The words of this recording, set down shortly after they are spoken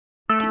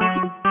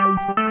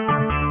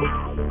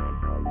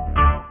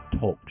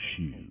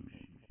Fuse.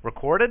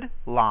 Recorded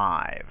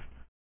live.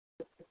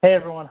 Hey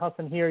everyone,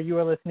 Hassan here. You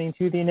are listening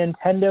to the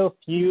Nintendo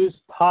Fuse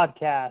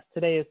podcast.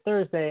 Today is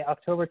Thursday,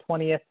 October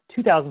 20th,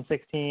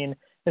 2016.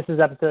 This is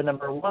episode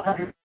number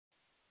 100.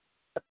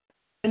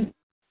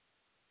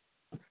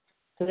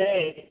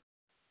 Today,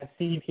 I have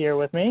Steve here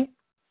with me.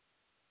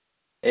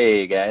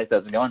 Hey guys,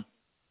 how's it going?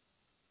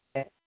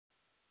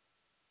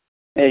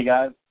 Hey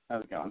guys,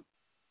 how's it going?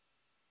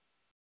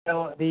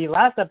 So the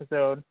last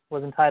episode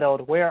was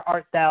entitled, Where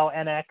Art Thou,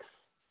 NX?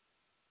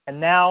 And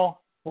now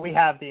we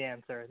have the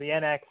answer. The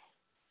NX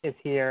is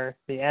here.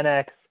 The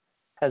NX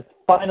has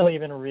finally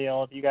been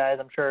revealed. You guys,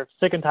 I'm sure, are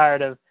sick and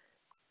tired of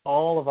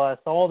all of us,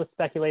 all the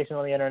speculation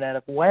on the internet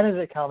of when is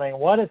it coming,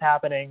 what is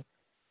happening.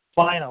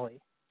 Finally,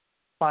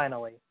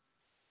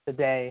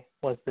 today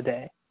was the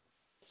day.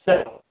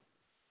 So,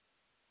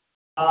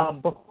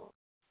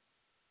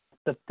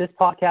 this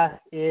podcast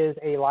is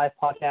a live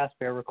podcast.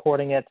 We're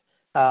recording it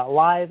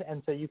live,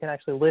 and so you can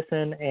actually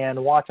listen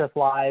and watch us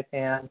live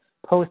and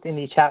post in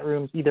the chat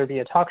rooms either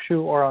via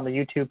TalkShoe or on the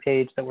YouTube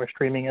page that we're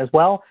streaming as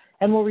well.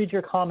 And we'll read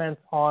your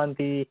comments on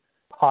the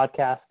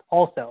podcast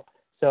also.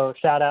 So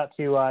shout out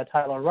to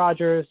Tyler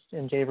Rogers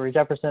and Javery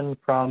Jefferson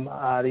from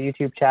the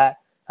YouTube chat.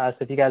 So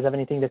if you guys have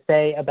anything to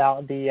say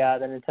about the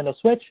Nintendo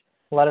Switch,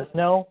 let us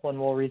know when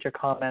we'll read your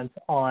comments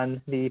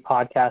on the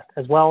podcast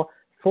as well.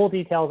 Full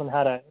details on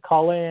how to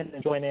call in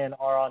and join in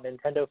are on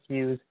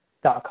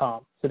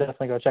nintendofuse.com. So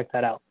definitely go check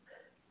that out.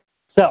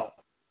 So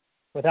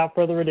without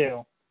further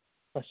ado,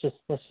 let's just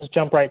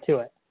jump right to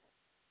it.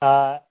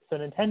 So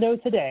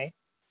Nintendo today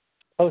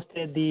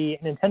posted the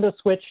Nintendo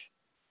Switch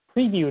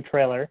preview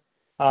trailer. It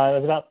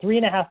was about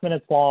 3.5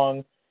 minutes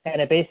long,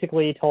 and it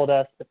basically told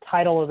us the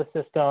title of the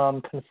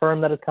system,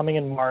 confirmed that it's coming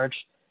in March.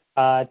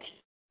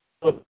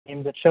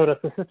 Games that showed us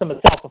the system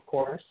itself, of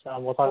course.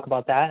 We'll talk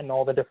about that and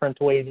all the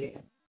different ways.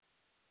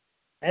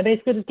 And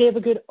basically just gave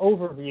a good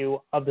overview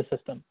of the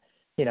system.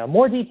 You know,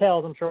 more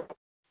details, I'm sure,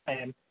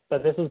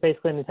 but this was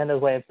basically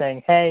Nintendo's way of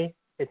saying, hey,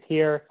 it's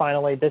here,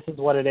 finally, this is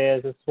what it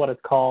is, this is what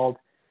it's called,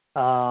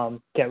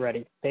 get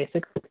ready,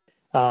 basically,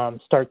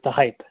 start the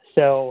hype.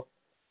 So,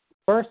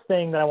 first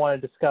thing that I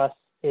want to discuss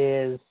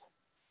is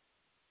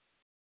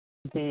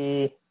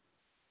the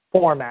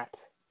format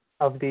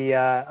of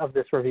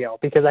this reveal,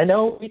 because I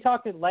know we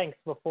talked at length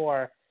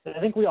before, and I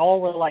think we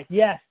all were like,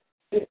 yes,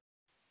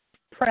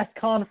 press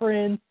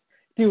conference,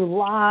 do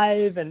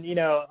live, and, you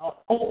know, a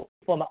whole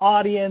people in the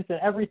audience and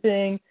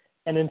everything.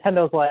 And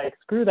Nintendo's like,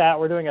 screw that,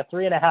 we're doing a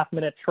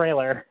 3.5-minute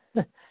trailer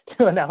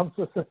to announce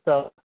the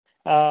system.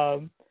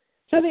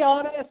 To be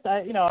honest,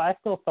 I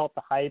still felt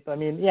the hype. I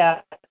mean,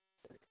 yeah,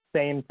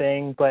 same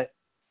thing, but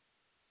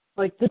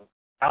like this is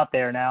out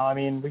there now. I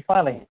mean, we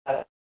finally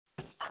got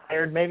it.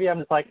 Tired. Maybe I'm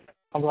just like,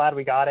 I'm glad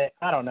we got it.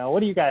 I don't know. What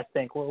do you guys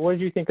think? What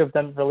did you think of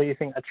them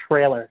releasing a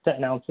trailer to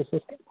announce the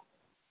system?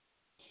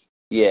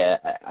 Yeah,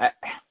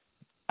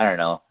 I don't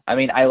know. I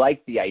mean, I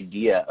liked the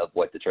idea of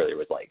what the trailer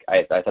was like.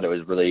 I thought it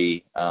was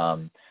really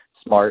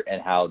smart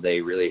and how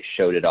they really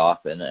showed it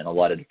off in a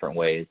lot of different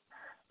ways.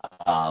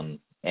 And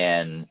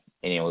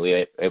you know, we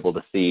were able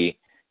to see,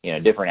 you know,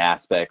 different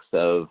aspects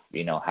of,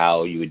 you know,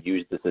 how you would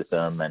use the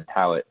system and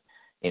how it,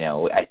 you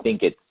know,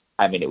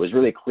 it was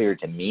really clear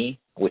to me,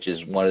 which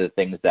is one of the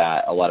things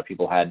that a lot of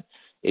people had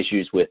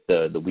issues with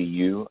the Wii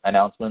U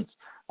announcements,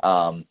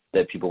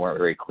 that people weren't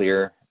very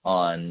clear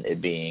on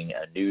it being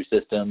a new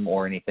system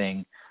or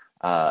anything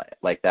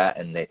like that,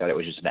 and they thought it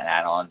was just an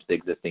add-on to the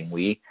existing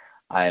Wii.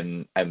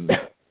 I'm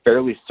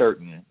fairly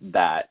certain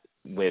that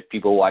if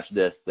people watch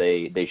this,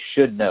 they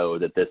should know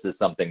that this is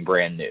something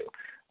brand new.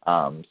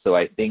 So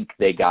I think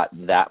they got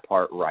that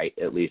part right,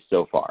 at least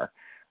so far.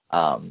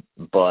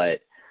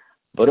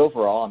 But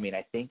overall, I mean,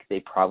 I think they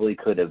probably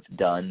could have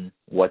done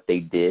what they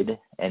did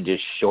and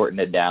just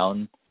shortened it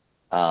down,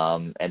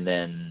 and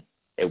then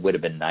it would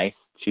have been nice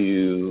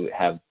to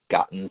have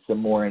gotten some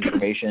more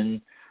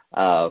information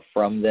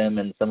from them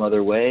in some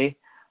other way.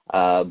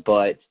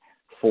 But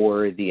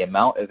for the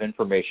amount of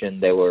information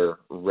they were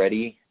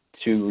ready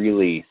to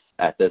release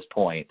at this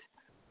point,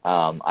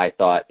 I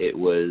thought it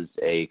was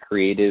a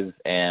creative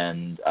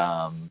and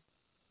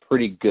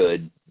pretty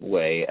good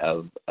way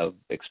of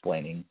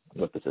explaining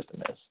what the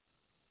system is.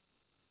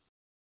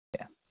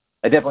 Yeah,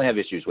 I definitely have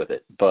issues with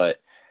it, but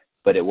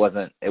it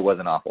wasn't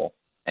awful,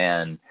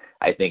 and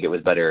I think it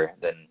was better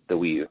than the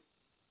Wii U.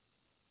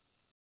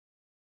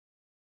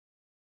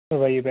 What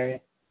about you, Barry?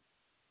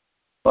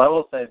 Well, I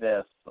will say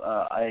this.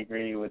 I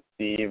agree with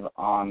Steve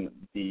on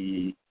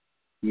the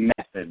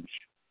message.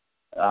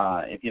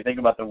 If you think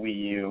about the Wii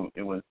U,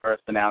 it was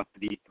first announced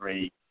at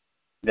E3.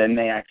 Then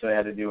they actually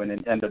had to do a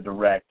Nintendo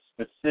Direct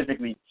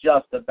specifically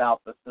just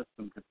about the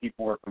system because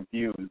people were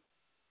confused.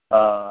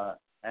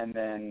 And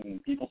then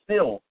people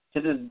still,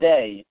 to this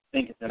day,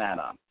 think it's an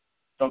add-on.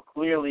 So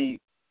clearly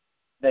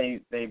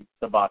they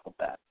debacled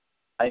that.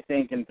 I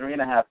think in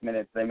 3.5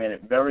 minutes they made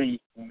it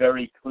very,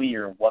 very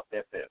clear what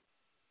this is.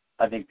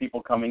 I think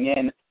people coming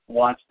in,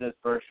 watch this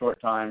for a short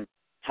time,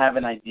 have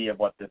an idea of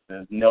what this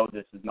is, know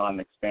this is not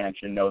an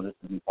expansion, know this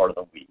isn't part of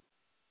the Wii.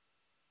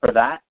 For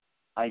that,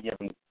 I give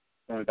them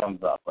a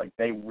thumbs up. Like,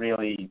 they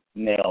really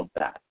nailed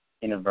that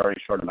in a very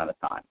short amount of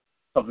time.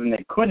 Something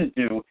they couldn't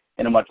do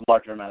in a much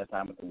larger amount of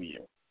time with the Wii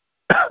U.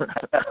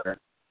 However,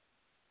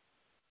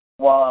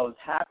 while I was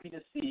happy to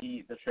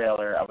see the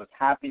trailer, I was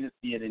happy to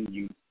see it in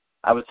use,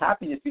 I was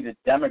happy to see the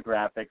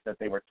demographics that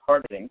they were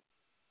targeting,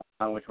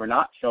 which were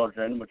not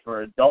children, which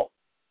were adults,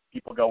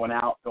 people going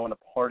out, going to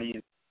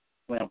parties,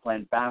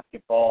 playing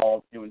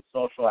basketball, doing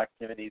social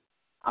activities.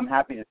 I'm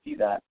happy to see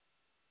that.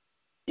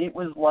 It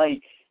was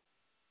like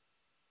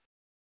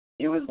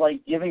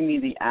giving me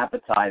the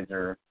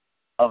appetizer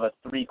of a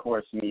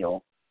 3-course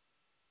meal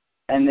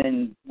and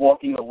then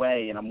walking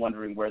away and I'm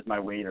wondering, where's my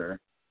waiter?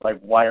 Like,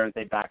 why aren't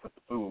they back with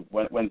the food?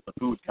 When's the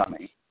food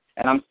coming?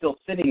 And I'm still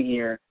sitting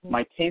here.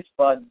 My taste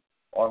buds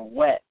are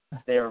wet.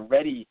 They're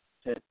ready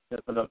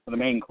for the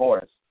main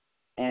course.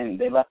 And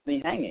they left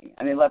me hanging.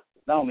 And they left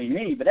not only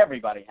me, but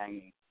everybody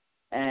hanging.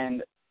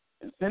 And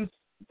since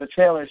the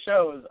trailer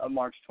shows a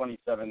March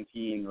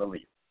 2017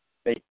 release,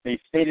 they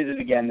stated it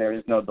again, there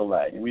is no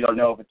delay. We don't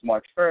know if it's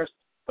March 1st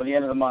or the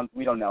end of the month.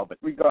 We don't know. But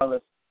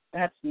regardless,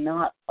 that's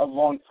not a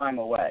long time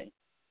away.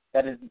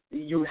 That is,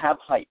 you have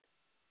hype.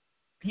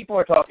 People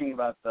are talking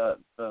about the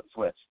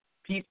Switch,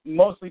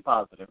 mostly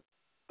positive,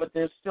 but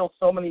there's still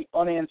so many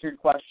unanswered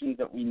questions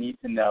that we need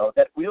to know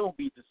that will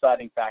be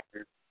deciding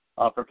factors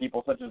for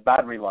people, such as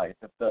battery life.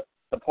 If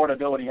the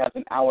portability has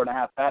an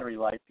hour-and-a-half battery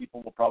life,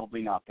 people will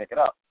probably not pick it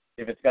up.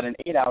 If it's got an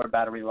 8-hour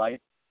battery life,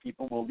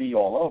 people will be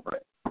all over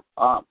it.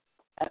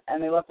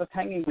 And they left us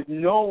hanging with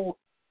no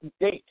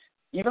date,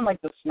 even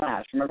like the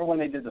Smash. Remember when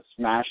they did the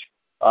Smash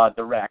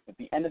Direct? At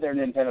the end of their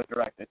Nintendo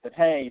Direct, they said,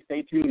 hey,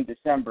 stay tuned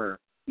December,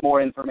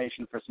 more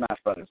information for Smash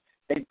Brothers.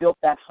 They built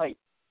that hype.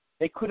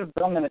 They could have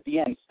done that at the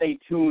end. Stay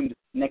tuned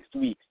next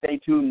week. Stay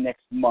tuned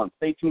next month.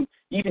 Stay tuned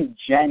even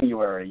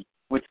January,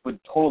 which would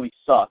totally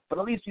suck. But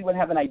at least we would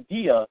have an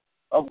idea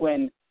of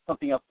when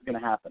something else is going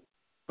to happen.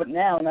 But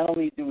now, not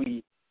only do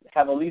we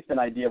have at least an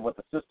idea of what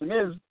the system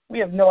is, we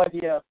have no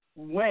idea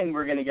when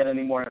we're going to get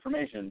any more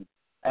information.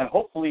 And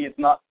hopefully it's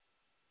not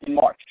in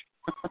March.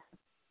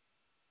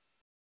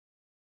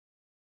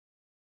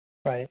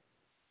 Right.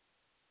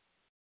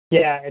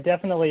 Yeah, it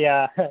definitely,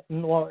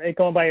 well,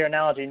 going by your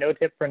analogy, no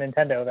tip for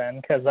Nintendo then,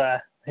 because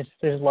they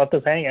just left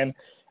us hanging.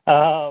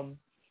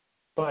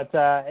 But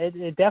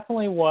it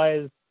definitely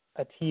was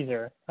a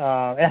teaser.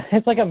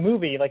 It's like a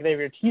movie. Like, they have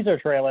your teaser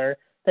trailer,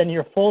 then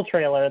your full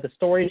trailer, the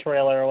story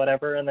trailer or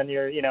whatever, and then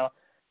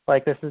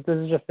like, this is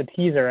just the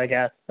teaser, I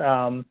guess.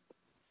 And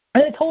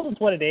it told us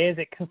what it is.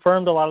 It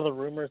confirmed a lot of the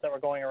rumors that were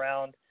going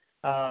around.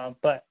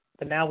 But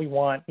now we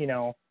want,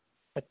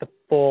 like, the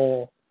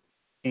full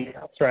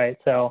details, right?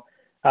 So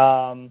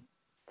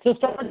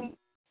starting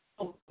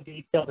with the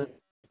details,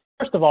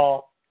 first of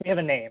all, we have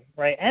a name,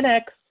 right?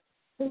 NX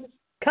is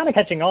kind of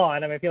catching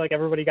on. I mean, I feel like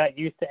everybody got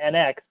used to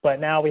NX, but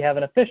now we have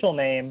an official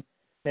name,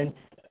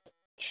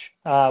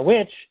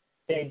 which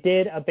they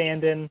did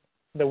abandon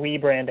the Wii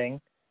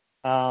branding,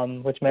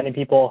 which many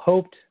people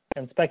hoped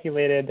and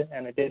speculated,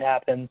 and it did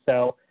happen.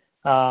 So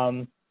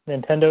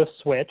Nintendo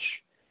Switch.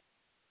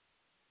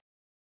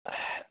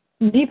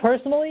 Me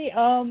personally,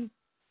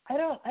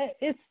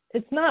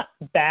 it's not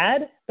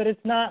bad, but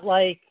it's not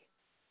like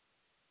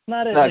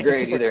not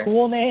great a super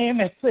cool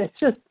name. It's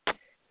just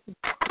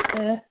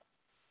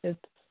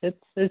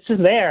it's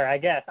just there, I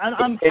guess.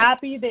 I'm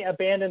happy they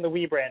abandoned the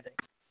Wii branding,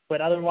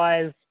 but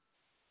otherwise,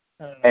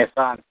 I don't know. Hey,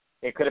 son,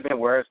 it could have been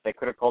worse. They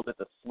could have called it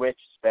the Switch,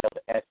 spelled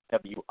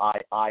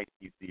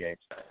SWIICCH.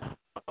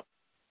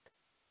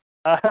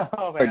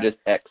 Oh, or just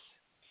X.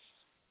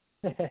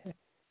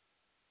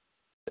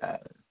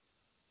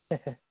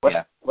 What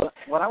I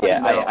want to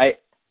know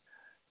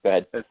go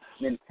ahead. is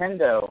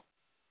Nintendo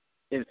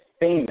is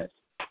famous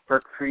for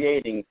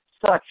creating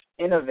such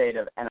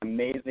innovative and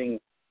amazing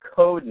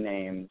code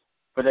names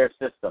for their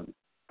systems.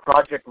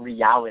 Project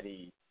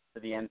Reality for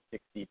the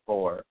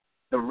N64,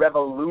 the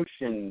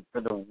Revolution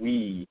for the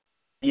Wii,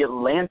 the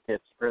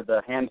Atlantis for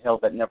the handheld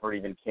that never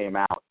even came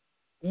out.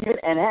 Even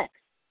NX,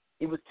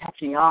 it was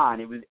catching on.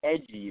 It was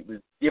edgy. It was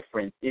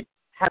different. It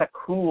had a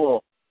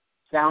cool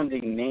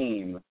sounding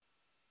name.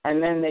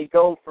 And then they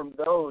go from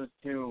those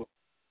to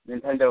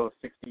Nintendo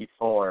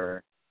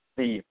 64,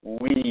 the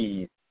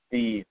Wii,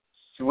 the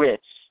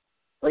Switch.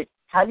 Like,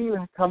 how do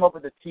you come up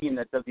with a team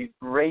that does these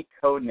great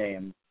code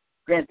names?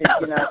 Granted,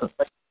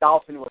 like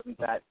Dolphin wasn't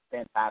that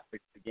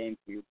fantastic for the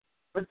GameCube,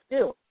 but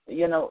still,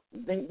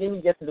 then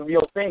you get to the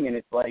real thing, and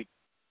it's like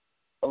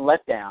a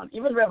letdown.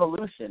 Even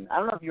Revolution, I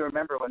don't know if you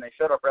remember when they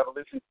showed up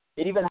Revolution,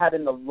 it even had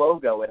in the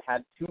logo, it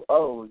had 2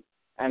 O's,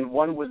 and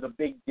one was a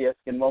big disc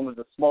and one was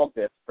a small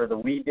disc for the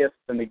Wii discs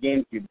and the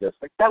GameCube discs.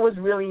 Like, that was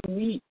really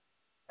neat.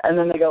 And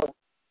then they go,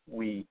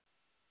 Wii.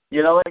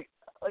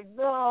 Like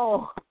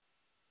no.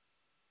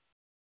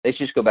 They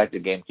should just go back to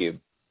GameCube.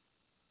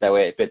 That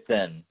way it fits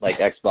in, like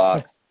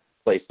Xbox,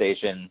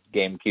 PlayStation,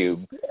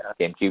 GameCube,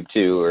 GameCube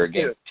 2, or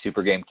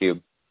Super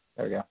GameCube.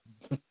 There we go.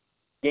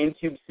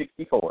 GameCube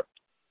 64.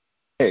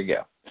 There you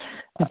go.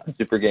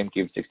 Super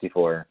GameCube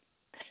 64.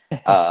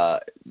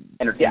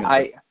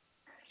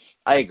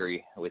 I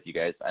agree with you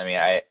guys. I mean,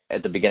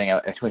 at the beginning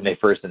when they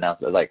first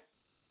announced it, I was like,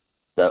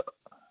 "So,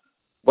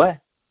 what?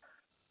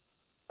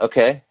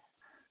 Okay."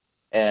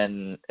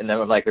 And then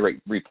I'm like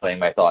replaying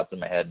my thoughts in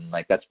my head, and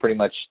like that's pretty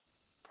much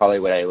probably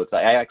what I looked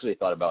like. I actually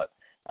thought about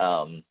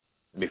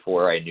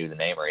before I knew the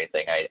name or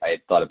anything. I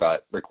thought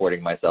about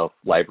recording myself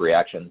live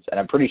reactions, and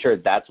I'm pretty sure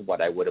that's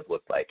what I would have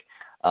looked like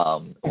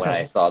when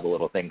I saw the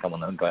little thing come on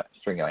the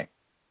string going,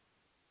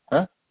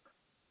 huh?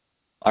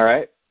 All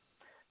right.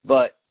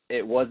 But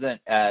it wasn't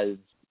as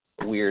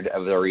weird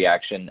of a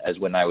reaction as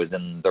when I was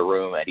in the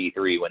room at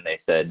E3 when they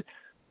said,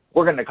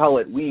 we're going to call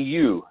it Wii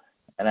U.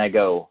 And I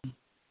go,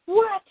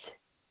 what?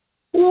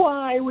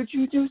 Why would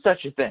you do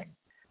such a thing?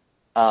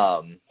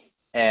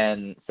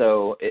 And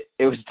so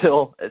it's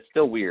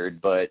still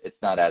weird, but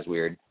it's not as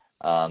weird.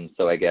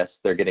 So I guess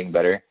they're getting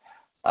better.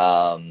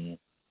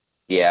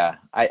 Yeah,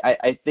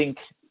 I think,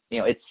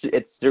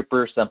 it's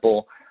super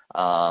simple.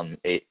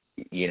 It,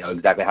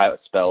 exactly how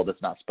it's spelled.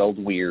 It's not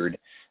spelled weird.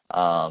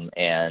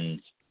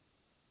 And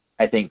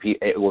I think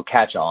it will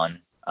catch on.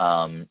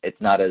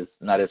 It's not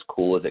as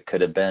cool as it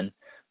could have been,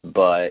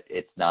 but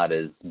it's not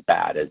as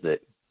bad as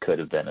it could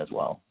have been as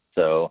well.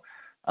 So,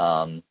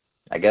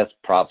 I guess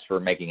props for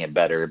making it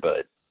better,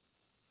 but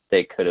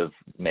they could have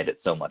made it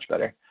so much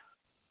better.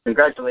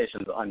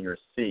 Congratulations on your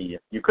C.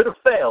 You could have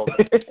failed.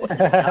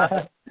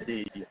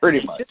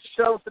 Pretty much. You should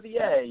show for the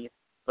A,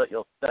 but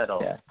you'll settle.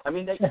 Yeah. I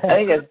mean, they could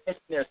have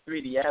taken their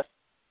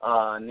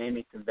 3DS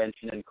naming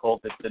convention and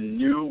called it the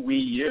new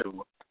Wii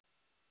U.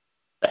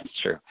 That's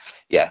true.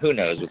 Yeah, who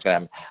knows what's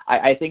going to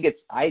happen. I think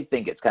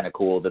it's kind of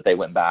cool that they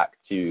went back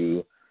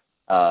to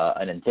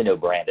a Nintendo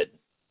branded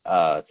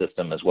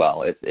system as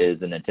well. It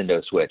is a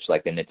Nintendo Switch,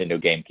 like the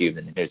Nintendo GameCube,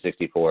 the Nintendo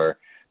 64,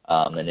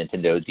 the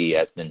Nintendo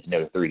DS,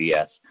 Nintendo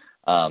 3DS.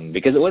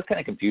 Because it was kind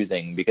of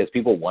confusing because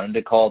people wanted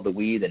to call the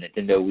Wii the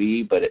Nintendo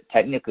Wii, but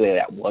technically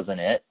that wasn't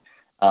it.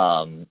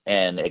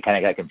 And it kind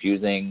of got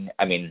confusing.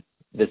 I mean,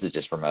 this is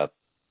just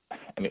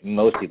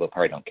most people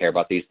probably don't care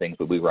about these things,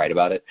 but we write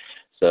about it.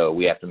 So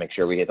we have to make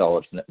sure we get all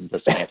of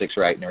the semantics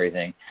right and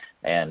everything,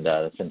 and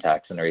the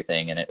syntax and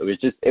everything. And it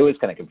was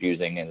kind of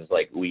confusing, and it was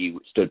like Wii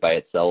stood by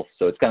itself.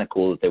 So it's kind of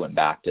cool that they went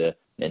back to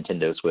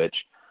Nintendo Switch.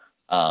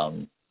 I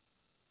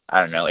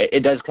don't know.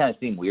 It does kind of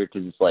seem weird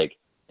because it's like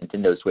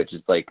Nintendo Switch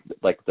is like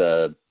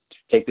the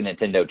take the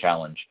Nintendo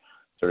challenge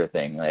sort of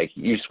thing. Like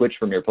you switch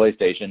from your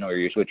PlayStation or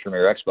you switch from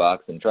your Xbox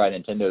and try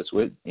Nintendo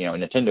Switch,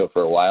 Nintendo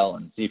for a while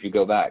and see if you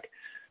go back.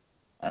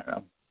 I don't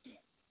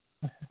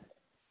know.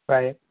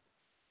 Right.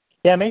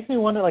 Yeah, it makes me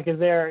wonder, like, is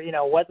there,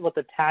 what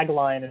the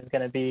tagline is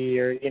going to be,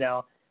 or,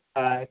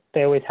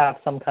 they always have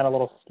some kind of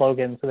little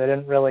slogan, so they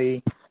didn't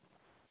really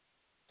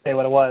say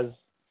what it was,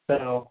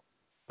 so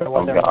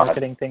what their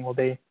marketing thing will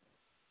be.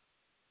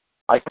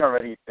 I can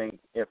already think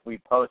if we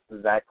post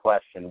that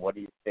question, what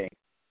do you think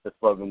the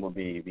slogan will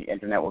be? The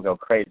internet will go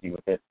crazy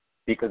with it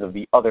because of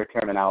the other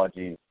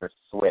terminologies for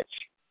Switch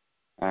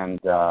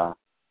and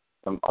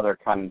some other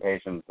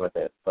connotations with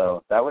it.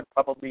 So that would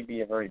probably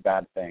be a very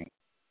bad thing.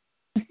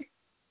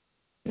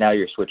 Now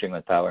you're switching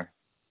with power.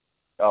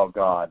 Oh,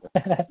 God.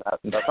 That's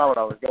not what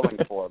I was going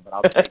for, but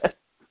I'll take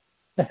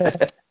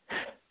it.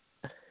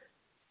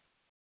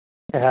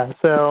 Yeah,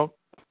 so,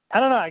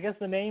 I don't know. I guess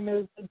the name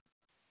is,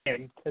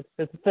 it's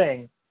a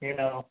thing,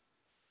 There's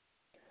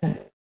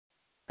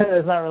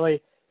not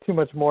really too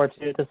much more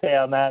to say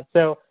on that.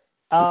 So,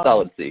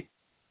 solid C.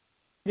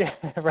 Yeah,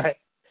 right.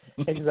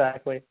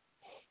 Exactly.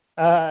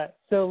 So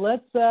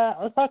let's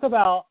talk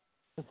about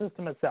the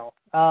system itself.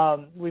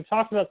 We've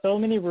talked about so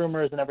many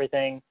rumors and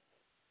everything.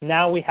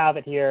 Now we have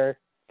it here,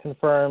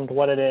 confirmed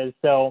what it is.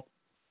 So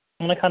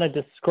I'm going to kind of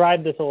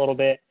describe this a little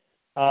bit.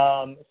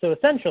 So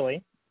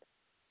essentially,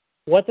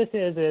 what this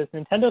is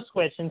Nintendo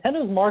Switch.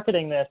 Nintendo's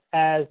marketing this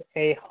as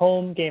a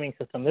home gaming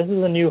system. This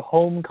is a new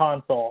home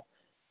console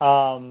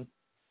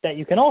that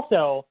you can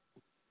also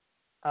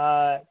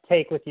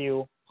take with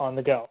you on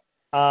the go.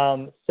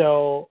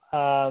 So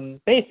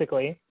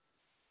basically,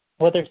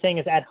 what they're saying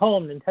is at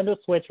home, Nintendo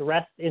Switch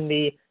rests in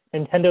the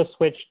Nintendo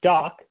Switch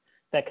dock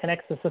that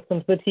connects the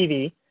system to the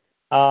TV.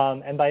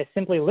 And by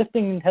simply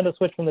lifting Nintendo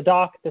Switch from the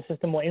dock, the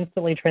system will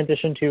instantly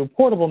transition to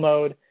portable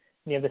mode,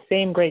 and you have the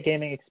same great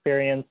gaming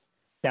experience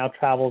now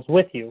travels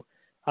with you.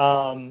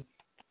 So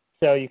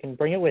you can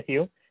bring it with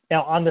you.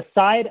 Now, on the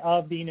side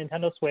of the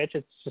Nintendo Switch,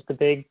 it's just a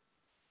big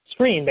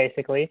screen,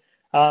 basically.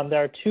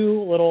 There are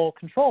two little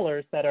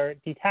controllers that are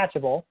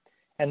detachable,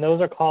 and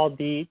those are called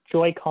the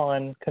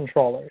Joy-Con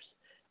controllers.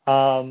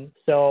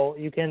 So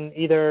you can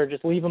either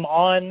just leave them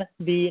on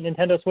the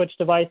Nintendo Switch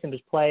device and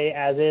just play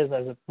as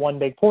one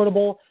big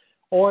portable,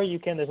 or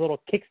there's a little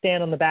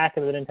kickstand on the back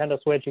of the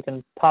Nintendo Switch. You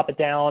can pop it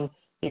down,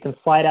 you can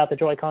slide out the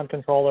Joy-Con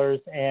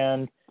controllers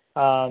and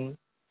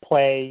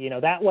play,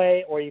 that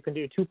way, or you can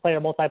do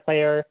two-player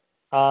multiplayer.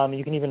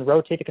 You can even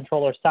rotate the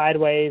controller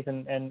sideways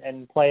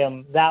and play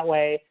them that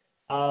way.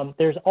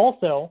 There's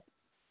also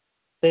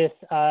this,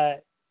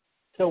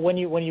 so when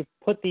you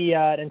put the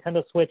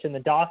Nintendo Switch in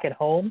the dock at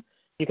home,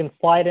 you can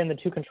slide in the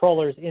two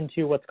controllers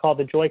into what's called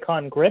the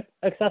Joy-Con grip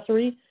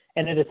accessory,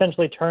 and it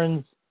essentially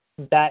turns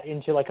that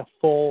into like a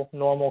full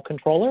normal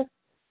controller,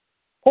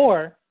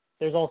 or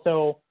there's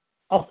also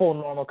a full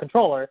normal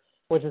controller,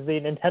 which is the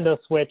Nintendo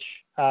Switch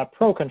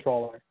Pro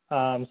controller.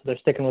 So they're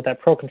sticking with that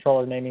Pro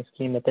controller naming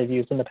scheme that they've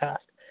used in the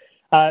past.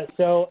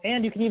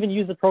 And you can even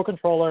use the Pro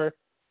controller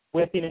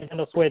with the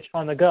Nintendo Switch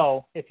on the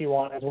go if you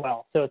want as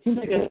well. So it seems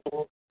like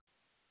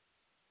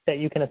that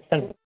you can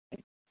essentially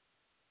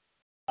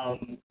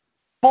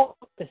follow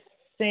the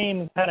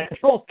same kind of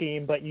control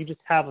scheme, but you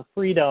just have a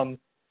freedom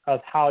of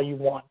how you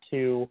want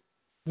to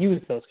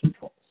use those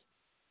controls.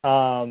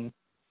 So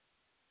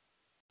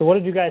what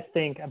did you guys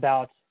think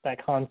about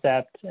that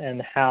concept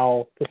and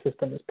how the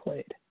system is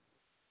played?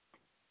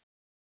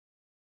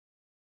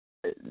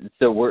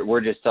 So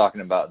we're just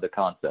talking about the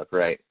concept,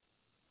 right?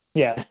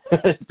 Yeah.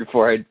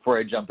 before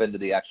I jump into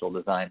the actual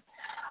design.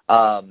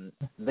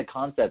 The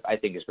concept I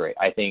think is great.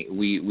 I think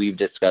we've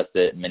discussed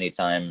it many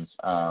times,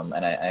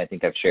 and I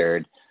think I've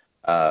shared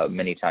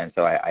many times.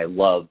 So I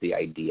love the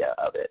idea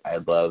of it. I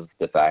love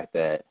the fact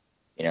that,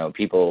 you know,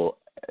 people,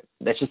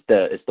 that's just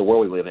it's the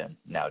world we live in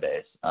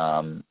nowadays.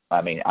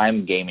 I mean,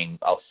 I'm gaming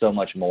so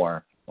much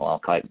more. Well, I'll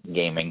call it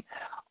gaming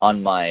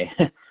on my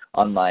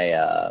on my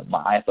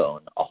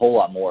iPhone a whole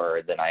lot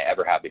more than I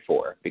ever have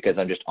before, because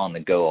I'm just on the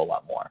go a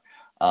lot more.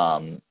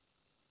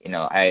 You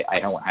know, I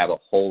don't have a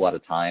whole lot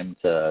of time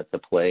to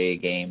play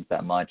games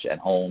that much at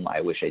home.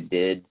 I wish I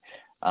did,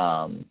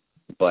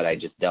 but I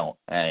just don't.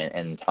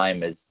 And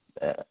time is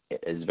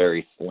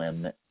very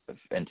slim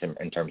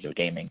in terms of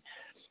gaming.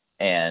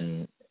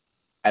 And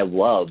I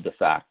love the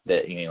fact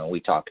that, you know, we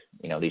talk,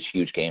 you know, these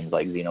huge games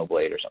like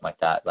Xenoblade or something like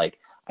that. Like,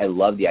 I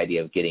love the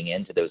idea of getting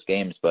into those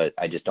games, but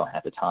I just don't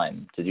have the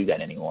time to do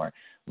that anymore.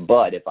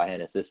 But if I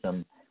had a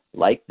system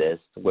like this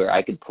where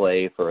I could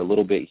play for a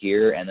little bit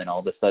here and then all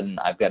of a sudden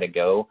I've got to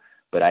go,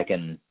 but I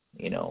can,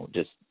 you know,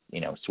 just,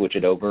 you know, switch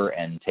it over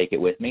and take it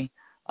with me,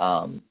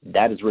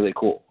 that is really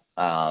cool.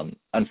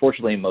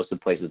 Unfortunately, most of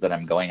the places that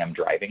I'm going, I'm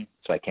driving,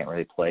 so I can't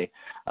really play.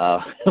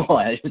 Well,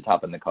 I just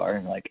hop in the car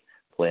and like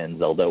playing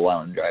Zelda while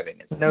I'm driving.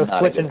 It's no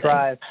switch and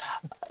drive.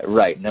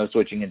 Right, no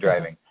switching and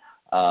driving.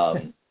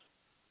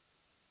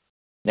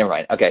 Never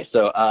mind. Okay,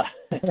 so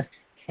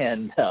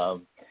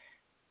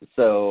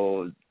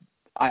so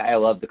I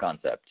love the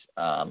concept.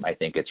 I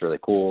think it's really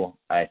cool.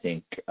 I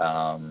think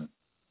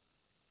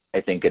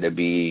it'd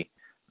be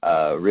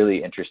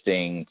really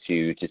interesting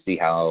to see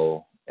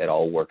how it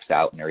all works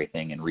out and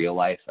everything in real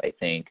life. I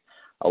think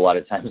a lot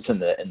of times in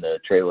the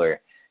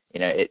trailer, you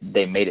know,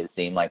 they made it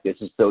seem like this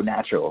is so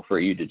natural for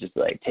you to just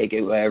like take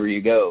it wherever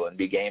you go and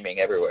be gaming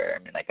everywhere.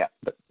 I mean, like,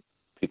 but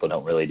people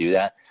don't really do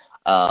that.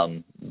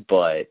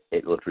 But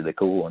it looked really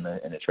cool in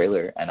the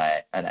trailer, and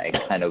I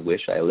kind of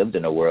wish I lived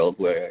in a world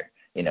where,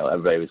 you know,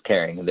 everybody was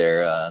carrying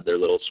their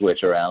little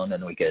Switch around,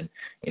 and we could,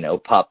 you know,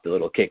 pop the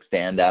little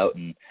kickstand out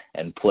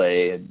and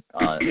play.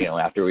 You know,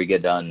 after we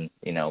get done,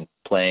 you know,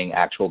 playing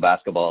actual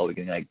basketball, we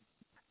can like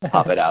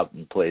pop it out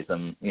and play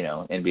some, you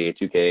know, NBA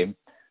 2K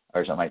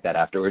or something like that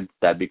afterwards.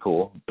 That'd be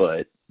cool,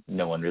 but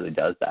no one really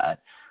does that.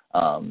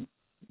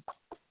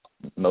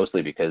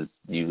 Mostly because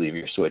you leave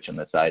your Switch on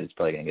the side, it's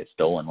probably gonna get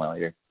stolen while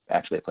you're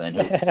actually playing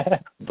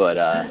it. But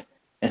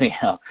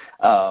anyhow,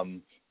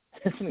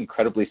 it's an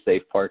incredibly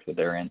safe park that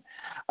they're in.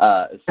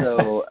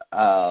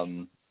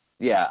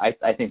 Yeah,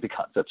 I think the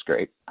concept's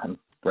great. I'm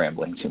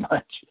rambling too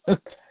much.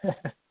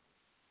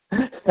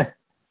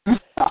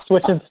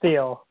 Switch and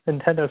Steel.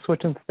 Nintendo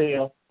Switch and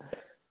Steel.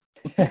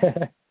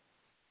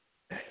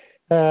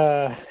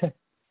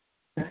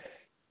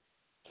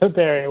 So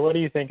Barry, what do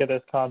you think of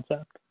this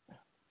concept?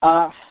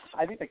 I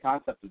think the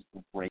concept is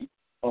great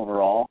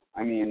overall.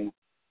 I mean,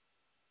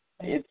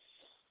 it's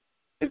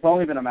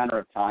only been a matter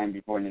of time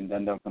before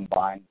Nintendo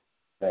combined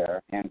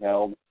their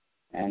handheld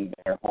and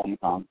their home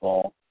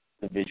console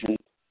divisions.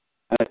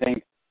 And I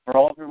think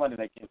for everybody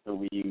that gives the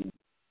Wii U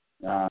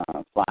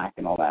flack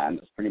and all that, and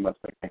just pretty much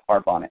like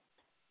harp on it,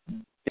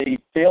 they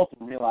fail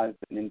to realize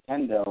that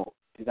Nintendo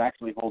is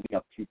actually holding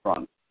up two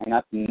fronts, and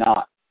that's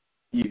not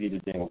easy to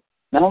do.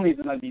 Not only is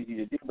it not easy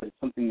to do, but it's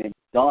something they've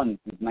done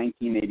since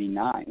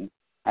 1989.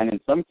 And in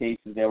some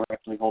cases, they were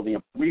actually holding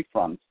up three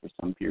fronts for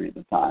some periods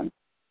of time.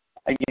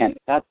 Again,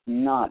 that's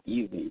not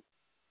easy.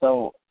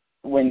 So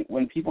when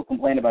people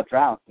complain about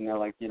droughts and they're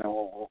like, you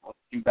know, we'll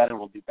do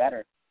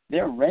better,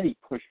 they're already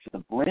pushed to the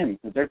brim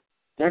because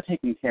they're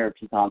taking care of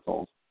two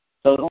consoles.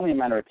 So it's only a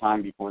matter of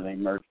time before they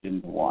merged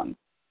into one.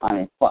 I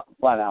mean,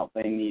 flat out,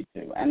 they need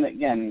to. And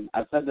again,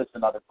 I've said this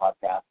in other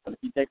podcasts, but if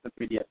you take the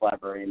 3DS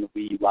library and the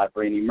Wii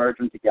library and you merge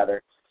them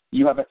together,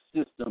 you have a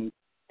system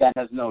that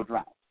has no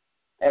drought.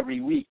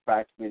 Every week,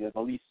 practically, there's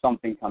at least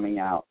something coming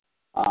out,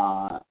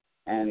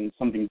 and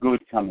something good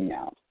coming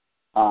out.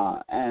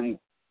 And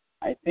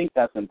I think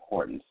that's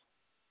important.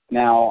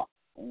 Now,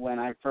 when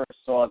I first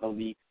saw the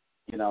leak,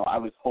 you know, I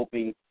was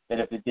hoping that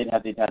if it did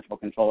have the attachable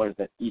controllers,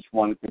 that each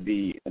one could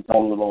be its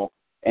own little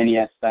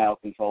NES-style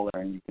controller,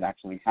 and you could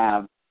actually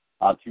have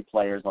two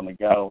players on the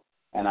go.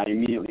 And I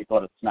immediately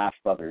thought of Smash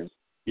Brothers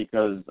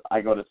because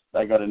I go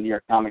to New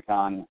York Comic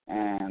Con,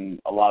 and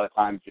a lot of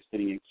times you're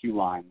sitting in queue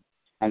lines,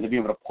 and to be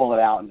able to pull it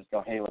out and just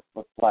go, hey,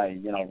 let's play,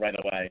 right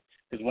away.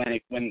 Because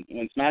when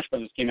Smash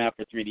Brothers came out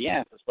for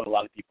 3DS, that's what a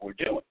lot of people were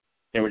doing.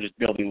 They were just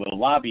building little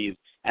lobbies,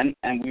 and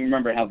we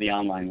remember how the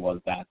online was.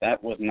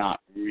 That was not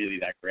really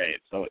that great.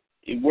 So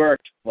it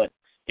worked, but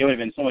it would have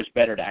been so much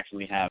better to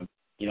actually have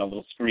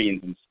little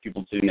screens and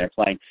people sitting there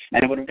playing,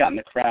 and it would have gotten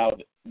the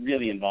crowd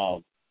really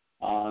involved.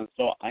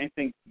 So I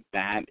think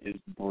that is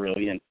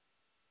brilliant.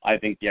 I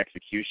think the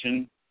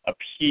execution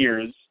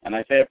appears, and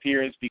I say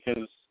appears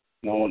because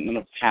none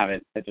of us have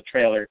it. It's a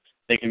trailer.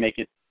 They can make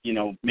it,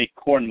 make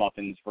corn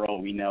muffins for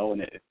all we know,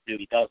 and it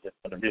really does it,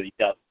 but it really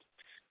doesn't.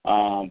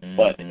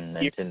 But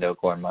Nintendo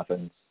corn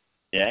muffins.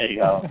 Yeah, there you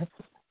go.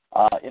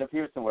 It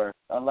appears to work.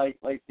 Like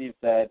Steve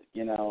said,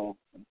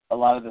 a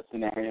lot of the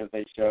scenarios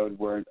they showed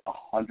weren't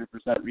 100%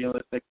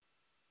 realistic,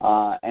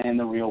 and in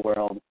the real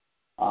world,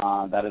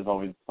 that is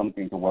always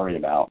something to worry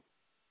about.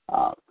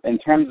 In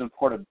terms of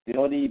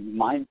portability,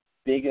 my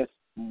biggest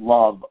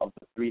love of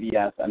the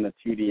 3DS and the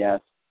 2DS,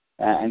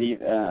 and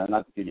even,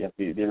 not the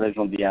 2DS, the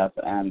original DS,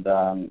 and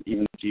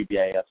even the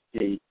GBA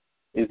SP,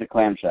 is the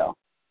clamshell.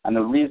 And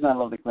the reason I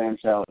love the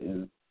clamshell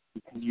is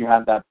because you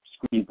have that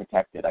screen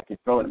protected. I could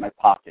throw it in my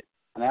pocket,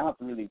 and I don't have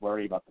to really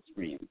worry about the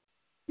screen.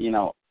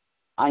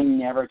 I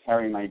never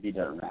carry my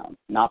Vita around,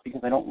 not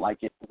because I don't like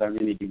it, because I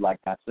really do like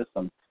that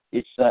system.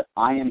 It's that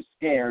I am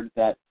scared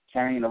that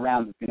carrying it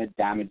around is going to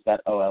damage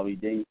that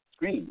OLED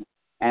screen.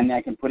 And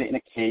I can put it in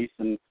a case,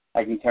 and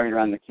I can carry it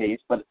around in the case,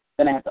 but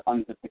then I have to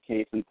unzip the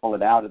case and pull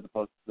it out, as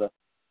opposed to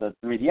the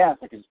 3DS.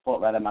 I can just pull it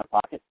right in my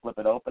pocket, flip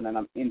it open, and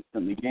I'm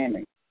instantly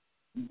gaming.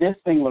 This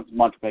thing looks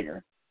much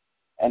bigger,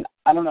 and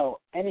I don't know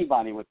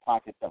anybody with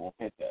pockets that will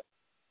fit this.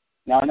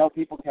 Now, I know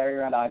people carry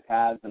around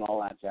iPads and all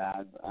that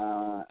jazz,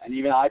 and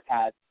even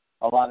iPads,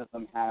 a lot of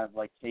them have,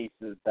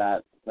 cases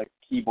that,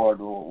 keyboard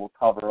will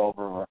cover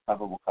over, or a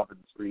cover will cover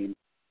the screen,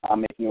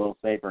 making it a little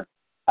safer.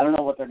 I don't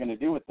know what they're going to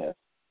do with this.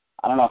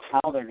 I don't know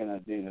how they're going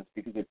to do this,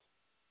 because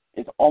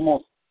it's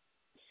almost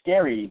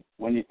scary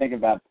when you think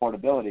about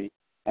portability.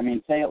 I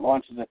mean, say it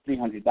launches at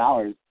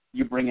 $300,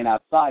 you bring it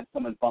outside,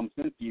 someone bumps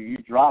into you, you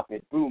drop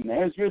it, boom,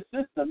 there's your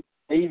system.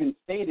 They even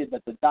stated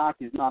that the dock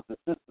is not the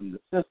system. The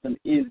system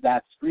is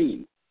that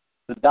screen.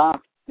 The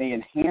dock may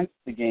enhance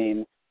the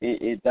game.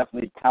 It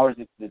definitely powers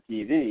it to the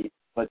TV,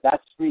 but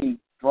that screen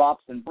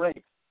drops and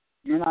breaks.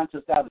 You're not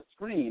just out of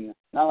screen,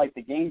 not like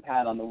the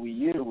gamepad on the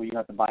Wii U where you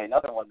have to buy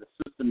another one. The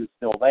system is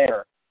still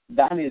there.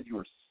 That is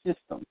your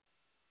system.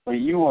 So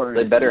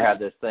they better have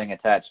this thing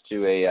attached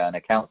to an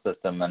account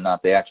system and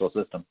not the actual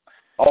system.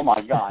 Oh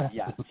my God,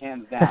 yes,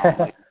 hands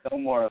down. No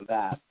more of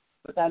that.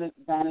 But that is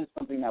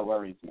something that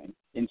worries me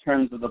in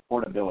terms of the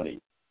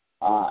portability.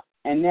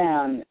 And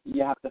then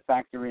you have to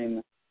factor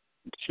in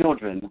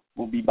children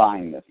will be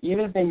buying this.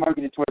 Even if they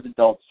market it towards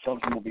adults,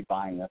 children will be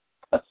buying this,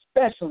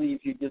 especially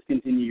if you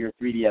discontinue your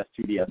 3DS,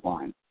 2DS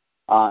line.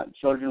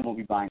 Children will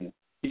be buying this.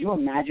 Could you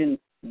imagine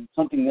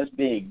something this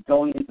big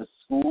going into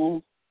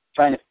schools,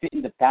 trying to fit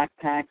into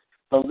backpacks,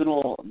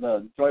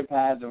 the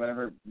joypads or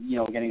whatever,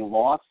 getting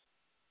lost?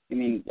 I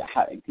mean,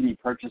 can you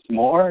purchase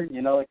more?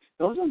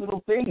 Those are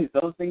little things.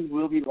 Those things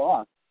will be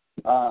lost.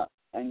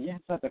 And you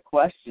have to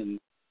question,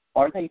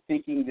 are they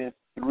thinking this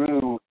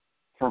through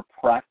for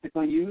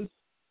practical use?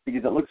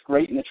 Because it looks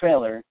great in the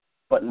trailer,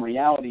 but in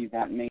reality,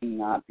 that may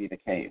not be the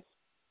case.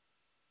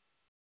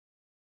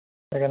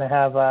 They're going to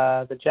have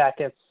the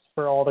jackets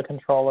for all the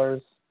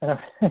controllers and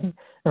everything,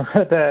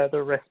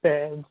 the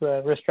wristbands,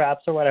 the wrist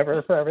straps or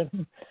whatever for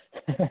everything.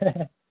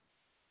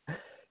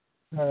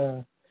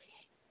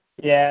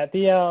 Yeah,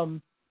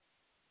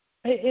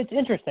 it's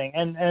interesting,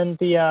 and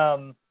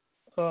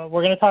we're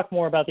going to talk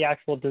more about the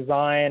actual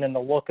design and the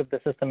look of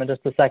the system in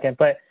just a second.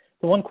 But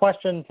the one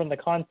question from the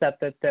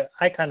concept that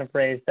I kind of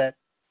raised that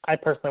I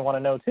personally want to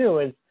know too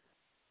is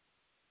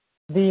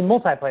the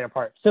multiplayer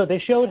part. So they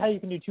showed how you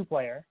can do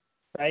 2-player,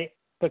 right?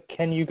 But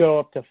can you go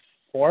up to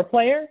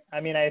 4-player?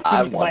 I mean, I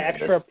assume you can buy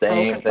extra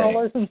pro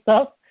controllers and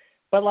stuff,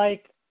 but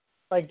like,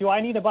 do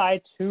I need to buy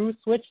 2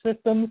 Switch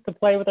systems to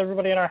play with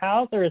everybody in our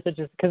house, or is it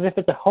just because if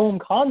it's a home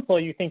console,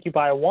 you think you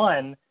buy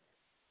one,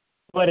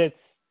 but it's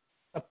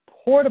a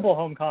portable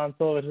home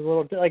console, which is a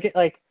little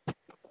like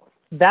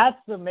that's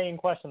the main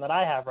question that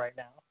I have right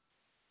now.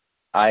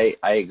 I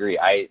agree.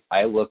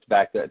 I looked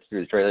back through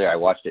the trailer. I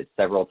watched it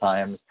several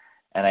times,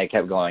 and I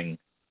kept going,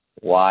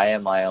 why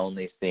am I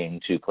only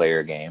seeing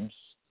 2-player games?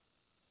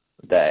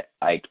 That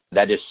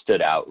just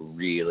stood out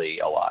really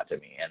a lot to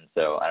me, and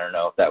so I don't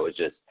know if that was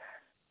just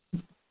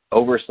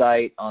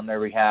oversight on their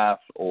behalf,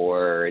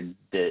 or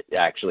did it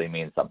actually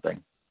mean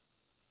something?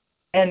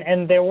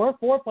 And there were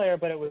 4-player,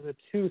 but it was a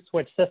 2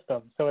 Switch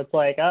system, so it's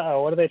like,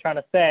 what are they trying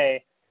to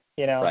say?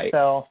 Right.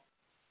 So.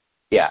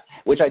 Yeah,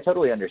 which I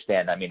totally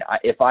understand. I mean,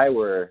 if I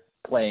were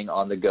playing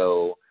on the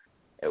go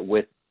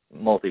with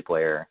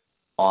multiplayer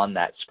on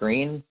that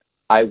screen,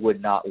 I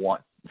would not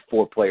want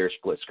 4-player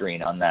split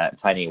screen on that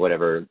tiny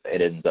whatever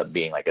it ends up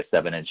being, like a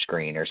 7-inch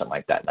screen or something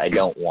like that. I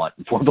don't want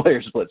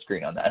 4-player split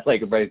screen on that.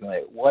 Like, everybody's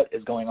like, what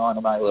is going on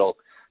in my little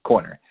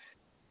corner?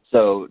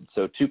 So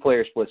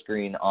 2-player split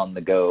screen on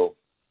the go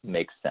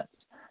makes sense.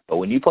 But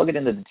when you plug it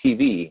into the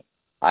TV,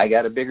 I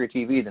got a bigger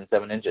TV than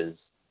 7 inches.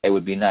 It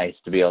would be nice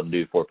to be able to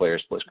do 4-player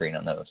split screen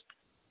on those.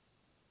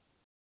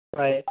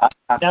 Right. I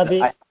have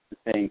to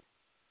think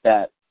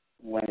that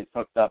when it's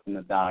hooked up in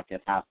the dock,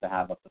 it has to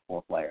have up to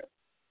 4 players.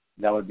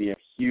 That would be a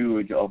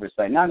huge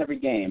oversight. Not in every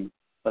game,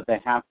 but they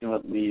have to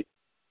at least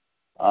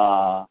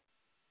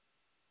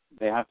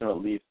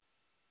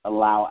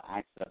allow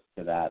access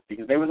to that,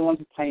 because they were the ones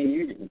who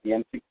pioneered it with the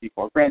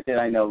N64. Granted,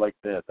 I know like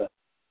the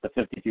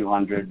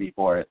 5200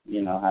 before it,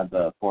 had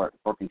the four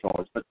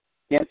controllers, but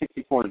the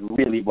N64 is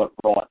really what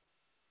brought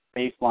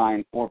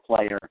baseline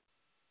 4-player,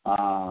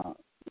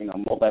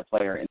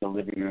 multiplayer into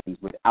living rooms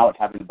without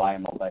having to buy a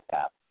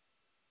multi-tap.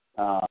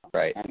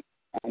 Right.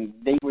 And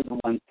they were the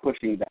ones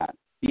pushing that.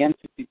 The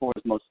N64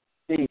 is most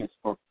famous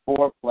for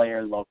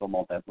 4-player local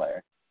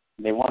multiplayer.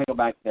 They want to go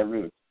back to their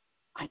roots.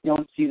 I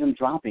don't see them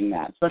dropping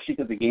that, especially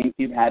because the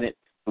GameCube had it,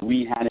 the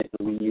Wii had it,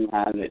 the Wii U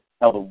had it.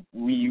 Hell, the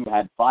Wii U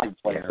had 5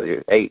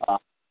 players. 8.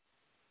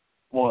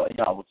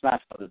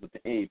 Smash Brothers with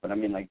the 8, but I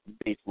mean like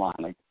baseline,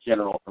 like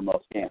general for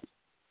most games.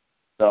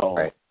 So,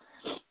 right.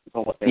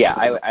 So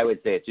I would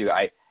say it too.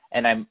 I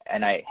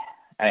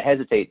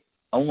hesitate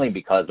only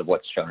because of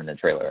what's shown in the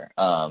trailer.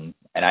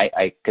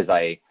 Because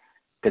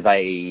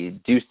I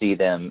do see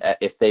them,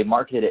 if they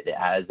marketed it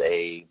as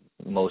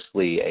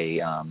mostly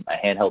a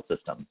handheld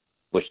system,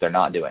 which they're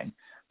not doing.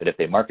 But if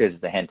they market it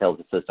as a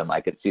handheld system,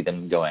 I could see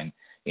them going,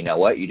 you know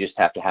what, you just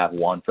have to have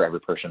one for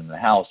every person in the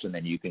house, and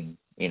then you can,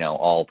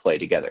 all play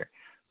together.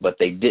 But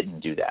they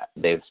didn't do that.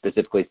 They've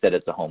specifically said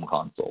it's a home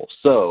console.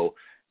 So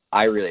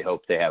I really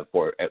hope they have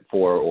 4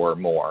 or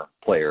more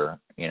player,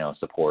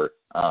 support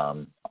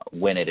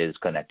when it is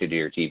connected to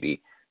your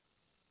TV.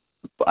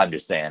 But I'm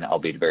just saying, I'll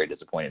be very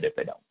disappointed if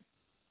they don't.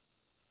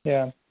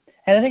 Yeah.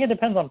 And I think it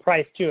depends on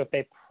price, too. If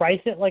they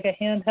price it like a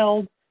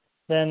handheld,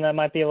 then that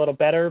might be a little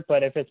better.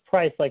 But if it's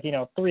priced like,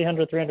 $300,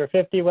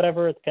 $350,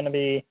 whatever, it's going to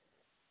be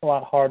a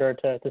lot harder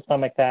to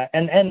stomach that.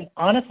 And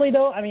honestly,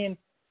 though, I mean,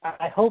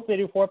 I hope they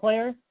do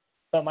 4-player,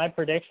 but my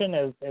prediction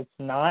is it's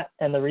not.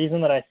 And the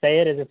reason that I say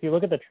it is if you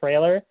look at the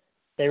trailer,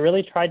 they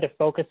really tried to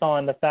focus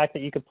on the fact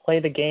that you could play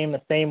the game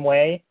the same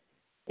way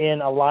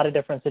in a lot of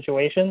different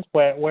situations.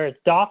 Where it's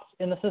docked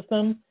in the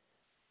system,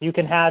 you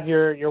can have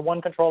your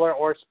one controller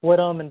or split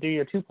them and do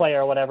your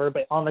 2-player or whatever,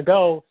 but on the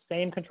go,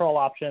 same control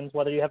options,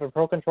 whether you have a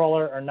Pro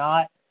Controller or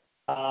not.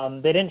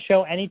 They didn't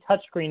show any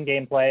touchscreen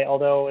gameplay,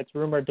 although it's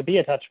rumored to be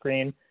a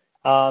touchscreen.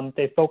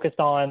 They focused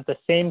on the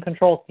same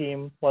control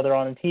scheme, whether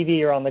on a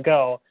TV or on the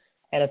go.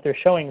 And if they're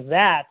showing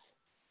that,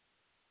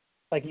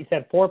 like you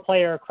said,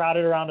 4-player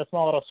crowded around a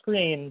small little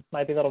screen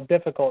might be a little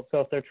difficult. So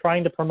if they're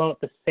trying to promote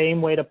the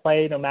same way to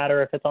play, no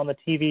matter if it's on the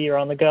TV or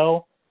on the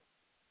go,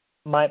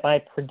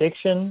 my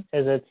prediction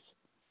is it's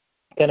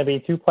going to be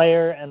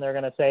 2-player, and they're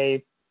going to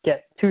say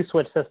get 2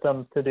 Switch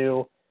systems to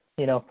do,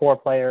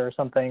 4-player or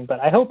something.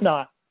 But I hope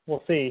not.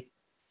 We'll see.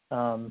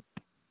 I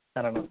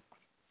don't know.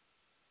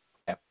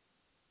 Yeah.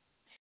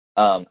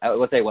 I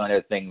would say one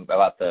other thing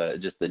about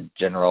the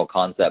general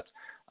concept.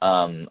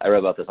 I wrote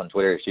about this on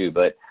Twitter too,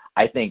 but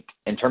I think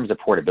in terms of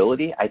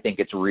portability, I think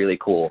it's really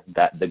cool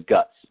that the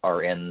guts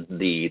are in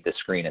the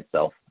screen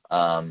itself,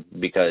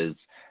 because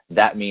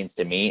that means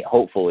to me,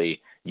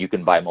 hopefully, you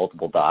can buy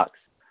multiple docks.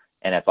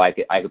 And if I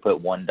could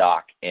put one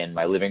dock in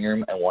my living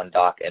room and one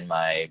dock in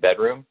my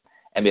bedroom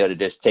and be able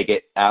to just take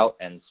it out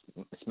and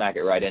smack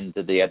it right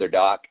into the other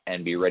dock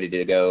and be ready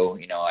to go.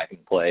 I can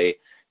play,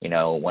 when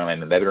I'm in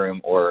my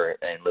bedroom or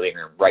in the living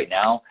room. Right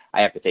now,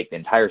 I have to take the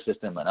entire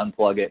system and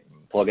unplug it,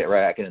 and plug it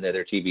right back into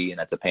their TV, and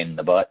that's a pain in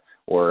the butt.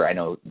 Or I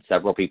know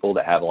several people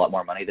that have a lot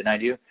more money than I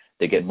do.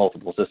 They get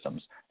multiple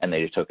systems, and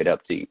they just hook it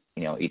up to,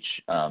 each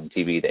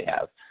TV they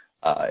have.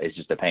 It's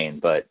just a pain.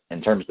 But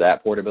in terms of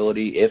that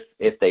portability,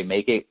 if they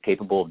make it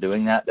capable of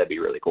doing that, that'd be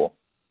really cool.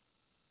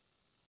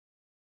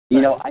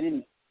 I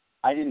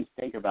didn't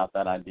think about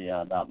that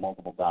idea about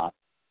multiple docks,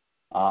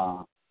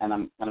 and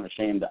I'm kind of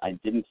ashamed that I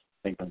didn't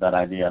think of that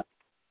idea,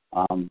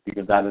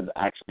 because that is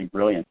actually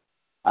brilliant,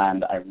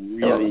 and I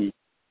really,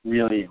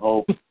 really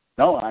hope.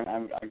 No,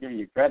 I'm giving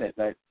you credit.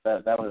 That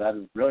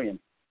is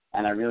brilliant,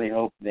 and I really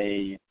hope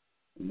they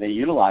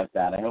utilize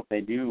that. I hope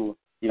they do,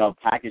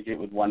 package it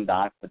with one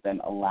dock, but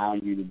then allow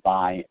you to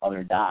buy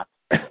other docks,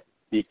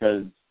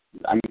 because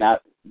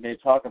that they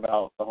talk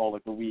about the whole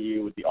the Wii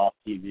U with the off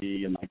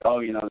TV and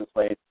this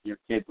way if your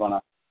kids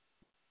want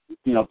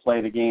to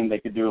play the game, they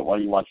could do it while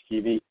you watch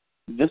TV.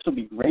 This would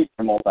be great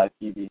for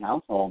multi-TV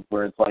households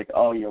where it's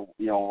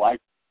your wife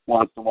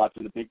wants to watch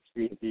on the big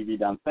screen TV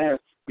downstairs,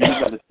 but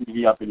you've got a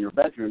TV up in your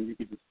bedroom. You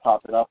could just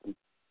pop it up and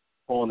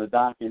pull in the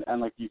dock. And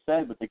like you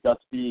said, with the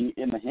guts being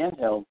in the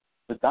handheld,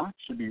 the dock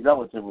should be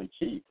relatively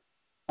cheap.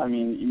 I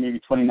mean,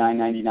 maybe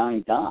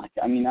 $29.99 dock.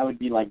 I mean, that would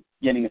be like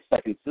getting a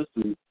second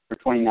system for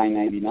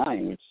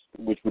 $29.99,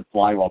 which would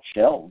fly off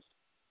shelves.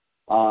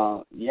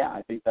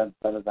 I think that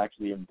is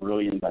actually a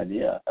brilliant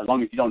idea. As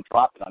long as you don't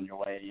drop it on your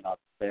way,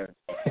 upstairs.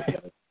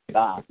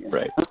 Dock.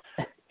 Right.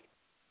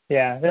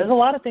 Yeah, there's a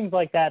lot of things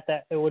like that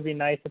it would be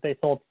nice if they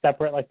sold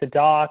separate, like the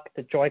dock,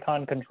 the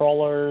Joy-Con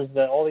controllers,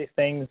 all these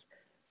things.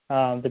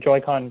 the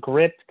Joy-Con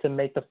grip to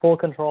make the full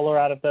controller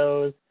out of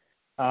those.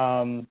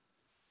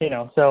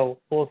 So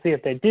we'll see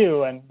if they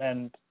do.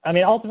 And I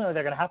mean, ultimately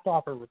they're going to have to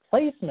offer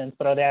replacements,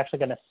 but are they actually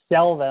going to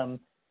sell them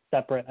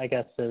separate, I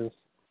guess, is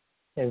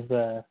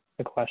the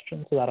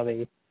question. So that'll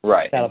be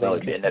right. That'll So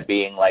be it end up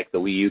being like the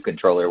Wii U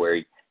controller,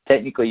 where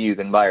technically you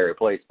can buy a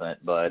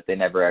replacement, but they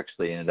never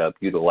actually ended up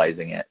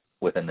utilizing it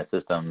within the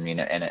system.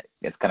 And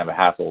it's kind of a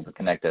hassle to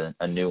connect a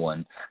new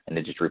one, and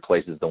it just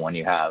replaces the one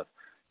you have.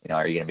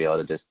 Are you going to be able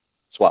to just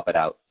swap it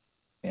out,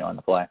 on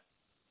the fly?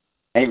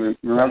 Hey,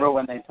 remember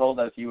when they told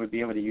us you would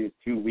be able to use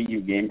 2 Wii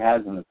U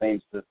gamepads in the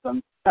same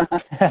system?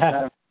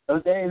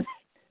 Those days.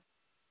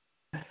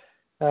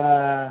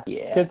 Yeah.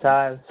 Good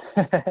times.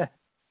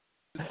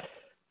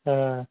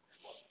 I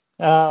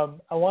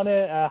want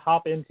to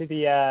hop into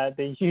the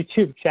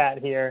YouTube chat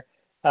here.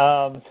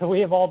 So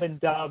we have all been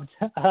dubbed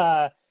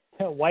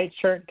white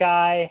shirt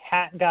guy,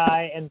 hat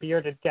guy, and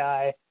bearded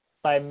guy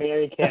by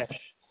Mary Kish.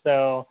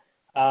 So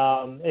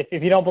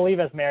if you don't believe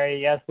us, Mary,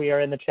 yes, we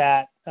are in the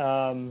chat.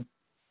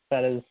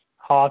 That is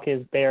Hawk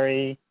is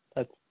Barry.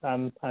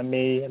 I'm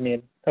me. I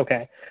mean,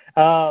 okay.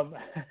 So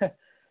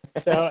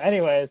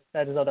anyways,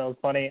 I just thought that was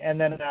funny. And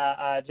then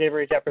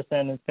Javery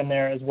Jefferson has been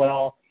there as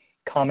well,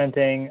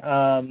 commenting.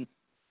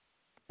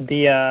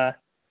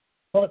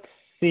 Let's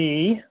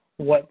see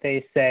what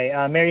they say.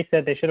 Mary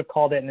said they should have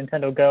called it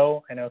Nintendo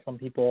Go. I know some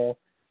people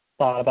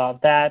thought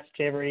about that.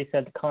 Javery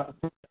said the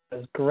concept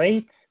was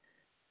great.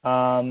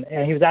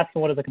 And he was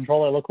asking, what does the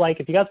controller look like?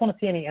 If you guys want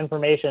to see any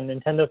information,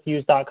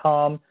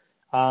 nintendofuse.com,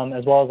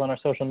 as well as on our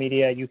social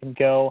media, you can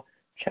go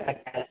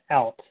check that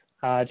out.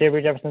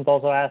 Javery Jefferson's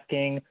also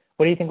asking,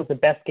 what do you think was the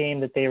best game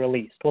that they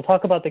released? We'll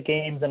talk about the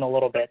games in a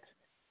little bit.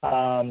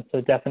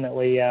 So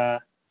definitely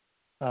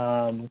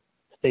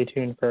stay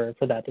tuned for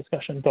that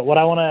discussion. But what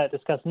I want to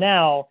discuss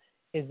now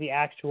is the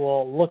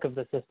actual look of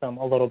the system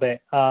a little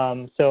bit.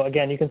 So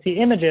again, you can see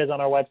images on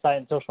our website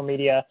and social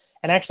media.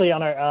 And actually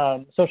on our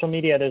social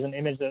media, there's an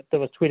image that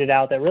was tweeted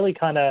out that really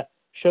kind of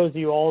shows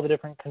you all the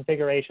different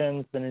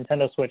configurations, the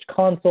Nintendo Switch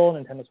console,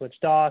 Nintendo Switch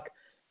dock.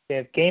 They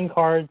have game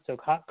cards, so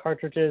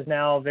cartridges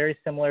now, very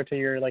similar to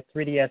your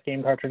 3DS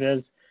game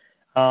cartridges.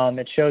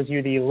 It shows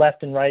you the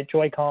left and right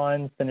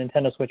Joy-Cons, the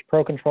Nintendo Switch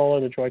Pro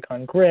controller, the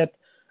Joy-Con grip,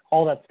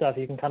 all that stuff.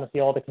 You can kind of see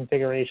all the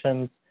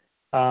configurations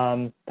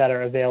that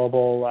are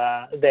available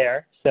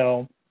there.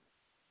 So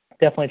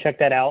definitely check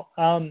that out.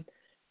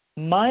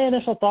 My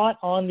initial thought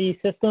on the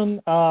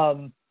system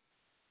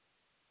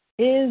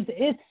is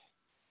it's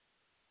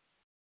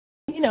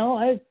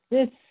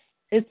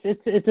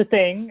a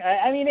thing.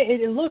 I mean,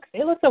 it looks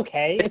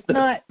okay. It's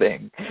not a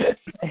thing.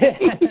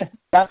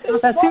 that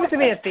seems to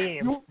be a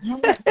theme.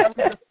 You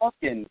the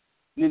fucking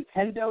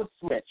Nintendo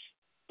Switch.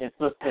 It's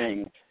the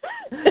thing.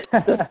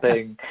 The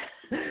thing.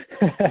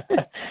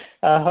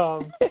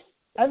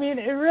 I mean,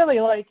 it really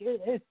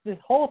it's this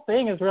whole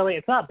thing is really,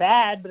 it's not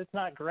bad, but it's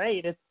not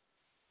great. It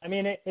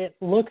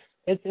looks,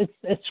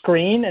 it's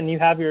screen, and you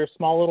have your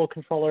small little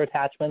controller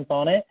attachments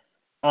on it.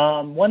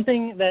 One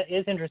thing that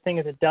is interesting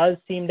is it does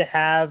seem to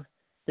have,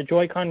 the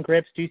Joy-Con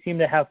grips do seem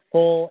to have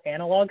full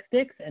analog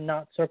sticks and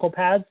not circle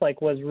pads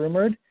like was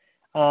rumored.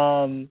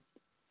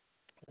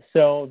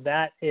 So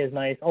that is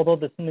nice. Although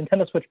the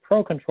Nintendo Switch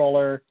Pro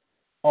controller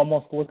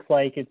almost looks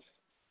like it's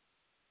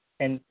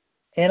an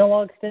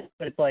analog stick,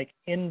 but it's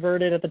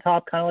inverted at the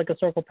top, kind of like a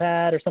circle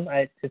pad or something.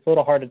 It's a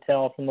little hard to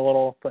tell from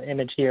the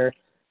image here.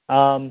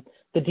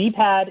 The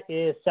D-pad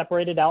is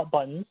separated out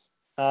buttons,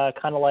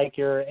 kind of like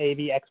your A,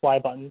 B, X, Y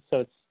buttons.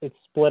 So it's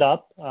split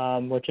up,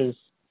 which is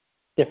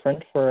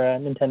different for a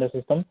Nintendo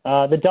system.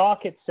 The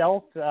dock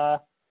itself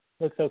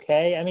looks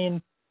okay. I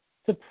mean,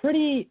 it's a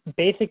pretty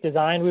basic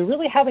design. We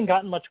really haven't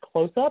gotten much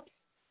close-ups.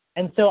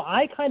 And so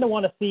I kind of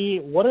want to see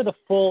what are the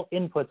full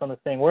inputs on this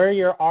thing. Where are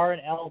your R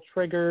and L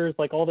triggers,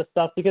 all this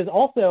stuff? Because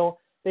also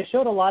they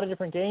showed a lot of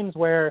different games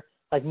where,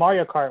 like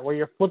Mario Kart, where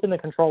you're flipping the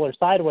controller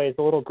sideways,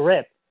 the little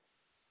grip.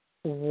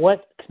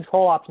 What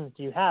control options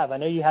do you have? I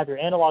know you have your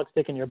analog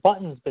stick and your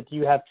buttons, but do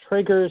you have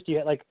triggers? Do you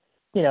have,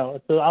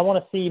 so I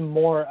want to see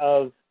more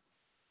of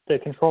the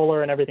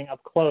controller and everything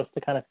up close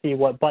to kind of see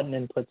what button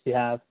inputs you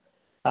have.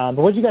 But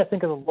what do you guys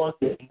think of the look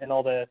and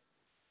all the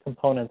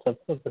components of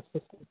the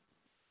system?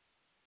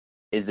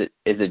 Is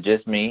it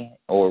just me,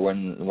 or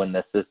when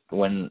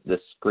the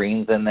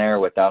screen's in there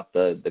without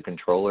the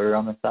controller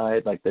on the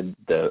side, like the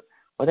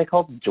what are they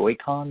called,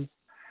 Joy-Cons?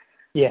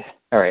 Yeah.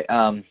 All right.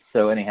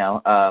 So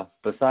anyhow,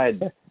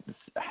 besides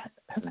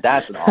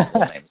that's an awful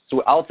name.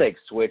 I'll take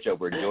Switch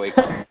over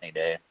Joy-Con any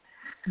day.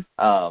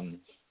 Joy-Con,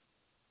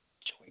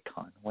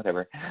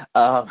 whatever.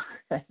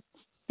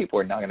 People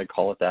are not going to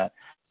call it that.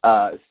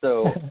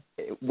 So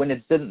when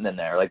it's sitting in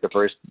there, like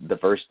the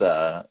first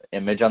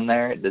image on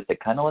there, does it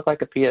kind of look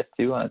like a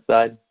PS2 on its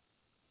side?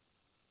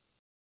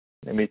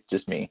 Maybe it's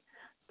just me.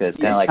 It's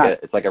kind of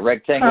it's like a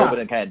rectangle, but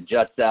it kind of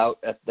juts out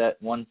at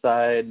that one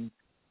side,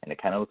 and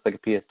it kind of looks like a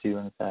PS2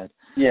 on the side.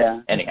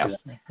 Yeah. Anyhow.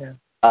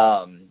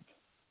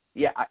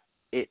 Yeah.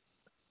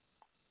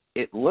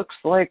 It looks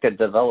like a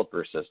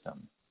developer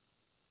system.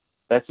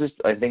 That's just,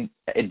 I think,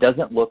 it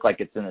doesn't look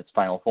like it's in its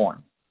final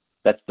form.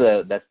 That's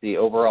the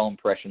overall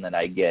impression that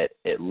I get.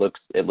 It looks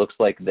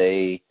like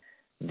they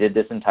did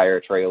this entire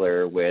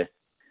trailer with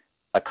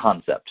a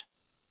concept.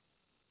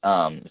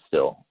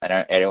 Still, and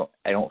I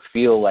don't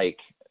feel like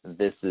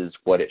this is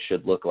what it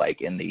should look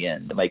like in the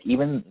end. Like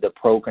even the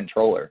Pro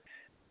controller,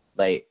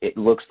 like it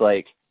looks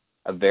like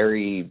a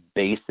very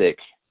basic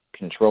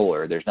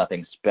controller. There's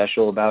nothing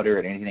special about it or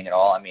anything at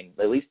all. I mean,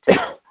 at least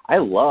I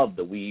love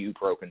the Wii U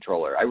Pro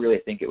controller. I really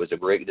think it was a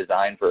great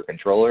design for a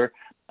controller.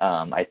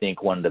 I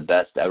think one of the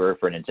best ever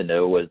for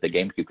Nintendo was the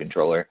GameCube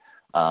controller.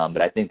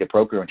 But I think the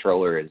Pro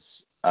controller is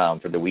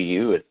for the Wii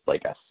U is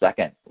like a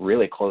second,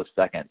 really close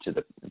second to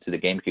the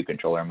GameCube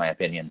controller in my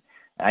opinion.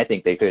 And I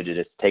think they could have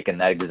just taken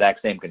that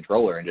exact same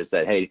controller and just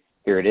said, hey,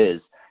 here it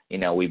is. You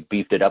know, we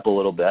beefed it up a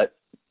little bit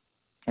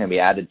and we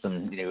added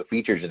some new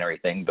features and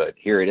everything, but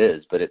here it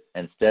is. But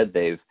instead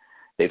they've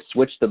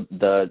switched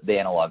the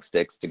analog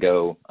sticks to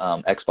go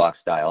Xbox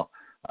style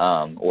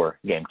or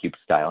GameCube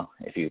style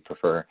if you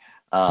prefer,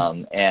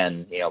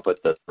 and you know,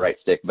 put the right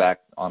stick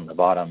back on the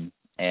bottom,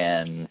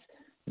 and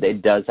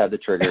it does have the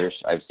triggers.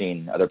 I've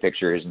seen other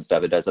pictures and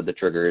stuff. It does have the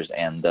triggers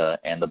and the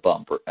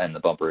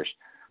bumpers.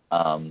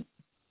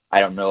 I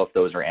don't know if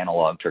those are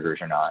analog triggers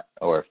or not,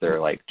 or if they're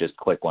like just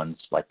click ones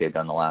like they've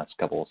done the last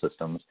couple of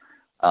systems.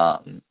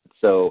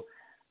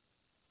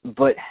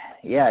 But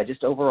yeah,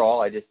 just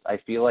overall, I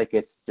feel like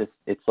it's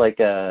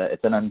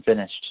an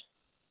unfinished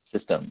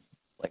system,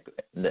 like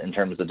in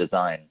terms of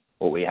design.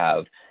 What we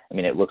have, I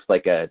mean, it looks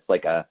like it's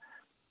like a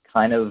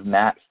kind of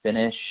matte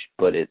finish,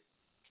 but it's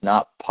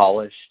not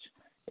polished.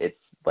 It's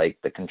like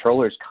the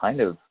controller's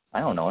kind of, I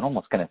don't know, it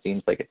almost kind of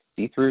seems like it's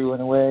see-through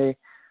in a way.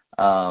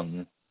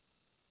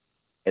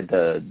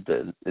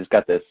 It's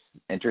got this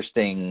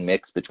interesting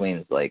mix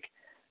between like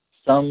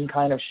some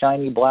kind of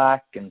shiny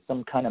black and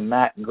some kind of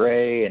matte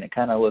gray, and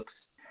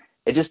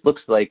it just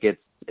looks like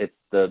it's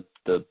the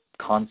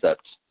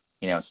concept,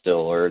 you know, still,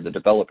 or the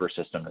developer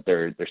system that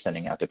they're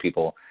sending out to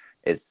people.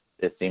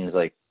 It seems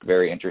like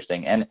very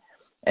interesting,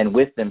 and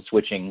with them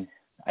switching,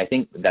 I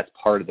think that's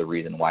part of the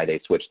reason why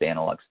they switched the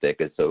analog stick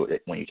is so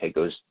that when you take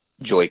those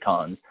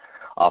Joy-Cons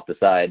off the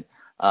side,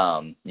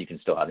 you can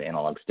still have the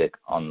analog stick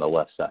on the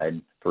left side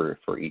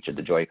for each of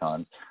the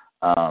Joy-Cons.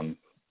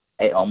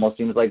 It almost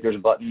seems like there's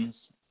buttons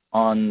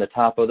on the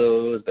top of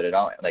those, but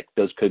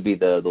those could be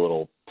the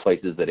little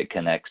places that it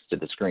connects to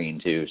the screen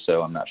too.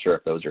 So I'm not sure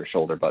if those are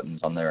shoulder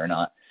buttons on there or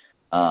not.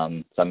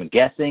 So I'm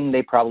guessing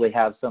they probably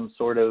have some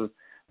sort of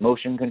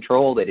motion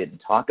control. They didn't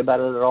talk about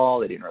it at all.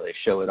 They didn't really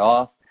show it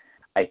off.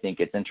 I think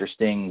it's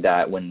interesting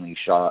that when we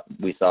saw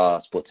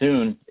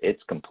Splatoon,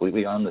 it's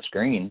completely on the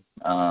screen.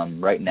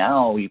 Right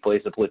now, you play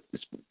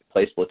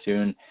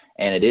Splatoon,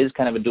 and it is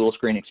kind of a dual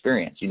screen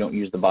experience. You don't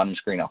use the bottom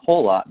screen a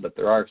whole lot, but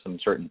there are some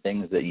certain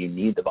things that you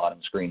need the bottom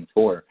screen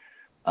for.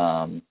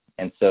 And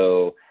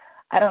so,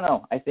 I don't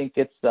know. I think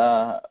it's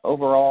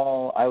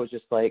overall, I was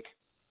just like,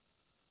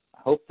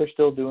 I hope they're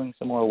still doing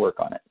some more work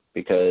on it,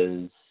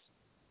 because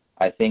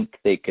I think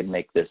they could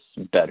make this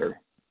better.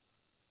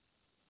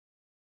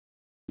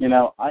 You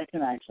know, I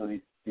can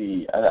actually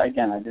see,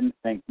 again, I didn't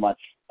think much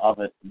of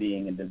it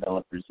being a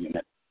developer's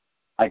unit.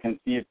 I can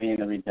see it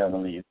being a retail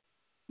release,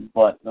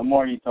 but the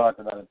more you talk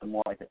about it, the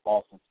more I could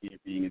also see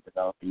it being a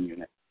developing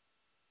unit.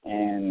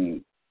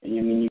 And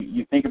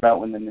you think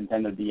about when the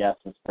Nintendo DS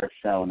was first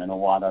shown, and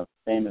Iwata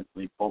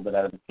famously pulled it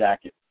out of the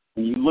jacket.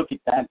 When you look at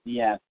that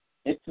DS,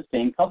 it's the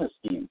same color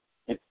scheme.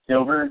 It's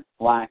silver,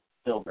 black,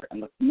 silver, and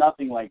looks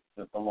nothing like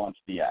the launch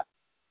DS.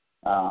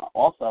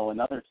 Also,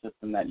 another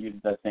system that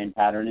uses that same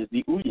pattern is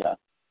the Ouya.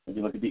 If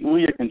you look at the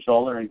Ouya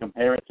controller and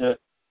compare it to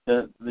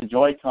the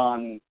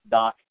Joy-Con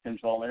dock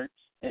controller,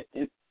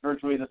 it's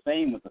virtually the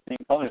same with the same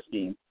color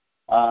scheme.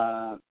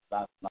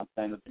 That's not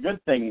saying it's a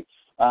good thing,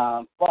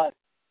 but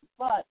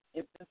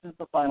if this is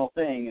the final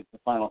thing, it's the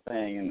final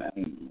thing,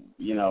 and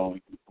you know, we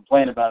can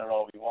complain about it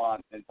all we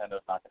want.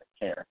 Nintendo's not going to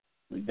care.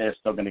 They're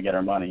still going to get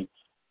our money.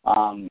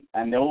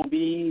 And there will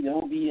be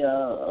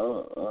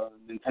a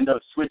Nintendo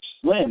Switch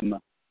Slim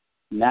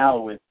now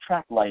with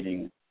track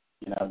lighting,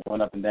 you know,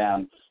 going up and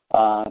down,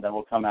 that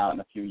will come out in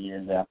a few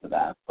years after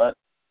that. But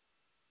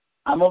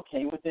I'm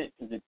okay with it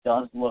because it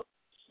does look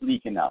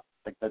sleek enough.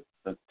 Like the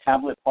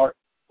tablet part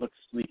looks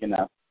sleek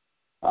enough.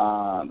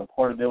 The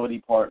portability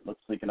part looks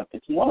sleek enough.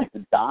 It's more like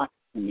the dock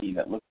to me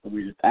that looks the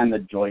weirdest, and the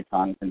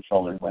Joy-Con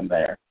controller when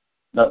there.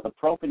 The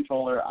Pro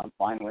controller I'm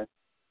fine with.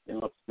 It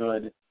looks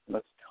good. It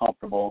looks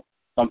comfortable.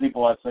 Some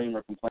people I've seen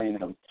were complaining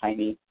that it was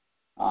tiny.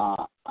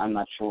 I'm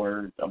not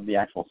sure of the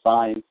actual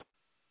size.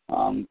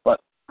 But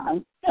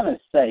I'm going to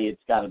say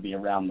it's got to be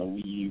around the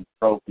Wii U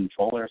Pro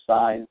controller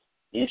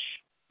size-ish.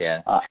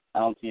 Yeah. I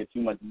don't see it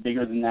too much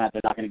bigger than that.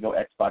 They're not going to go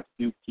Xbox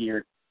Duke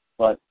tier,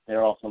 but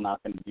they're also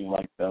not going to do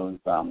like those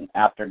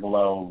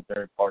Afterglow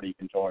third-party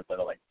controllers that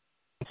are like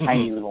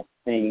tiny little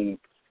things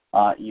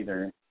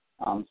either.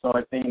 So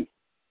I think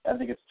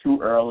it's too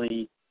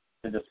early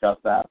to discuss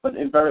that, but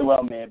it very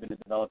well may have been a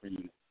developer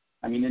unit.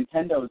 I mean,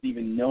 Nintendo is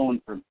even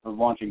known for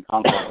launching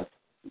consoles.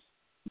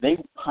 They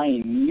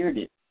pioneered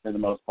it for the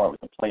most part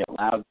with the Play It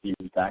Loud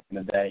series back in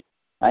the day.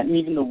 And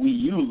even the Wii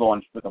U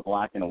launched with a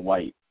black and a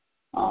white.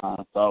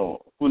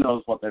 So who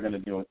knows what they're going to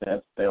do with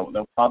this.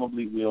 They'll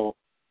probably will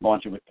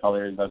launch it with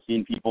colors. I've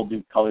seen people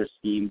do color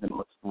schemes, and it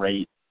looks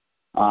great.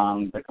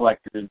 The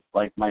collectors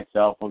like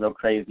myself will go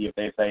crazy if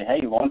they say,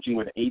 hey, launching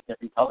with 8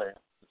 different colors.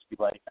 Just be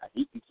like, I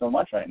hate you so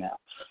much right now.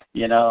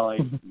 You know, I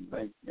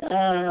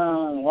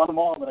want them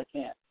all, but I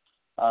can't,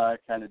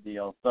 kind of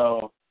deal.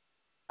 So,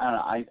 I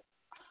don't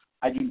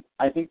know.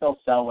 I think they'll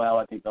sell well.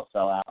 I think they'll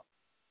sell out.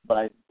 But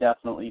I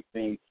definitely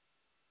think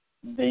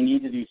they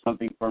need to do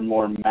something for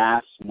more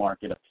mass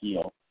market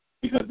appeal,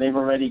 because they've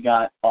already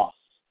got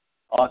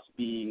us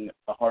being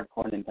a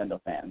hardcore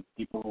Nintendo fan,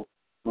 people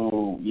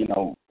who, you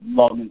know,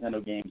 love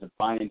Nintendo games and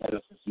buy Nintendo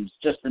systems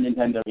just for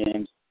Nintendo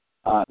games.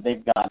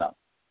 They've got us.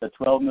 The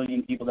 12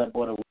 million people that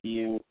bought a Wii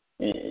U,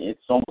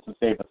 it's almost a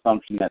safe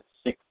assumption that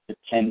 6 to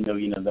 10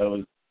 million of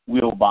those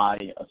will buy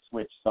a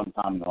Switch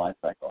sometime in the life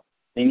cycle.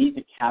 They need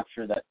to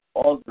capture that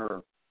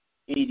other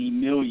 80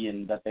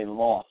 million that they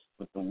lost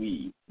with the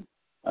Wii,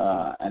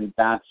 and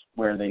that's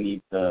where they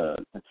need to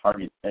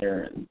target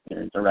their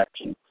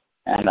direction.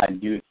 And I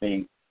do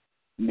think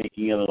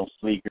making it a little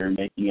sleeker,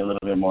 making it a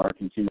little bit more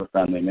consumer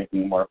friendly,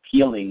 making it more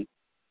appealing,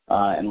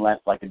 and less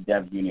like a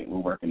dev unit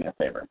will work in their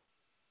favor.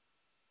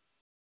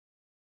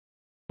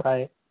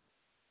 Right.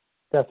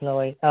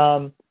 Definitely.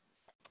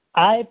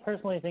 I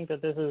personally think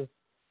that this is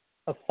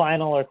a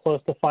final or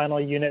close to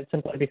final unit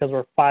simply because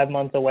we're 5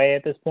 months away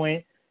at this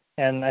point,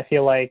 and I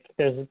feel like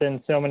there's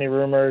been so many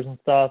rumors and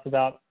stuff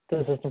about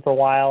the system for a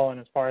while, and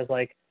as far as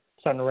like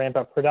starting to ramp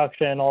up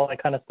production, all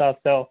that kind of stuff.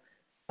 So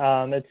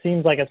it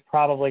seems like it's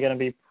probably going to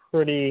be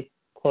pretty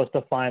close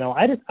to final.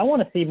 I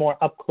want to see more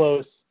up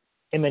close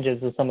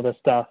images of some of this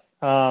stuff.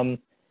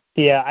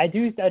 Yeah, I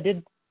did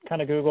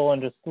kind of Google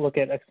and just look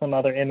at some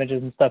other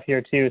images and stuff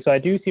here too. So I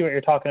do see what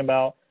you're talking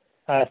about,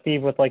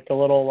 Steve, with like the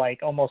little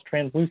like almost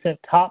translucent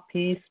top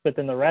piece, but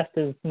then the rest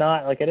is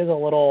not. Like it is a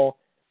little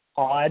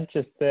odd,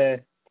 just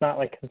it's not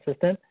like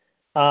consistent.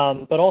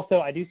 But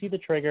also I do see the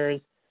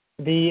triggers.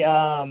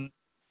 There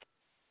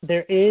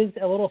is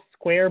a little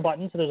square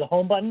button, so there's a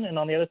home button, and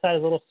on the other side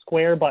is a little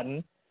square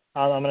button.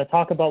 I'm going to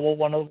talk about what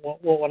one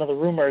of the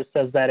rumors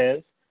says that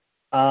is.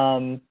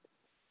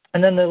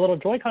 And then the little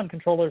Joy-Con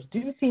controllers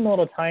do seem a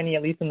little tiny,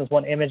 at least in this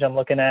one image I'm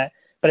looking at,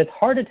 but it's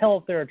hard to tell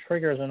if there are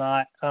triggers or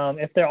not.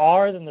 If there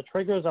are, then the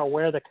triggers are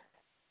where to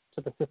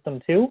the system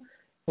too,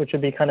 which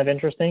would be kind of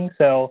interesting.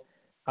 So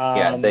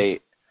yeah,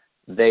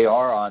 they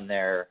are on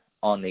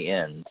the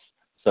ends.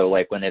 So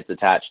like when it's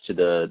attached to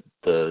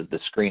the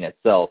screen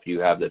itself, you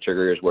have the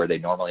triggers where they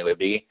normally would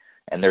be,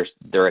 and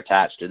they're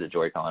attached to the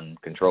Joy-Con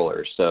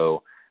controllers.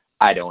 So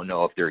I don't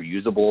know if they're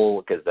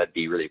usable, because that'd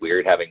be really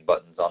weird having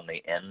buttons on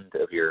the end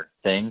of your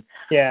thing.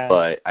 Yeah.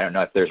 But I don't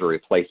know if there's a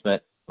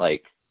replacement,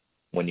 like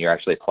when you're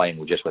actually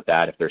playing just with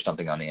that, if there's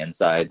something on the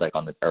inside, like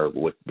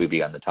would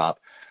be on the top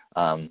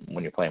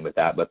when you're playing with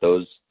that. But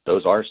those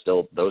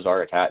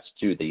are attached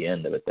to the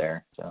end of it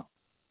there. So.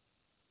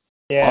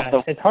 Yeah,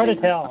 also, it's hard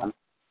to tell.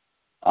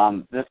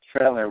 This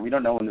trailer, we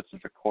don't know when this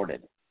was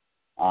recorded.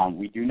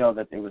 We do know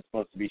that it was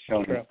supposed to be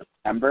shown in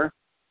September,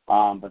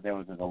 but there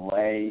was a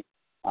delay.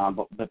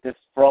 But this,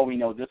 for all we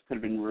know, this could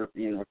have been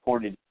being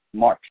recorded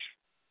March.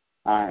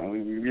 And we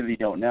really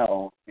don't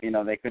know. You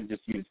know, they could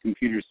just use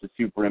computers to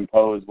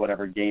superimpose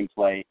whatever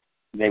gameplay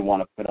they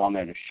want to put on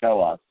there to show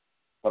us.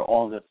 But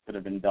all of this could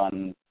have been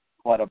done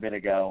quite a bit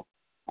ago.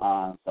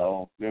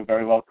 So it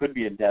very well could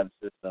be a dev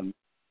system.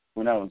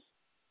 Who knows?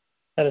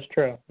 That is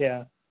true.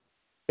 Yeah.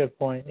 Good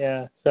point.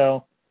 Yeah.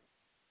 So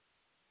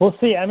we'll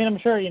see. I mean, I'm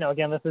sure,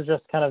 again, this is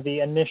just kind of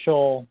the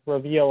initial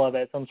reveal of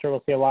it. So I'm sure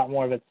we'll see a lot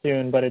more of it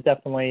soon, but it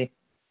definitely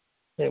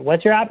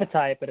whets your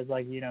appetite, but it's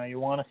like, you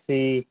want to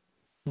see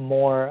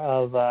more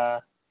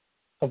of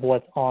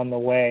what's on the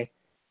way.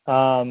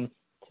 So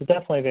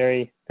definitely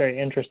very, very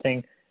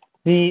interesting.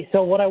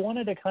 So what I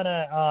wanted to kind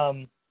of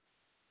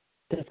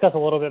discuss a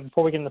little bit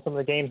before we get into some of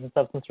the games and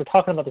stuff, since we're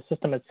talking about the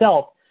system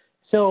itself.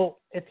 So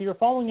if you're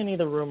following any of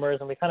the rumors,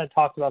 and we kind of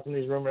talked about some of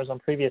these rumors on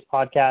previous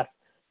podcasts,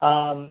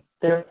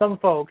 there are some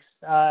folks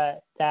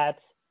that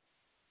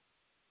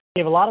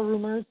gave a lot of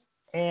rumors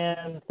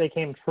and they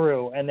came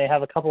true, and they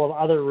have a couple of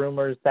other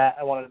rumors that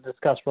I wanted to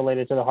discuss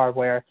related to the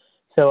hardware.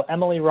 So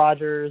Emily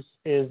Rogers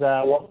is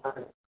one,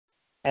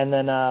 and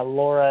then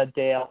Laura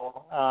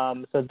Dale.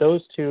 So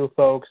those two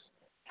folks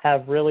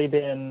have really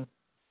been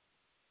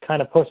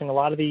kind of pushing a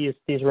lot of these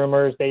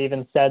rumors. They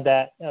even said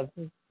that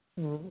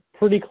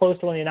pretty close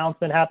to when the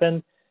announcement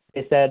happened,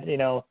 they said,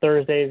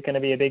 Thursday is going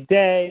to be a big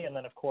day, and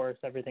then, of course,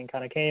 everything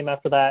kind of came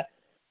after that.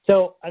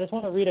 So I just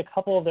want to read a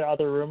couple of their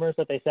other rumors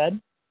that they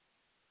said.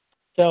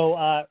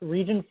 So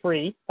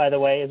region-free, by the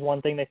way, is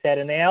one thing they said,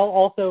 and they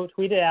also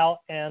tweeted out,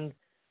 and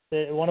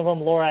one of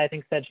them, Laura, I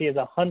think, said she is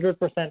 100%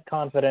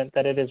 confident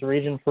that it is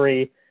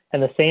region-free,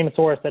 and the same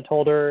source that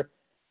told her,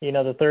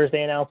 the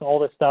Thursday announcement, all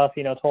this stuff,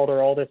 told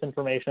her all this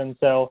information.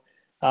 So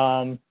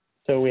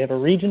we have a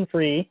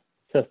region-free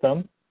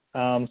system,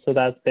 so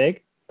that's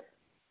big.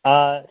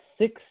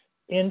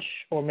 6-inch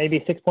or maybe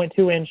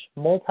 6.2-inch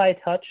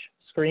multi-touch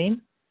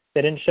screen.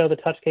 They didn't show the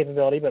touch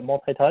capability, but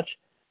multi-touch.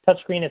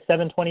 Touchscreen at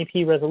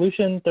 720p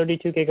resolution,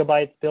 32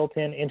 gigabytes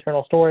built-in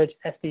internal storage,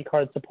 SD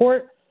card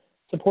support,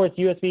 supports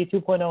USB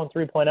 2.0 and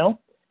 3.0.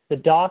 The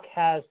dock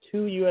has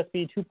two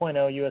USB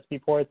 2.0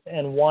 USB ports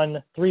and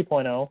one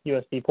 3.0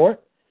 USB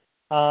port.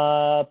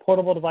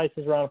 Portable device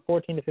is around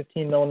 14 to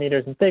 15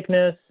 millimeters in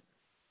thickness.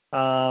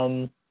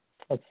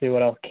 Let's see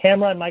what else.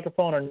 Camera and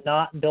microphone are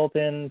not built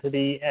into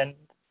the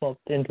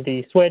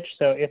Switch,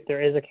 so if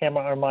there is a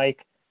camera or mic,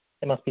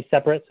 it must be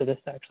separate. So this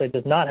actually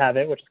does not have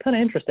it, which is kind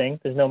of interesting.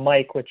 There's no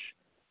mic, which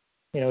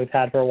we've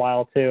had for a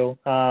while too.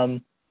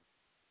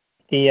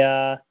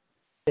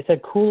 They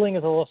said cooling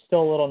is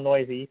still a little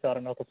noisy, so I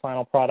don't know if the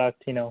final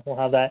product will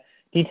have that.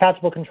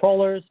 Detachable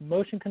controllers,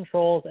 motion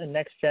controls, and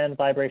next-gen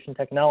vibration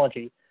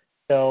technology.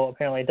 So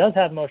apparently it does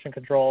have motion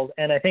controls,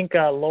 and I think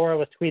Laura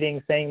was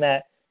tweeting saying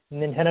that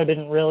Nintendo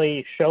didn't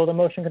really show the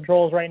motion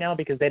controls right now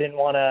because they didn't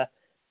want to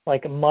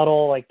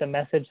muddle the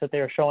message that they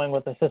were showing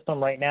with the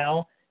system right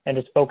now and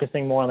just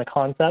focusing more on the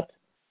concept.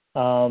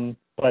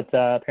 But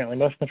apparently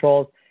motion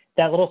controls.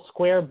 That little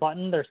square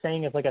button they're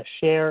saying is like a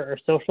share or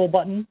social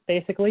button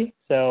basically.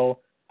 So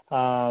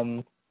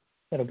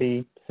it'll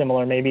be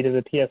similar maybe to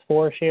the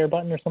PS4 share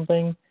button or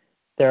something.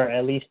 There are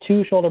at least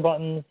two shoulder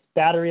buttons.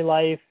 Battery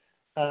life,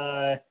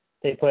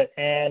 they put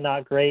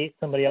not great.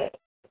 Somebody else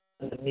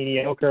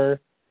mediocre.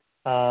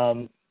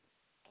 So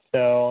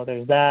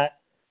there's that.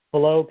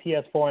 Below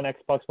PS4 and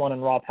Xbox One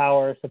and raw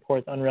power,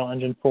 supports Unreal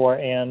Engine 4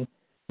 and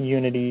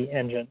Unity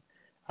Engine.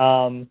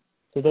 So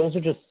those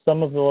are just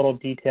some of the little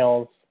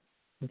details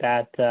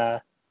that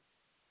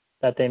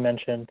they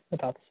mentioned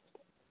about the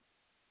system.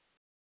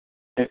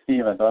 Hey,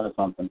 Steve, I thought of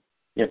something.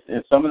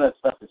 If some of that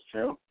stuff is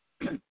true,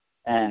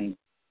 and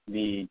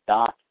the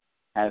dock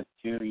has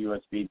two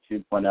USB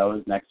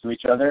 2.0s next to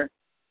each other,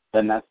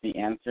 then that's the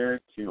answer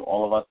to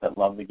all of us that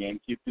love the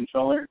GameCube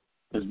controller,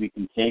 because we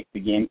can take the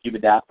GameCube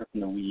adapter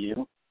from the Wii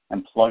U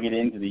and plug it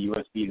into the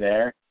USB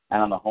there,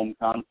 and on the home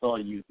console,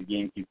 use the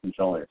GameCube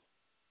controllers.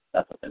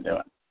 That's what they're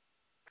doing.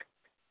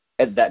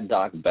 And that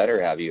dock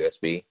better have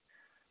USB.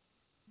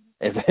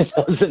 If it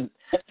doesn't,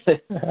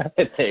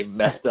 if they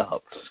messed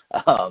up,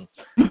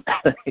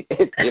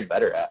 it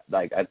better have.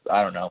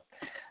 I don't know.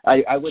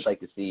 I would like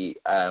to see.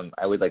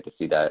 I would like to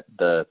see that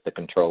the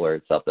controller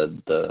itself,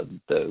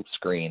 the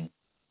screen,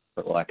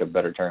 for lack of a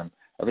better term.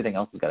 Everything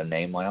else has got a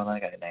name. Why don't I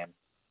got a name?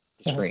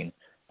 The screen.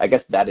 I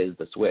guess that is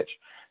the Switch.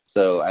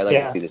 So I like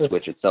to see the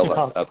Switch itself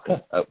up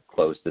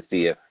close to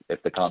see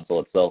if the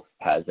console itself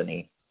has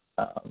any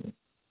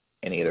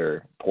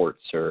other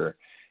ports or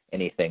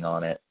anything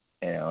on it,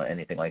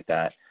 anything like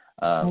that.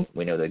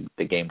 We know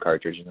the game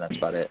cartridge, and that's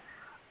about it.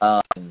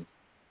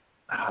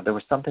 There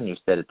was something you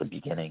said at the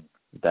beginning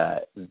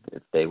that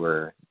they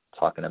were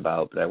talking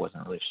about, but I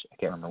wasn't really. I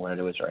can't remember what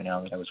it was right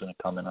now that I was going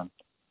to comment on.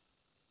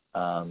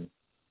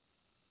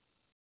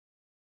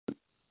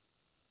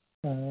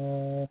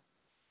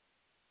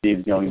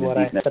 What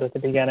I said at the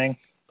beginning.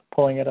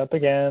 Pulling it up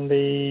again.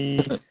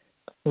 The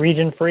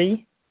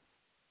region-free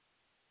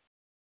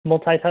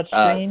multi-touch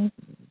screen.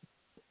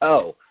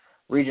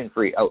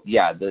 Region-free. Oh,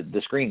 yeah.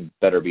 The screen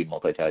better be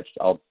multi-touched.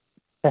 I'll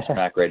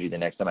smack Reggie the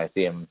next time I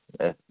see him.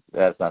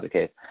 That's not the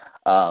case.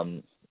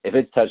 If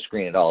it's touch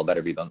screen at all, it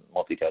better be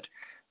multi-touch.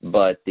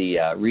 But the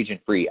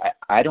region-free,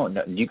 I don't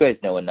know. Do you guys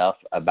know enough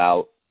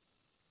about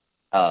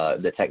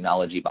the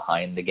technology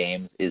behind the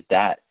games? Is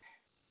that,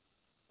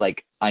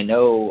 I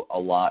know a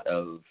lot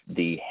of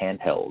the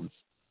handhelds,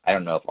 I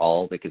don't know if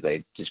all, because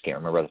I just can't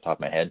remember off the top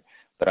of my head,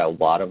 but a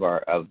lot of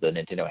the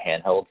Nintendo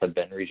handhelds have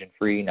been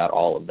region-free. Not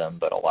all of them,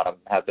 but a lot of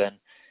them have been.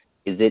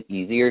 Is it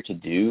easier to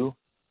do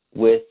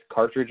with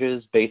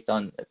cartridges based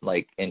on,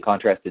 in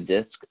contrast to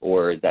disc,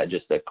 or is that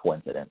just a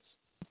coincidence?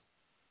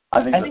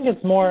 I think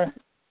it's more...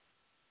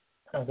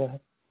 Oh, go ahead.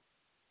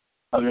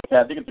 I was going to say,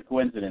 I think it's a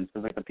coincidence,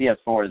 because the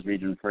PS4 is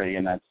region-free,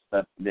 and that's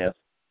disc.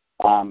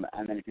 And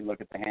then if you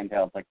look at the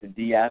handhelds, the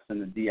DS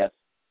and the DS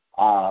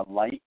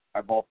Lite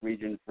are both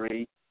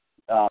region-free,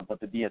 but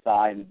the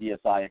DSi and the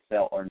DSi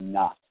XL are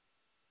not.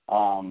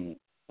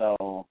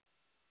 So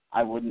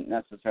I wouldn't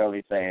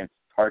necessarily say it's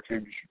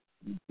cartridge.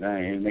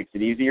 It makes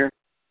it easier.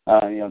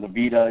 The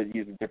Vita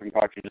uses different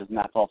cartridges, and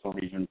that's also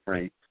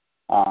region-free.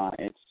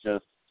 It's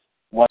just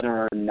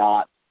whether or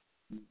not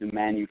the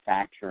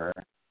manufacturer,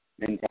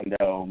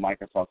 Nintendo,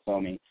 Microsoft,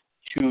 Sony,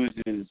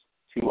 chooses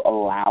to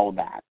allow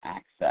that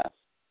access.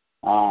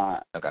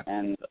 Okay.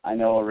 And I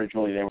know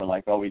originally they were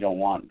like, we don't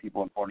want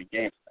people importing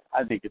games.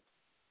 I think it's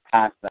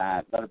past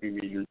that. That'll be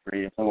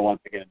region-free. If someone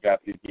wants to get a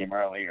Japanese game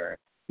early or a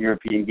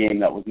European game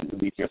that wasn't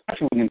released here,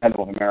 especially with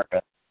Nintendo of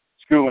America,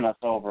 screwing us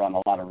over on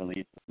a lot of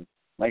releases.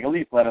 At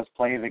least let us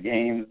play the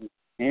games.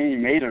 You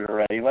made it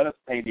already. Let us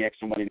pay the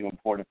extra money to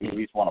import if you at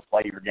least want to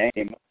play your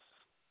game.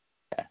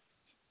 Yeah.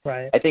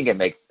 Right. I think it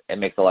makes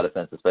a lot of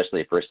sense,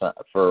 especially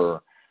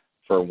for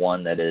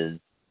one that is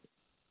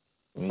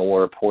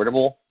more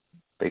portable,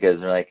 because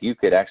they're you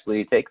could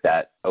actually take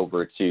that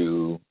over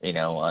to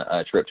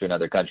a trip to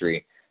another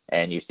country,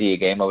 and you see a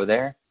game over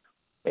there,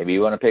 maybe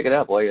you want to pick it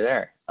up while you're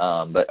there.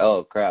 But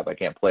oh crap, I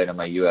can't play it on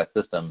my U.S.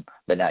 system,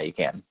 but now you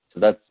can. So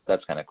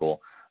that's kind of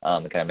cool.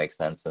 It kind of makes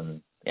sense, and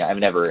I've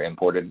never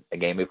imported a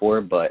game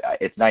before, but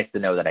it's nice to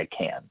know that I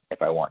can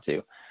if I want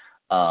to.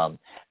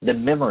 The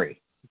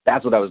memory,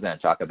 that's what I was going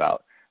to talk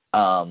about.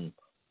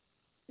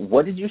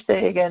 What did you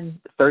say again?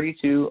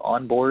 32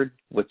 on board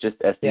with just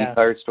SD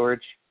card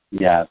storage?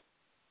 Yes.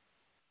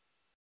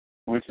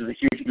 Which is a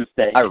huge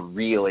mistake. I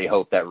really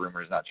hope that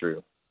rumor is not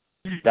true.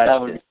 That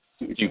was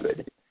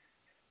stupid.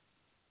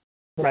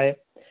 Right.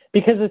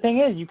 Because the thing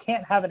is, you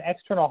can't have an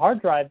external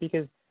hard drive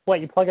because,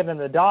 you plug it in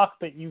the dock,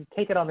 but you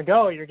take it on the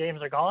go, your games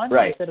are gone?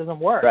 Right. It doesn't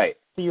work. Right.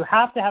 So you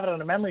have to have it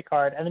on a memory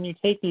card, and then you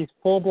take these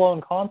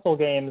full-blown console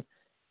games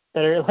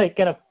that are, going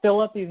to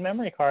fill up these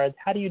memory cards.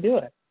 How do you do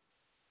it?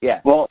 Yeah.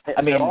 Well,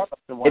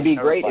 it'd be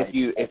great if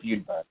you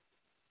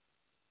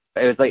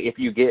it was like if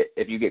you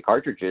get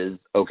cartridges,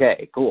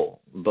 okay,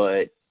 cool.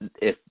 But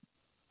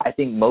I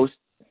think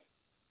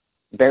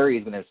Barry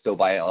is going to still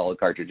buy all the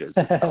cartridges.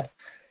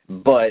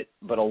 but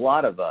a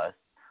lot of us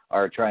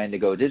are trying to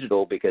go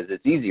digital because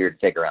it's easier to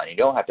take around. You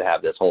don't have to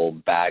have this whole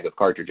bag of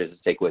cartridges to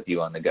take with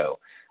you on the go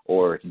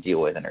or to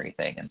deal with and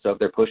everything. And so if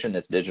they're pushing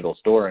this digital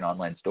store and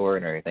online store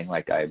and everything,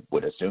 like I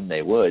would assume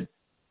they would,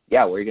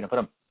 where are you going to put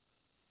them?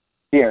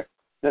 Here.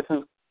 They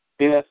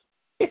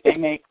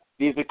make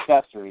these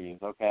accessories,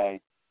 okay?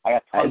 I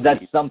got tons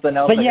That's something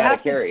else but I got to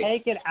But carry. you have to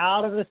take it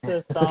out of the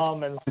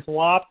system and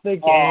swap the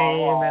game.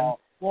 And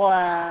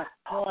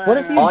what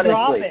if you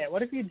drop it?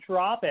 What if you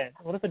drop it?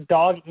 What if a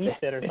dog eats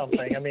it or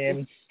something? I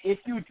mean, if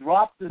you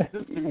drop the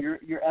system,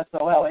 you're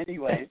SOL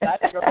anyway.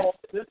 That's your whole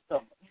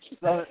system.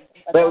 So,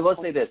 but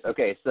let's say this.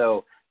 Okay,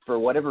 so for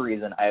whatever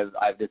reason,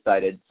 I've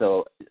decided.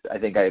 So I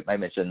think I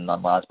mentioned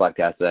on the last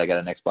podcast that I got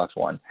an Xbox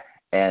One,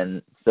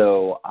 and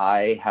so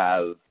I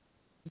have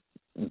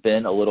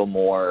been a little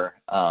more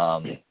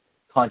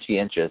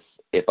conscientious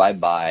if I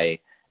buy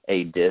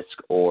a disc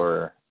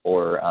or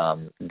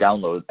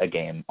download a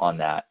game on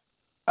that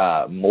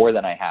more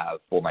than I have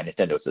for my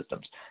Nintendo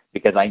systems,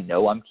 because I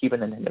know I'm keeping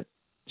the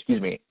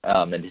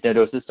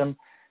Nintendo system,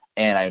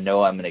 and I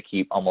know I'm going to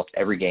keep almost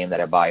every game that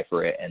I buy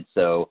for it, and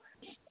so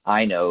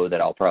I know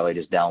that I'll probably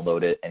just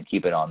download it and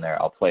keep it on there.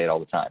 I'll play it all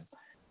the time.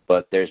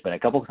 But there's been a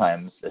couple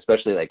times,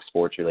 especially like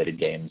sports-related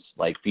games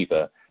like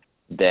FIFA,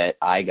 that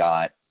I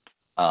got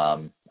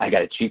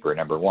it cheaper,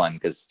 number one,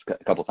 because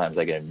a couple times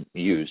I get them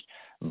used.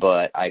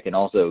 But I can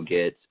also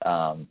get,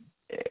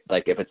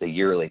 like if it's a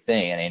yearly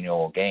thing, an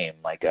annual game,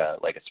 like a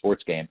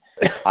sports game,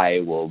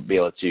 I will be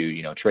able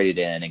to, trade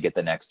it in and get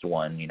the next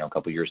one, a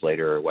couple years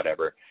later or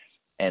whatever.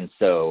 And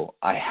so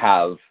I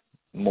have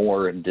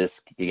more disc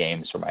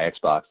games for my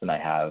Xbox than I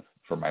have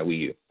for my Wii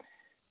U.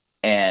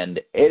 And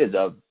it is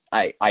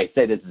I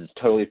say this is a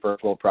totally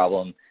first world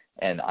problem,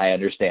 and I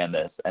understand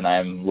this, and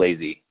I'm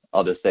lazy.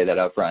 I'll just say that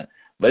up front.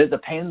 But it's a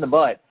pain in the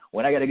butt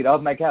when I got to get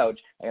off my couch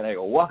and I got to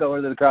go walk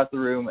over to across the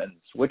room and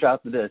switch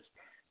out the disc,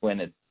 when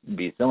it'd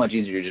be so much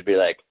easier to just be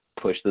like,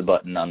 push the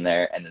button on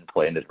there and then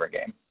play a different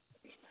game.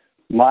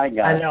 My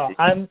God. I know.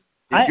 I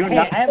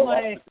have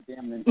my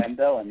damn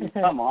Nintendo. I mean,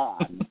 come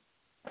on.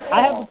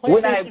 I have the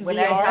PlayStation when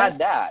VR. I had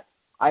that,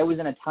 I was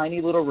in a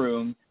tiny little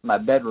room, my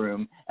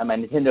bedroom, and my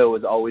Nintendo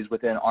was always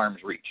within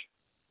arm's reach.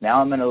 Now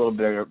I'm in a little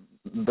bigger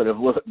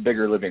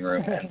living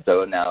room, and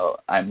so now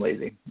I'm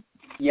lazy.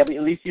 Yeah, but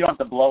at least you don't have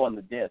to blow on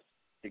the disc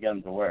to get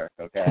them to work,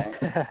 okay?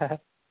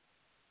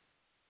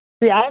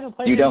 See, I have a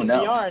PlayStation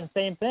know. VR and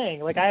same thing.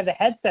 Like, I have the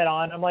headset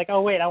on. I'm like,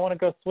 oh, wait, I want to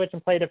go switch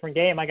and play a different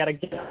game. I got to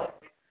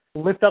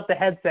lift up the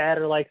headset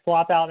or,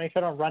 swap out, make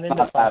sure I don't run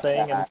into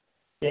something. And,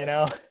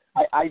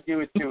 I do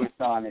it too,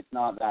 son. It's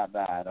not that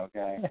bad,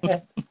 okay?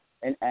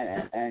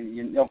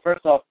 and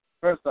first off,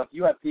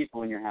 you have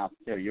people in your house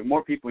too. You have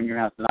more people in your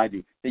house than I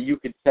do. That you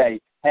could say,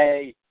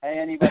 hey,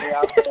 anybody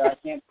out there? I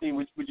can't see.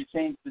 Would you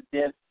change the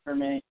disc for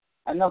me?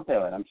 And they'll do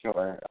it, I'm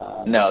sure.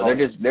 No,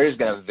 they're just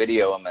gonna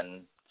video him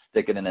and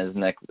stick it in his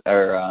next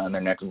or on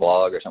their next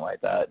vlog or something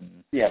like that.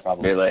 And yeah,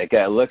 probably. Be like,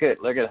 look at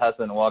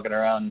Hassan walking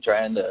around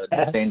trying to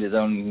change his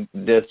own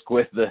disc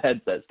with the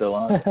headset still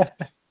on.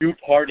 New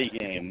party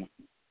game.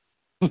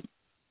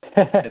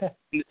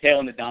 The tail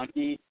and the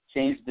donkey.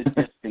 Change the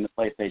disc in the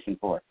PlayStation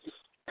 4.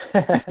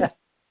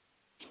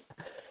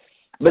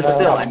 But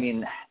still, I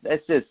mean,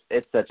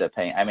 it's such a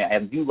pain. I mean, I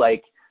do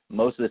like,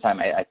 most of the time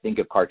I think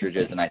of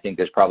cartridges, and I think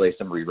there's probably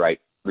some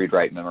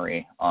read-write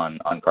memory on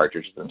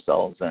cartridges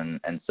themselves.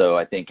 And so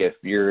I think if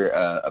you're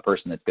a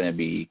person that's going to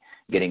be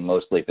getting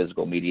mostly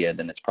physical media,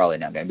 then it's probably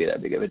not going to be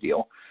that big of a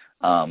deal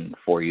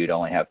for you to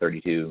only have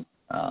 32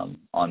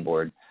 on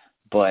board.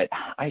 But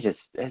it just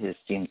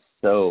seems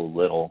so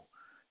little.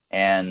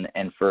 And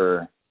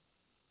for,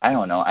 I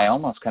don't know, I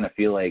almost kind of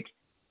feel like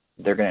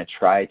they're going to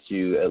try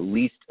to at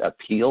least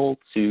appeal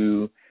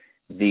to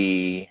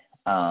the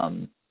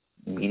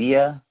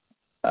media,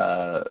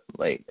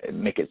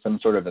 make it some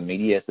sort of a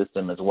media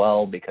system as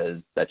well, because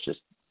that's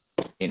just,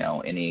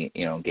 any,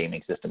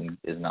 gaming system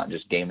is not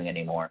just gaming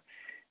anymore.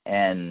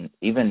 And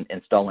even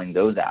installing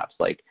those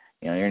apps,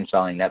 you're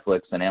installing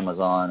Netflix and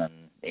Amazon and,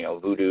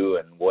 Vudu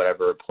and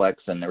whatever, Plex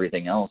and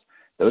everything else,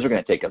 those are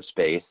going to take up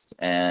space.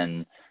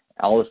 And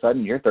all of a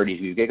sudden your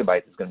 32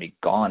 gigabytes is going to be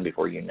gone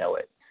before you know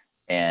it.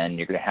 And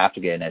you're going to have to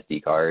get an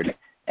SD card.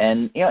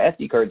 And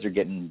SD cards are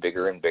getting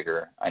bigger and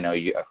bigger. I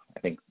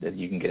think that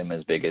you can get them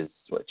as big as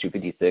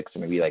 256 or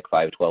maybe like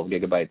 512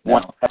 gigabytes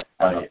now.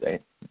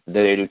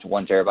 They do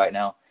 1 terabyte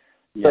now.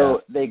 Yeah.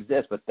 So they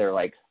exist, but they're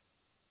like,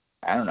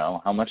 I don't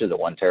know, how much is a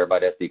 1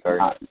 terabyte SD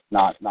card?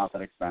 Not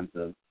that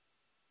expensive.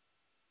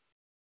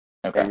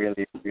 Okay.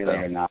 They really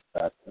are not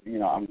that.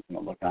 I'm just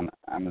gonna look on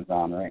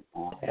Amazon right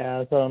now.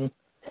 Yeah, so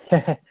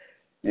I'm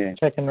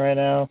checking right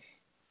now.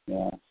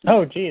 Yeah.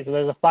 Oh, geez,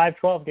 there's a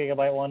 512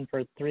 gigabyte one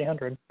for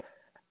 300.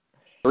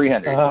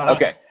 300.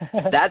 Okay,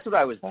 that's what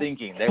I was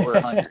thinking. They were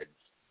hundreds.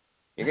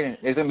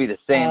 It's gonna be the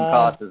same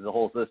cost as the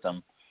whole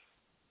system.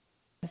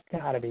 There's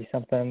got to be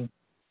something.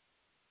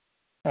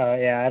 Oh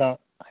yeah,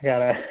 I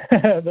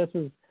gotta. This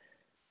is.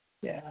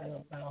 Yeah, I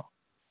don't know.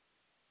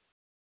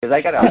 Because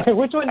I gotta.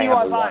 Which one do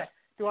I buy?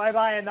 Do I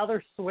buy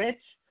another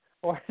Switch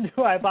or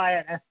do I buy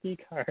an SD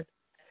card?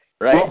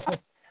 Right.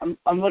 Well,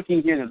 I'm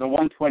looking here. There's a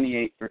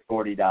 128 for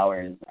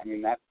 $40. I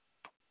mean, that's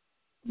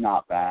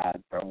not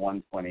bad for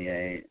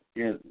 128.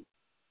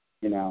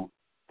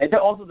 It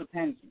also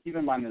depends. Keep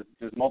in mind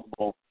there's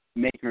multiple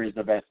makers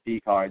of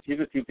SD cards. Here's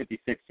a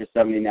 256 for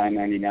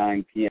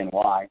 $79.99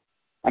 PNY.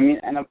 I mean,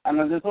 and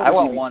there's I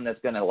want one that's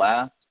gonna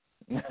last.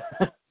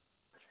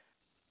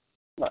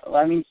 Well,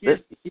 I mean,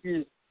 here's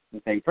the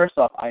thing. First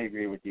off, I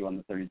agree with you on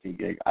the 32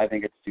 gig. I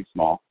think it's too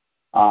small.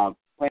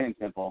 Plain and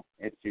simple,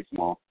 it's too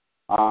small.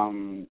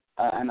 And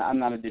I'm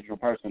not a digital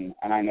person,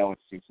 and I know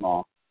it's too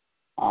small.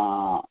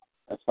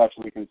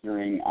 Especially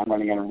considering I'm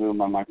running out of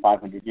room on my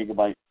 500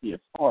 gigabyte PS4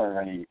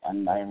 already,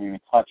 and I haven't even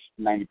touched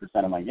 90%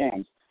 of my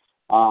games.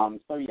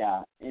 So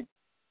yeah,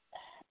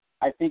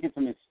 I think it's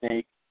a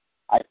mistake.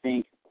 I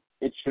think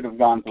it should have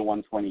gone to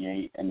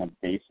 128 in the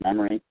base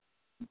memory,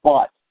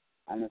 but,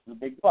 and this is a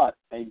big but,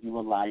 they do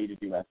allow you to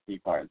do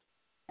SD cards.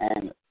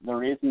 And the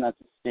reason that's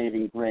a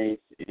saving grace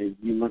is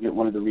you look at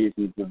one of the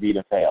reasons the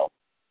Vita failed.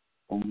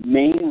 The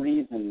main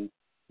reason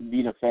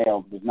Vita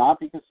failed was not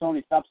because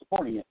Sony stopped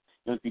supporting it.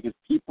 It was because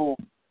people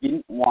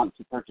didn't want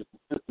to purchase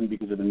the system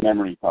because of the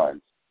memory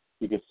cards.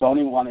 Because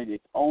Sony wanted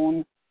its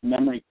own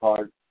memory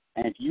card,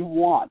 and if you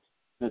want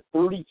the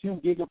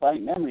 32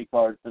 gigabyte memory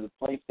card for the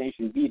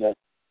PlayStation Vita,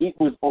 it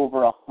was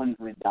over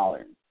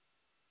 $100.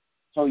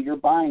 So you're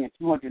buying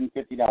a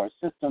 $250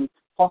 system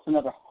plus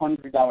another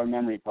 $100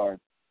 memory card.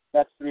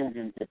 That's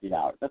 $350.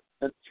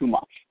 That's too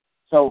much.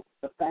 So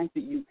the fact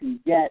that you can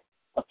get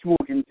a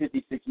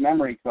 256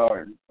 memory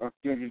card or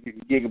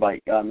 250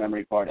 gigabyte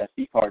memory card,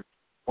 SD card,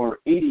 for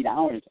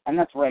 $80, and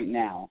that's right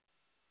now.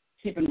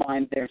 Keep in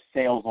mind there's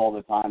sales all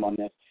the time on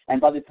this, and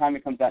by the time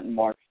it comes out in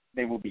March,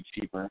 they will be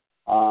cheaper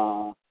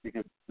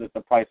because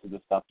the price of the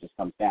stuff just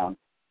comes down.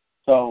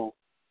 So,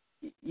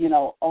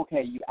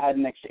 okay, you add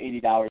an extra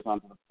 $80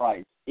 onto the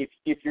price if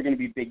you're going to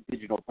be a big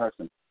digital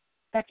person.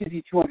 That gives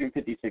you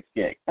 256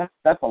 gigs.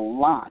 That's a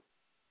lot,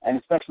 and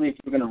especially if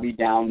you're going to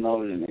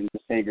re-download and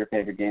just save your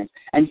favorite games.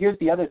 And here's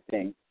the other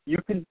thing: you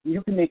can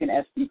make an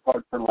SD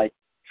card for like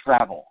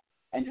travel,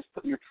 and just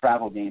put your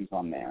travel games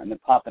on there, and then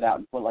pop it out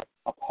and put like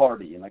a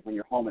party, and like when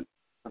you're home at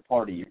a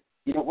party,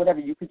 whatever.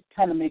 You could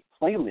kind of make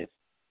playlists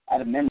out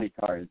of memory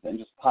cards and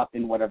just pop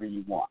in whatever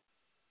you want.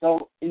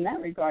 So in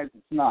that regard,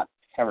 it's not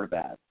terrible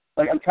bad.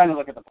 Like I'm trying to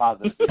look at the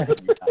positives.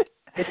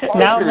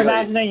 Now I'm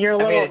imagining your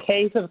little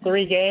case of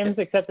 3 games,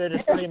 except they're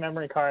just 3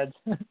 memory cards.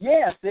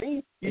 Yeah,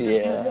 see?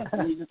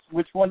 You just,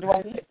 which one do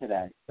I need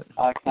today?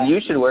 You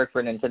should work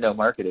for Nintendo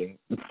marketing.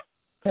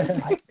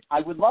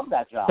 I would love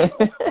that job.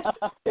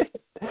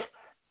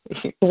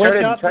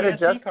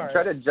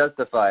 try to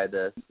justify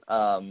this.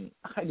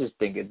 I just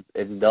think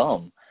it's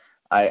dumb.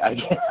 I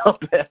can't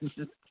help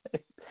it.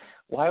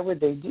 Why would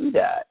they do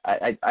that?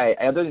 I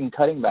other than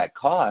cutting back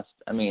cost,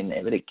 I mean,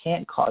 but it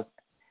can't cost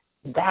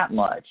that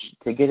much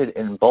to get it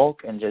in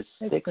bulk and just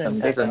stick some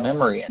bigger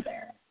memory in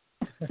there.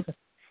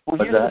 Well,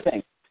 here's the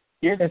thing.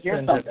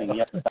 Here's something you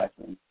have to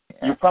factor in.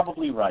 Yeah. You're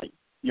probably right.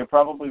 You're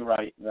probably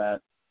right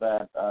that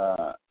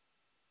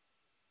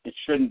it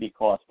shouldn't be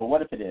cost. But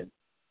what if it is?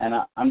 And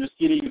I'm just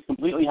giving you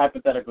completely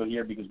hypothetical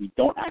here because we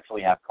don't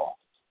actually have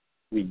costs.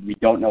 We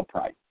don't know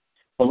price.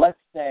 But let's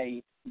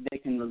say they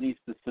can release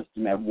the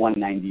system at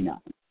 $199.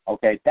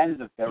 Okay, that is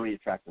a very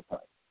attractive price.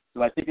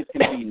 So I think it's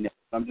going to be niche.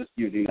 I'm just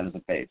using that as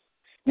a base.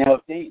 Now,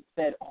 if they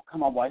said, oh,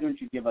 come on, why don't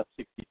you give us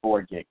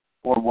 64 gig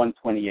or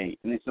 128?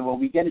 And they said, well,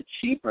 we get it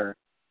cheaper,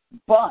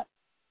 but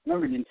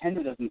remember,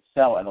 Nintendo doesn't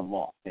sell at a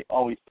loss. They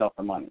always sell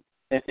for money.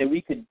 They said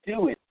we could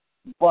do it,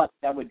 but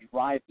that would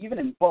drive, even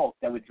in bulk,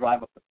 that would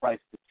drive up the price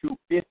to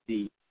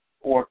 $250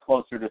 or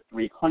closer to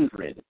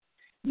 $300.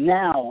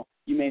 Now,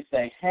 you may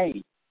say,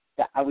 hey,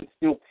 I would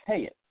still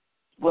pay it.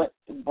 But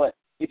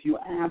if you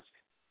ask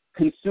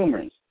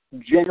consumers,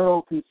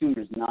 general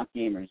consumers, not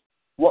gamers,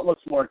 what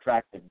looks more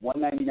attractive,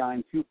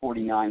 $199,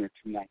 $249, or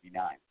 $299?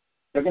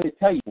 They're going to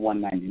tell you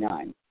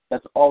 $199.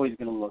 That's always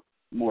going to look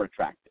more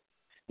attractive.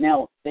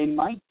 Now, they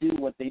might do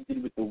what they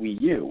did with the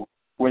Wii U,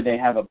 where they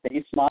have a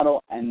base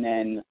model and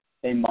then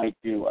they might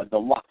do a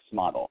deluxe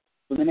model.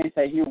 So they may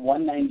say, here,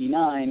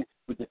 $199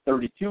 with the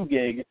 32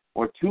 gig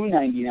or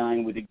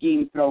 $299 with a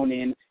game thrown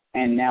in,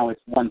 and now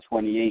it's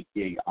 128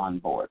 gig on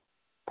board.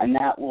 and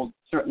that will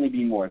certainly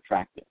be more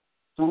attractive.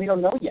 So we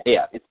don't know yet.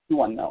 Yeah. It's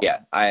too unknown. Yeah,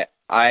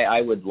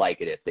 I would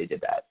like it if they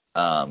did that.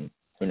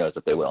 Who knows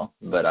if they will,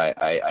 but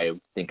I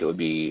think it would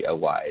be a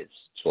wise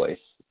choice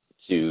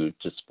to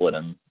split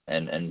them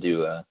and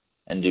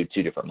do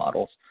two different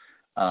models.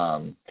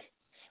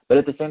 But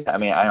at the same time, I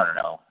mean, I don't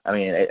know. I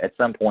mean, at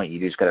some point you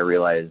just got to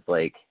realize,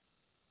 like,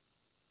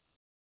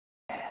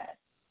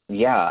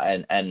 yeah,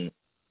 and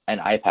an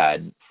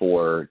iPad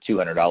for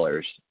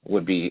 $200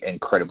 would be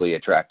incredibly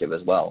attractive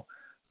as well,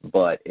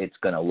 but it's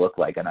going to look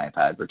like an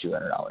iPad for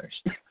 $200.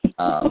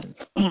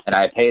 And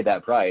I paid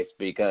that price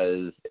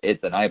because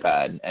it's an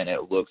iPad and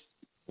it looks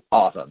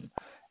awesome.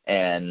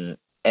 And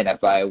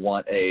if I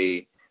want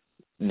a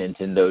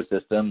Nintendo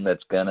system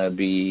that's going to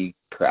be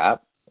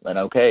crap, then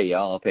okay, yeah,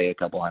 I'll pay a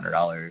couple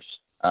 $100.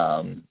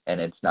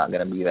 And it's not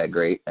going to be that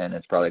great, and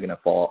it's probably going to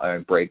fall or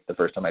break the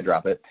first time I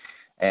drop it.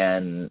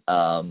 And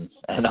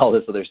all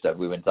this other stuff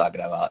we've been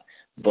talking about.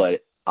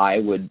 But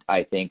I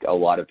think a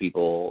lot of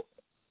people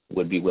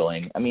would be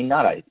willing, I mean,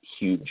 not a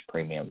huge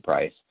premium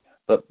price,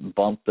 but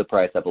bump the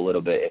price up a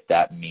little bit if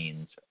that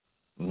means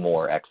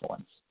more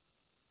excellence.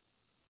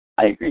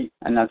 I agree,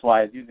 and that's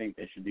why I do think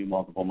they should do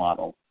multiple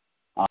models.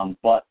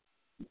 But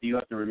you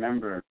have to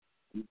remember,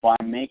 by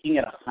making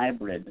it a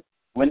hybrid,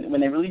 when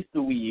they released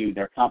the Wii U,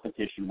 their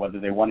competition, whether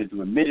they wanted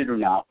to admit it or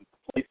not, was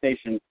the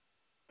PlayStation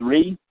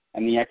 3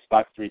 and the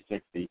Xbox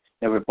 360.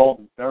 They were both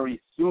very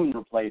soon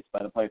replaced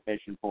by the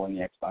PlayStation 4 and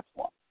the Xbox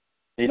One.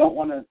 They don't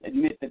want to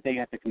admit that they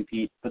have to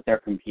compete, but they're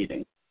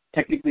competing.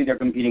 Technically, they're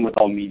competing with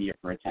all media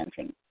for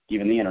attention,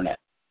 even the internet.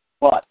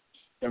 But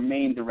their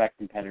main direct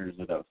competitors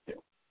are those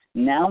two.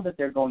 Now that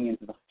they're going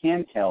into the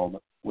handheld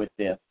with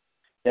this,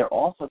 they're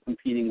also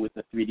competing with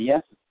the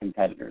 3DS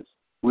competitors,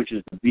 which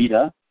is the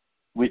Vita,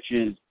 which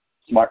is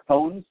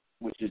smartphones,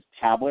 which is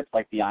tablets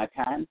like the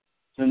iPad.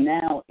 So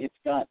now it's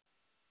got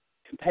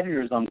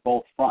competitors on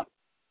both fronts.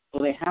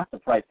 So they have to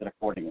price it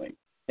accordingly.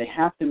 They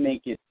have to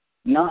make it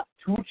not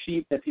too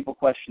cheap that people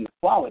question the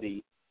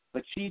quality,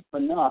 but cheap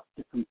enough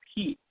to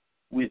compete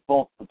with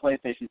both the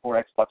PlayStation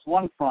 4, Xbox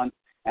One front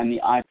and the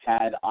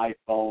iPad,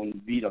 iPhone,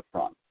 Vita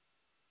front.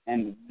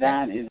 And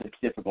that is a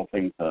difficult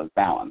thing to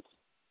balance.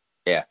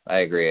 Yeah, I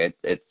agree.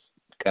 It's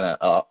kind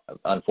of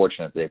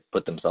unfortunate they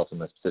put themselves in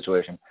this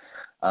situation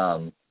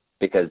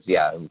because,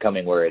 yeah,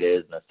 coming where it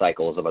is and the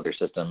cycles of other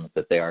systems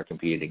that they are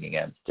competing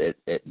against,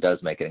 it does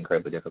make it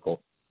incredibly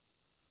difficult.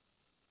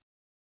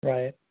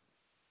 Right.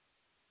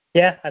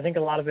 Yeah, I think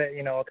a lot of it,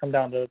 will come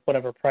down to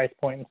whatever price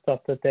point and stuff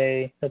that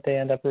they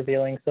end up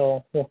revealing.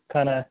 So we'll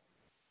kind of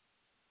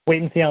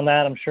wait and see on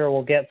that. I'm sure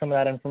we'll get some of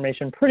that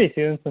information pretty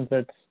soon since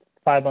it's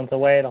 5 months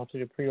away. They'll have to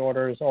do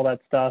pre-orders, all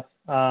that stuff,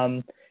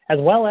 as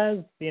well as,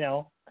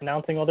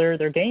 announcing all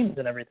their games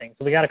and everything.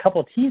 So we got a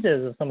couple of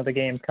teases of some of the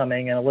games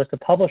coming and a list of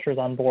publishers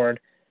on board,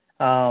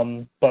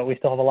 but we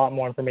still have a lot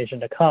more information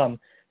to come.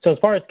 So as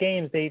far as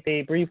games,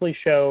 they briefly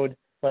showed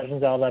Legend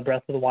of Zelda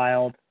Breath of the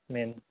Wild. I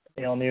mean,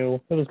 they all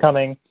knew it was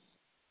coming.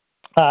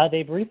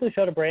 They briefly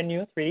showed a brand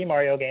new 3D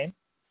Mario game.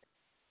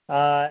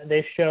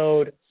 They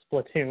showed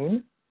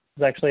Splatoon.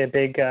 It's actually a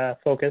big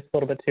focus a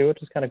little bit too,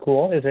 which is kind of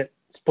cool. Is it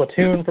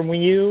Splatoon from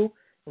Wii U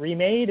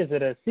remade? Is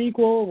it a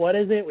sequel? What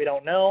is it? We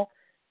don't know.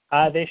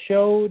 They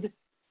showed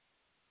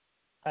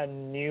a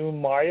new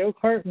Mario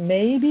Kart,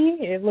 maybe.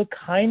 It looked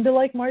kind of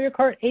like Mario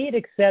Kart 8,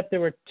 except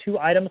there were 2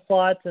 item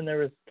slots and there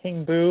was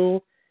King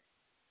Boo.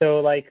 So,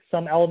 like,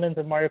 some elements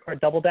of Mario Kart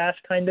Double Dash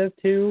kind of,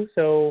 too.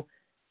 So,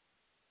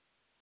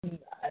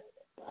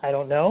 I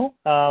don't know.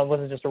 Was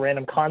it just a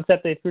random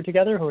concept they threw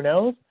together? Who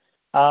knows?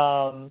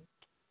 An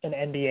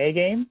NBA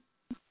game.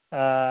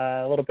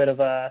 A little bit of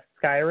a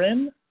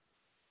Skyrim.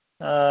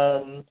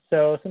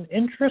 So, some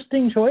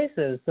interesting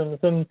choices. Some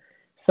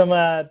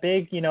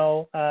big, you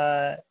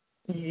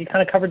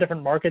kind of cover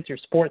different markets, your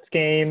sports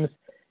games,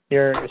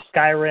 your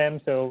Skyrim,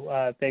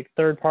 so big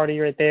third party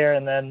right there,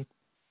 and then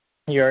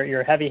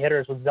your heavy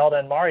hitters with Zelda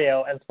and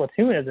Mario, and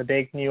Splatoon is a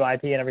big new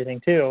IP and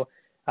everything too.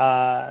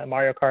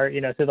 Mario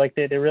Kart, so like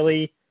they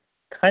really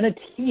kind of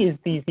tease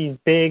these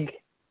big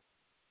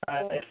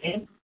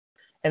games,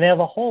 and they have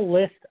a whole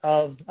list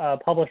of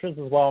publishers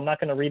as well. I'm not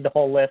going to read the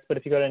whole list, but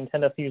if you go to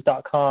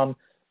nintendofuse.com,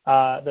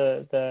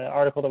 the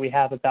article that we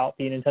have about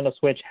the Nintendo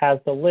Switch has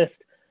the list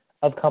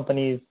of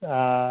companies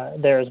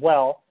there as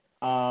well.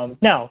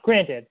 Now,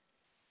 granted,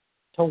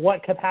 to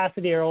what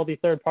capacity are all these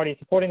third parties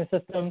supporting the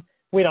system?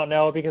 We don't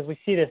know because we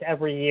see this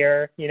every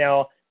year.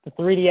 The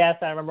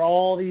 3DS, I remember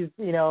all these,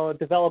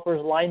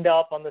 developers lined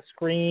up on the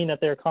screen at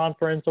their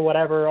conference or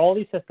whatever. All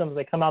these systems,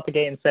 they come out the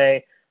gate and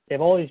say they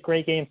have all these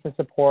great games to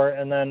support,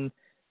 and then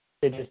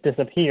they just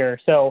disappear.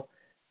 So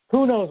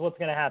who knows what's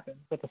going to happen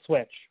with the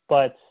Switch?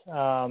 But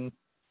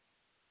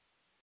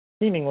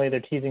seemingly they're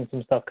teasing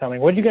some stuff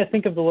coming. What did you guys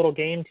think of the little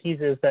game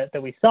teases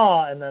that we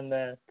saw and then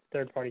the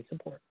third-party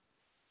support?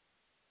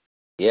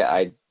 Yeah,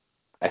 I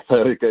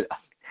thought it was good.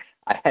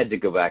 I had to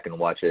go back and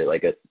watch it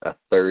like a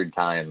third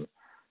time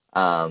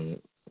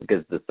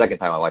because the second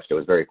time I watched it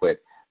was very quick.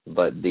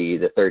 But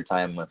the third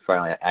time when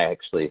finally I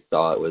actually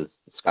saw it was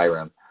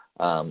Skyrim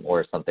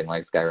or something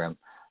like Skyrim.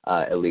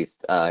 at least,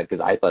 because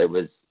I thought it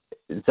was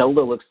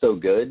Zelda looks so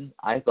good.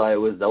 I thought it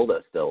was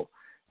Zelda still,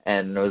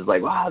 and it was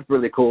like, wow, that's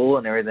really cool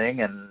and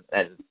everything. And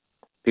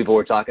people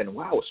were talking,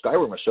 wow,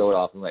 Skyrim was showed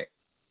off. I'm like,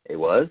 it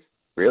was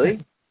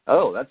really?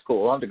 Oh, that's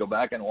cool. I'll have to go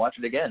back and watch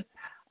it again.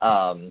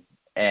 So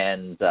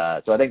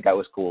I think that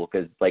was cool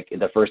because, like,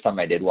 the first time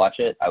I did watch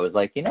it, I was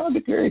like, it'd be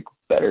very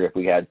better if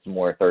we had some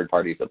more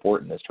third-party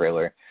support in this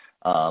trailer.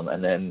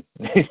 And then,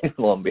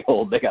 lo and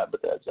behold, they got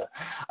Bethesda.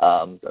 So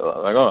I'm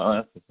like,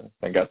 oh,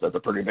 I guess that's a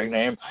pretty big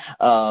name.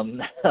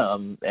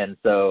 And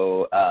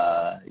so,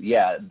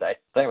 yeah, I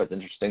think it was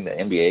interesting. The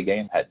NBA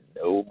game had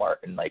no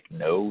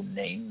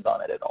names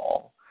on it at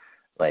all,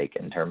 like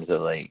in terms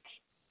of like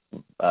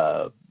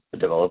the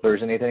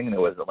developers or anything. It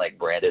wasn't like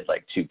branded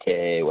like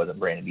 2K. It wasn't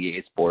branded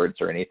EA Sports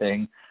or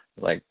anything.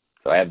 Like,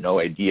 so I have no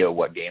idea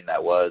what game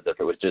that was. If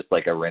it was just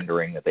like a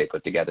rendering that they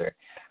put together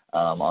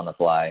on the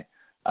fly.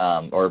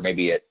 Or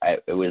maybe it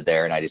was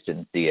there and I just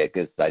didn't see it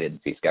because I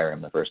didn't see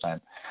Skyrim the first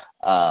time.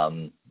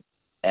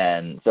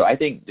 And so I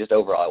think just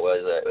overall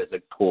it was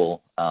a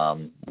cool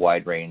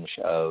wide range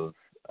of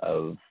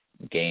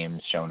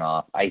games shown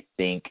off. I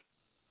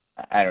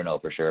don't know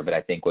for sure, but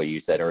I think what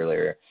you said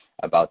earlier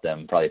about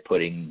them probably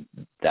putting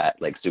that,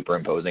 like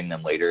superimposing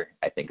them later,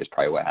 I think is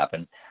probably what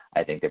happened.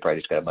 I think they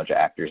probably just got a bunch of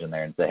actors in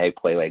there and said, hey,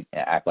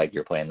 act like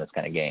you're playing this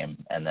kind of game,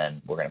 and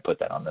then we're going to put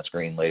that on the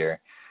screen later.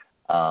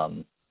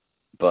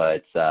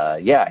 But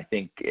yeah, I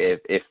think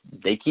if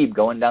they keep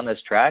going down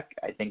this track,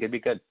 I think it'd be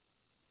good.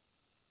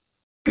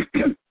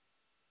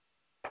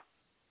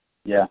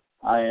 Yeah,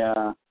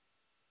 I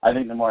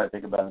think the more I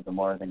think about it, the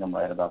more I think I'm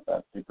right about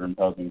that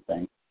superimposing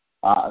thing.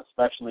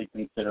 Especially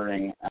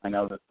considering, I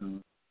know this is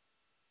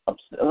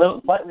a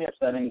little slightly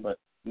upsetting, but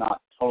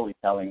not totally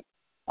telling.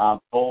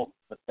 Both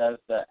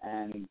Bethesda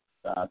and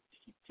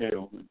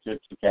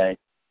T2K,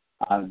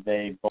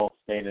 they both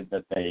stated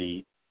that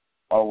they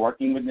are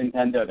working with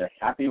Nintendo. They're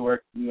happy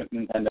working with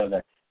Nintendo.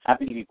 They're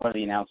happy to be part of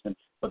the announcement,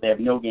 but they have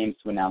no games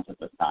to announce at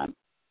this time,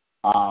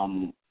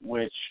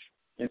 which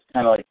is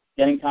kind of like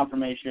getting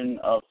confirmation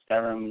of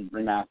Skyrim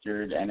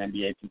Remastered and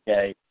NBA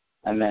 2K,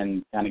 and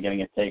then kind of getting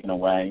it taken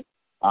away.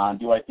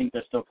 Do I think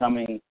they're still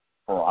coming?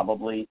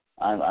 Probably.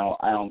 I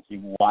don't see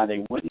why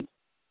they wouldn't,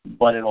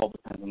 but it all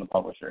depends on the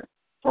publisher.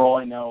 For all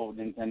I know,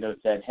 Nintendo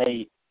said,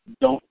 hey,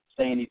 don't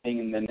say anything,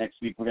 and then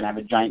next week we're going to have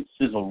a giant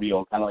sizzle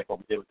reel, kind of like what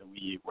we did with the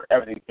Wii U, where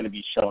everything's going to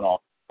be shown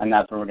off, and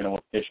that's when we're going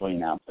to officially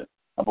announce it.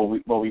 But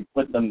we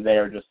put them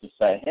there just to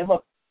say, hey,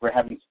 look, we're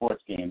having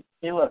sports games.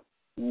 Hey, look,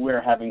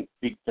 we're having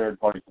big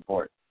third-party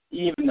support.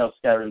 Even though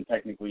Skyrim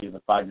technically is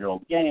a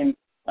 5-year-old game,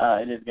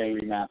 it is getting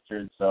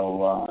remastered,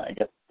 so I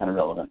guess it's kind of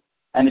relevant.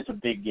 And it's a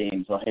big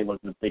game, so hey,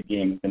 look, this big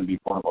game is going to be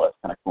portable. That's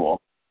kind of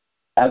cool.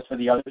 As for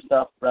the other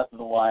stuff, Breath of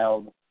the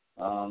Wild,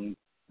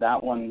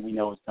 that one we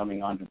know is coming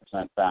 100%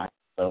 back,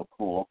 so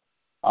cool.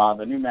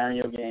 The new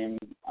Mario game,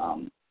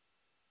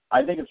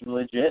 I think it's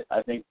legit.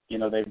 I think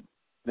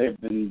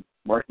they've been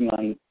working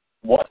on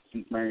what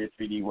since Mario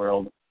 3D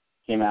World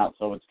came out,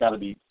 so it's got to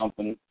be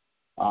something.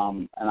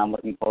 And I'm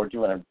looking forward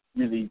to it. I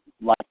really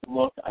like the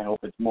look. I hope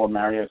it's more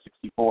Mario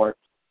 64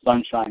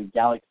 Sunshine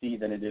Galaxy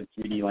than it is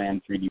 3D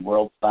Land, 3D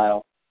World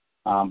style.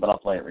 But I'll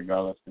play it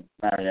regardless because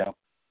it's Mario.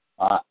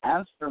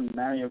 As for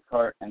Mario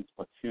Kart and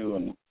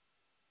Splatoon,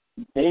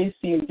 they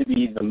seem to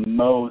be the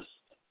most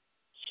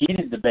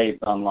heated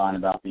debates online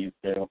about these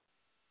two.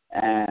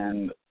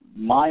 And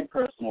my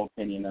personal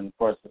opinion, and of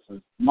course this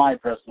is my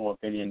personal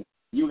opinion,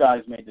 you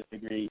guys may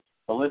disagree,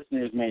 the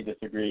listeners may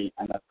disagree,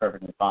 and that's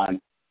perfectly fine.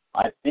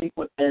 I think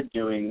what they're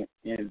doing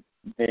is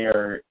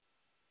they're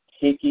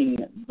taking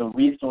the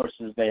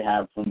resources they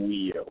have from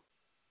Wii U,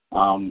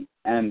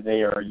 and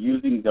they are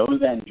using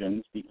those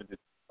engines because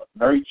it's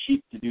very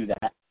cheap to do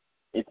that.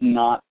 It's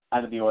not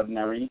out of the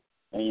ordinary.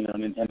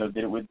 Nintendo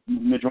did it with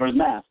Majora's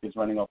Mask. It's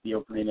running off the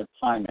Ocarina of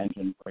Time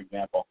engine, for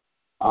example.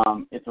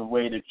 It's a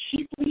way to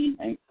cheaply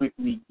and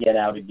quickly get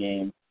out a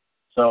game.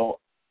 So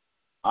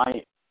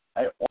I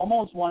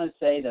almost want to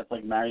say that's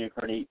like Mario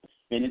Kart 8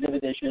 Definitive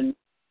Edition,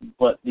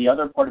 but the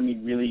other part of me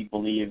really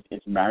believes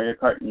it's Mario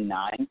Kart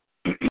 9.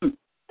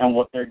 And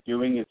what they're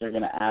doing is they're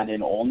going to add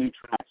in all new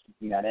tracks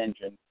using that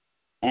engine.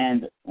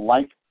 And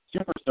like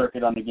Super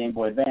Circuit on the Game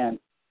Boy Advance,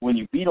 when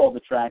you beat all the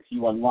tracks,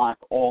 you unlock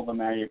all the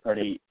Mario Kart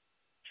 8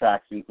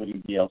 tracks,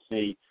 including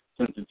DLC,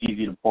 since it's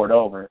easy to port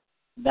over.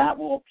 That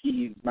will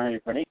appease Mario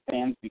Kart 8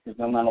 fans because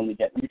they'll not only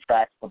get new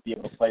tracks, but be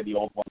able to play the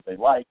old ones they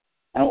like.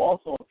 And it will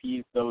also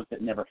appease those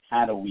that never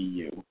had a Wii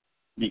U,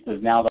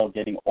 because now they're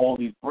getting all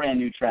these brand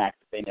new tracks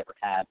that they never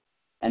had.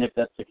 And if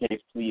that's the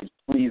case,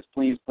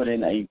 please put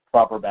in a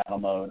proper battle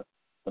mode.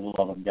 For the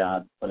love of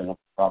God, put in a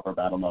proper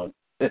battle mode.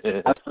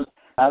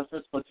 As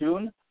for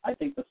Splatoon, I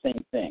think the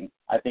same thing.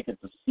 I think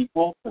it's a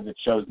sequel because it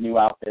shows new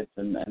outfits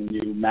and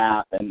new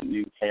map and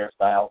new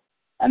hairstyles.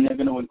 And they're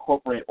going to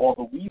incorporate all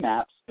the Wii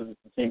maps, because it's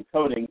the same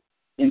coding,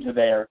 into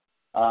there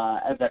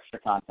as extra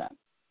content.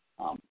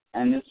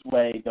 And this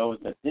way, those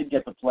that did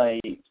get to play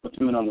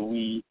Splatoon on the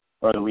Wii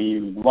or the Wii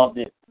U loved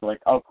it,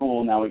 like, oh,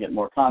 cool, now we get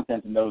more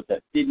content. And those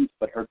that didn't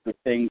but heard good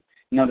things,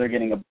 they're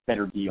getting a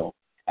better deal.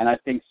 And I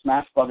think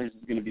Smash Brothers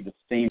is going to be the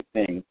same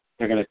thing.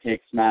 They're going to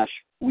take Smash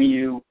Wii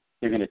U,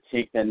 they're going to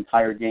take that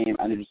entire game,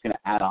 and they're just going to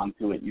add on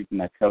to it using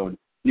that code.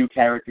 New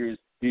characters,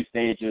 new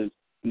stages,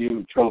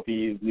 new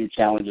trophies, new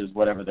challenges,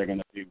 whatever they're going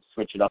to do,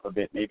 switch it up a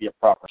bit, maybe a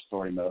proper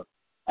story mode.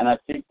 And I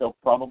think they'll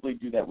probably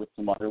do that with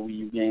some other Wii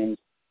U games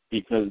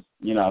because,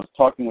 you know, I was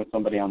talking with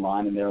somebody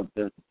online, and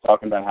they're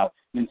talking about how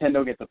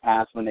Nintendo gets a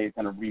pass when they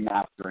kind of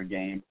remaster a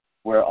game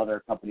where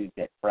other companies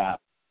get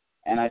crap.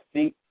 And I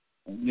think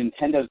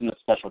Nintendo's in a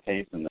special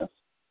case in this.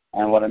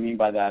 And what I mean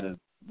by that is,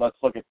 let's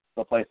look at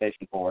the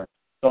PlayStation 4.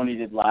 Sony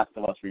did Last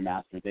of Us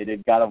Remastered. They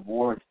did God of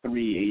War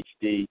 3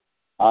 HD.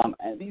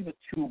 And these are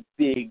two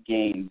big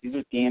games. These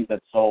are games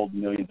that sold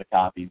millions of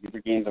copies. These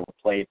are games that were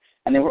played.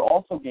 And they were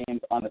also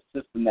games on a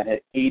system that had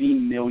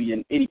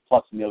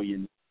 80-plus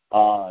million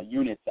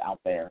units out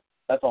there.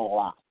 That's a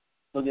lot.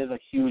 So there's a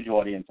huge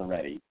audience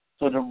already.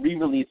 So to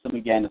re-release them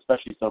again,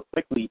 especially so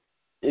quickly,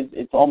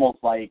 it's almost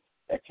like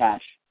a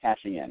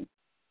cashing in.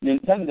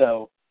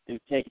 Nintendo is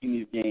taking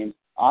these games.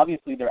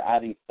 Obviously, they're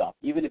adding stuff.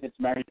 Even if it's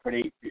Mario Kart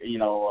 8,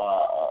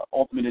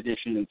 Ultimate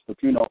Edition and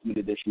Splatoon Ultimate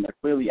Edition, they're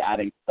clearly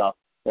adding stuff.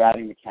 They're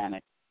adding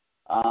mechanics.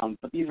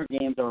 But these are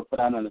games that were put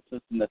out on a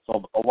system that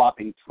sold a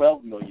whopping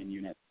 12 million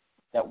units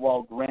that,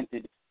 while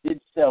granted,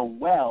 did sell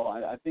well.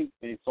 I think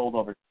they sold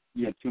over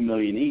 2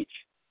 million each.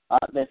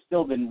 They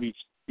still didn't reach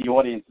the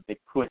audience that they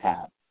could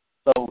have.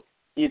 So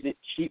is it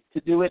cheap to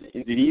do it?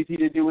 Is it easy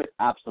to do it?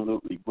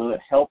 Absolutely. Will it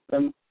help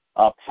them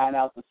pan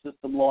out the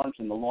system launch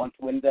and the launch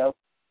window?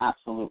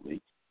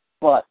 Absolutely.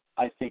 But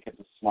I think it's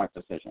a smart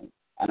decision.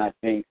 And I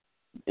think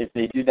if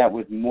they do that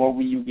with more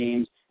Wii U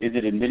games, is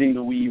it admitting the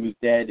Wii U is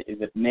dead?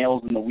 Is it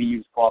nails in the Wii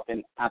U's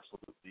coffin?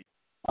 Absolutely.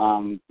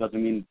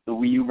 Doesn't mean the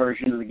Wii U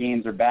version of the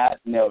games are bad.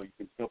 No, you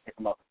can still pick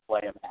them up and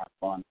play them and have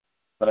fun.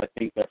 But I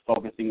think they're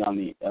focusing on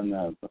the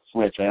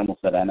Switch. I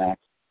almost said NX,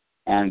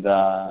 and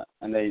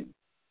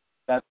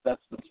that's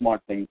the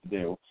smart thing to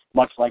do.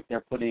 Much like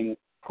they're putting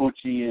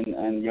Poochy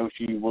and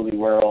Yoshi Woolly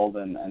World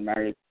and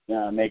Mario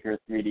Maker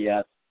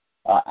 3DS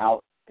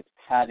out. It's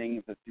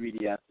padding the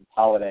 3DS's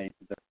holiday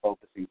because they're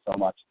focusing so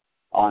much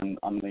on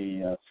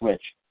the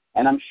Switch.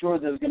 And I'm sure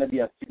there's going to be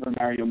a Super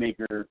Mario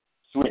Maker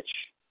Switch,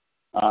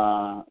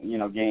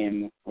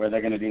 game where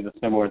they're going to do the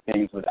similar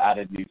things with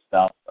added new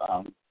stuff.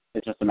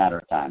 It's just a matter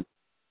of time.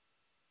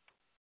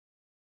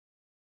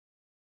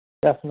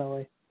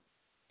 Definitely.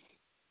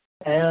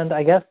 And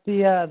I guess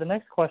the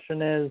next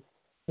question is,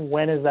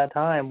 when is that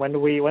time? When do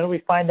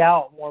we find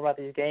out more about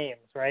these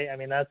games, right? I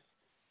mean, that's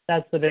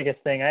the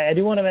biggest thing. I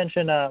do want to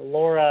mention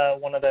Laura,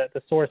 one of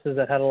the sources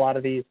that had a lot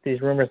of these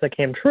rumors that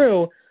came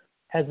true,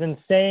 has been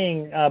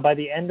saying by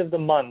the end of the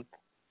month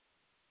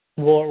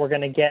we're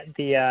going to get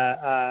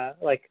the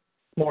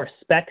more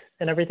specs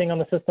and everything on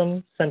the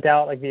system sent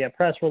out, like via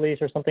press release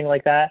or something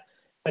like that.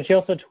 But she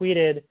also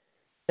tweeted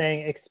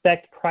saying,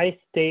 expect price,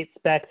 date,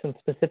 specs, and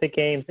specific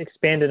games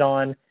expanded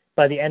on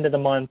by the end of the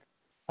month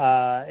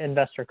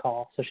investor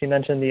call. So she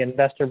mentioned the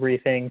investor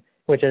briefing,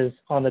 which is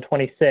on the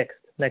 26th,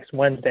 next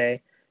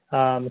Wednesday.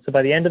 So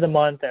by the end of the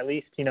month, at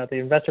least, the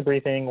investor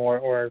briefing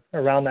or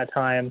around that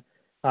time,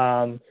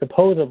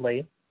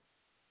 supposedly,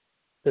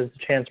 there's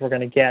a chance we're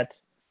going to get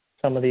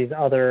some of these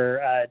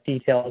other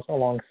details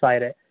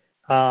alongside it.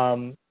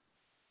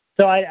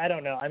 So I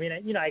don't know. I mean,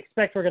 I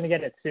expect we're going to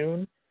get it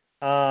soon.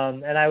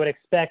 And I would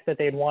expect that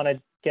they'd want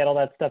to get all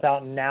that stuff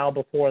out now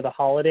before the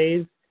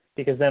holidays,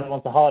 because then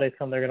once the holidays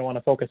come, they're going to want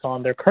to focus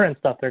on their current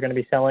stuff they're going to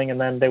be selling,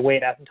 and then they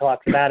wait until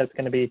after that, it's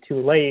going to be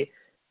too late.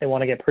 They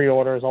want to get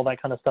pre-orders, all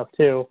that kind of stuff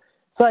too.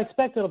 So I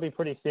expect it'll be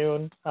pretty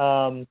soon.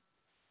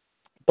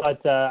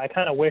 But I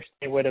kind of wish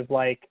they would have,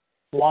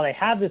 while they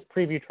have this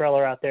preview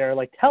trailer out there,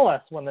 tell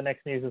us when the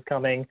next news is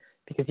coming,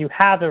 because you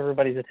have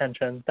everybody's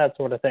attention, that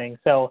sort of thing.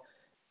 So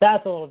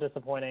that's a little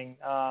disappointing.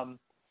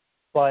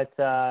 But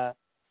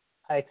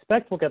I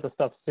expect we'll get the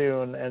stuff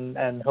soon,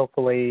 and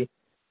hopefully,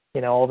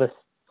 all these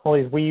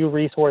Wii U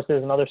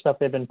resources and other stuff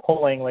they've been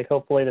pulling,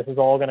 hopefully this is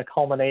all going to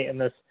culminate in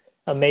this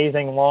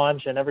amazing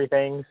launch and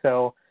everything.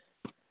 So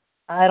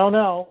I don't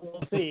know.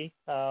 We'll see.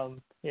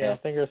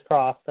 Fingers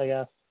crossed, I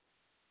guess.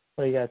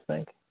 What do you guys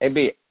think? It'd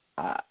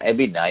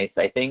be nice.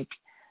 I think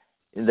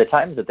the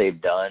times that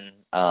they've done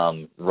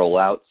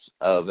rollouts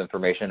of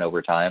information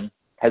over time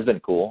has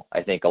been cool.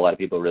 I think a lot of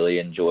people really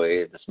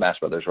enjoy the Smash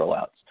Brothers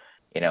rollouts.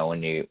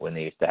 When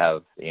they used to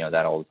have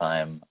that all the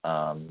time,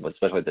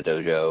 especially with the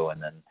dojo,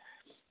 and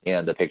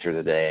then the picture of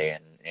the day,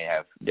 and you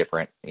have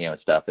different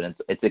stuff, and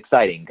it's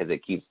exciting because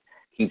it keeps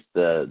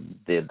the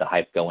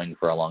hype going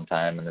for a long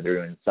time, and they're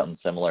doing something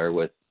similar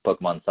with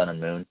Pokemon Sun and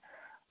Moon.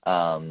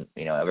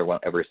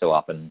 Every so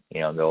often,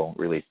 they'll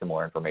release some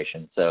more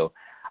information. So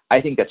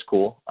I think that's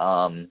cool.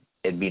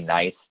 It'd be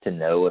nice to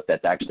know if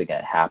that's actually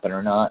going to happen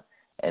or not,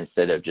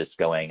 instead of just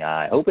going,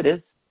 I hope it is.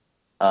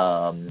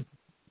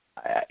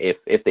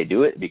 If they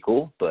do it, it'd be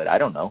cool, but I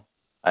don't know.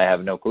 I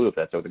have no clue if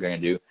that's what they're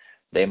going to do.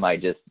 They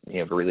might just,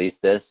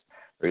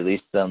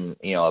 release some,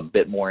 a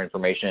bit more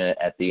information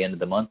at the end of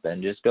the month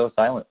and just go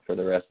silent for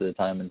the rest of the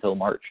time until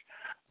March.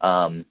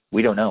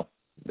 We don't know.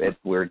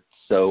 We're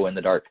so in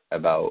the dark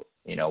about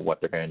what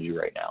they're going to do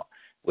right now,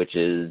 which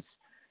is,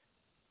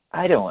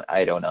 I don't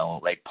know.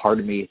 Like, part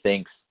of me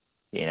thinks,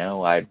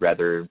 I'd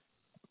rather,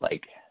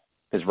 like,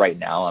 because right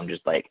now I'm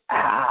just like,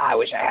 I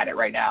wish I had it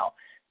right now,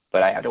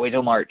 but I have to wait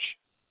till March.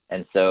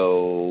 And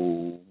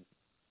so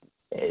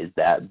is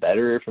that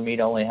better for me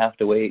to only have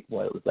to wait,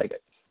 it was like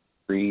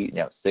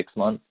 6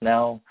 months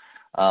now?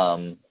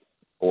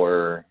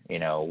 Or,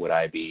 would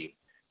I be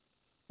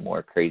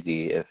more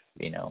crazy if,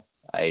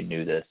 I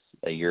knew this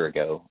a year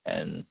ago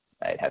and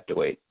I'd have to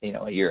wait,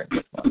 a year and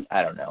 6 months?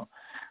 I don't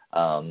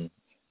know.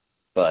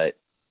 But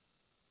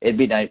it'd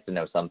be nice to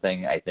know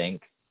something, I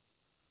think,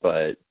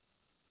 but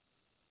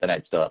then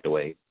I'd still have to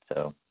wait.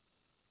 So,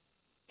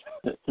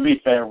 to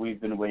be fair, we've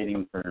been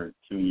waiting for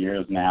 2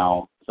 years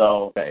now.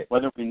 So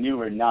whether we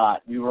knew or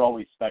not, we were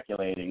always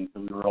speculating, so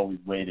we were always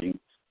waiting.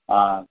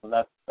 So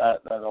that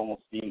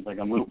almost seems like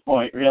a moot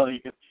point, really,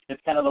 because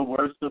it's kind of the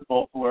worst of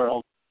both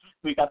worlds.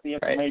 We got the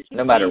information. Right.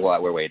 No matter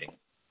what, we're waiting.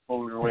 Well,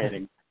 we were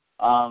waiting.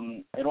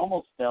 It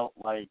almost felt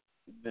like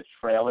the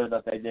trailer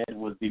that they did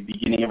was the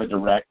beginning of a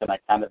direct, and I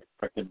kind of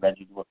expected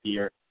Reggie to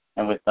appear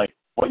and was like,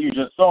 what you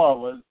just saw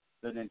was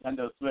the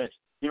Nintendo Switch.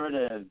 Here it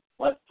is.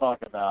 Let's talk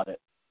about it.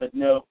 But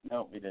no,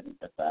 we didn't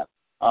get that.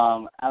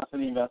 After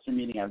the investor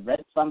meeting, I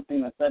read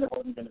something that said it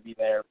wasn't going to be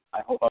there.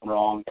 I hope I'm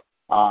wrong.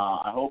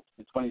 I hope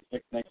the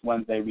 26th, next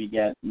Wednesday, we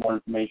get more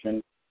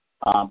information.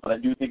 But I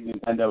do think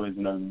Nintendo is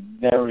in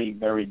a very,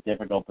 very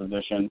difficult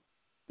position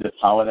this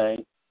holiday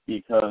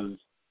because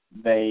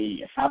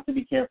they have to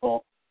be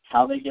careful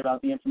how they give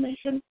out the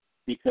information,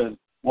 because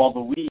while the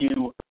Wii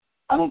U,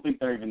 I don't think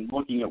they're even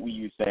looking at Wii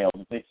U sales.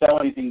 If they sell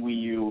anything Wii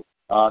U,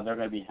 they're going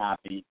to be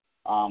happy.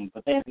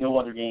 But they have no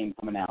other game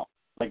coming out,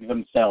 like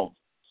themselves.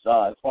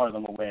 As far as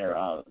I'm aware,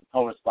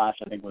 Color Splash,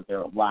 I think, was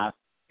their last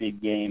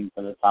big game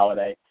for this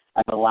holiday,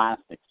 and the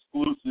last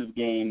exclusive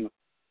game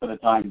for the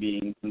time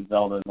being, since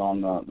Zelda's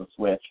on the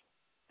Switch.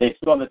 They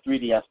still have the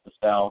 3DS to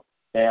sell.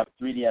 They have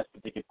 3DS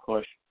that they could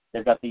push.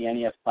 They've got the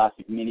NES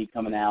Classic Mini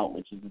coming out,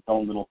 which is its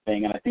own little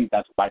thing, and I think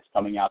that's why it's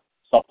coming out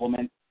to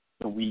supplement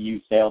the Wii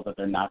U sales that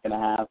they're not going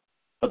to have.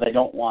 But they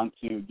don't want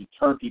to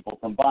deter people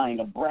from buying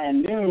a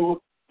brand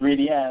new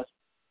 3DS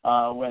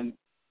when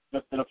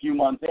just in a few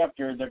months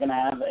after they're going to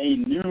have a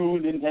new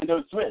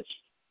Nintendo Switch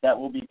that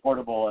will be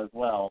portable as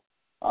well.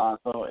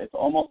 So it's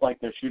almost like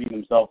they're shooting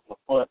themselves in the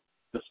foot,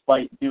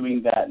 despite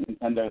doing that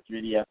Nintendo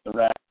 3DS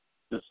Direct,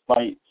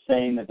 despite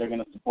saying that they're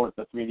going to support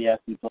the 3DS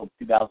until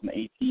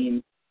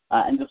 2018,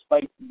 and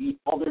despite the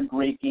other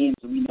great games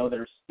that we know that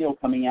are still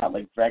coming out,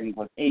 like Dragon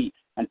Quest VIII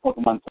and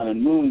Pokemon Sun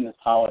and Moon this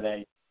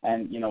holiday,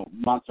 and,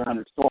 Monster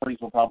Hunter Stories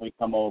will probably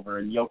come over,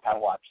 and Yokai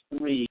Watch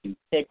 3, and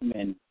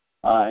Pikmin,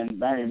 and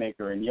Mario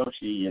Maker, and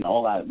Yoshi, and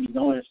all that. We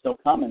know they're still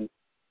coming,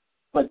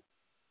 but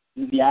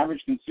the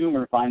average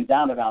consumer finds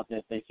out about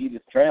this. They see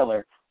this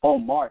trailer,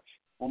 March.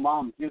 Well,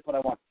 Mom, here's what I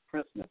want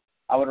for Christmas.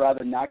 I would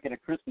rather not get a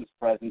Christmas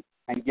present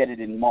and get it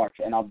in March,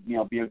 and I'll,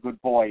 be a good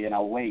boy, and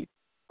I'll wait.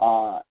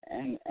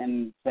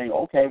 And say,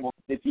 okay, well,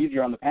 it's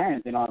easier on the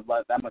parents. They don't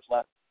have that much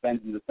less to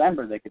spend in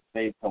December. They could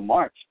save till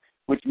March,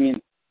 which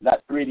means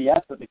that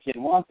 3DS that the kid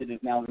wanted is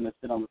now going to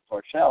sit on the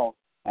store shelves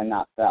and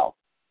not sell.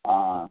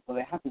 So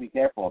they have to be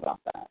careful about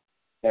that.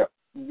 They're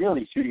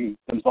really shooting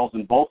themselves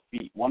in both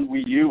feet, one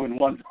Wii U and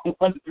one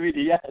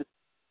 3DS.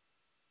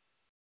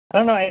 I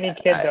don't know any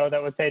kid, though,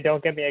 that would say,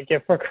 don't get me a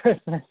gift for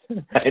Christmas.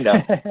 I know.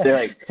 They're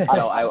like,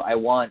 I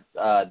want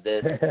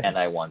this and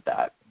I want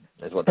that.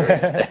 Is what they're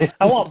going to say.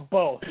 I want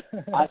both.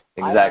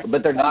 Exactly.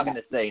 But they're not going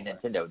to say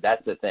Nintendo.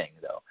 That's the thing,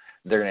 though.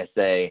 They're going to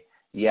say,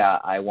 yeah,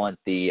 I want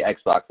the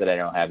Xbox that I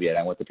don't have yet.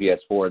 I want the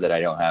PS4 that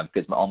I don't have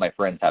because all my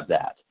friends have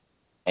that.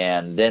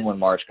 And then when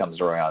March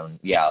comes around,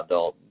 yeah,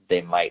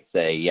 they might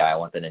say, yeah, I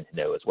want the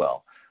Nintendo as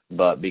well.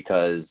 But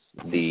because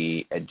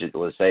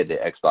let's say the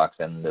Xbox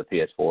and the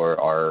PS4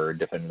 are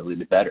definitely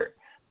better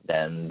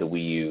than the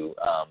Wii U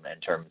in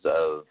terms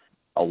of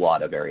a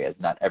lot of areas,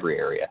 not every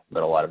area,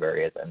 but a lot of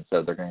areas. And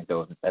so they're going to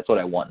go, that's what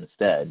I want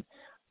instead.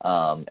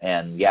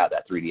 And yeah,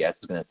 that 3DS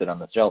is going to sit on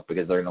the shelf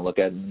because they're going to look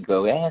at it and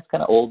go, it's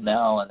kind of old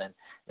now. And then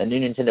the new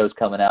Nintendo's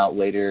coming out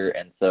later.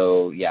 And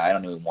so, yeah, I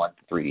don't even want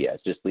the 3DS.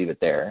 Just leave it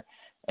there.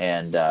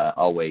 And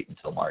I'll wait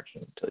until March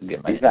to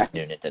get my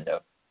new Nintendo.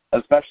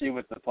 Especially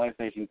with the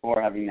PlayStation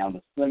 4 having now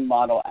the Slim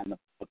model, and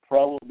the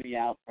Pro will be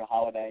out for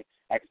holiday.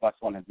 Xbox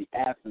One has the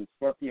S and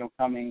Scorpio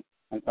coming.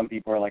 And some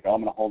people are like, I'm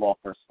going to hold off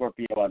for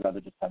Scorpio. I'd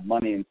rather just have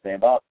money and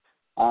save up.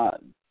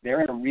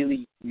 They're in a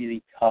really,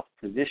 really tough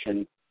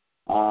position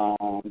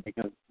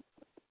because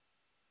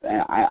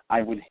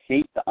I would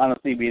hate to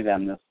honestly be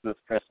them this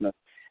Christmas.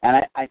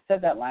 And I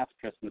said that last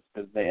Christmas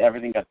because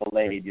everything got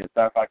delayed.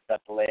 Star Fox got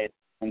delayed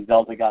and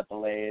Zelda got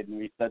delayed. And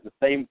we said the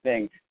same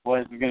thing. Boy,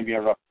 this is going to be a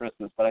rough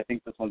Christmas. But I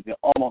think this one's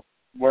almost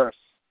worse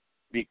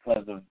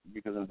because of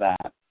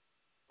that.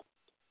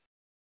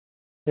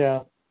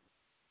 Yeah.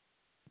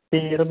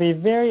 It'll be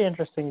very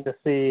interesting to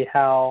see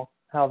how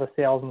the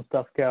sales and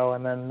stuff go,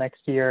 and then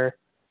next year,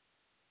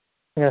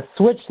 I'm gonna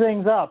switch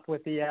things up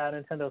with the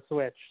Nintendo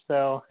Switch.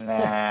 So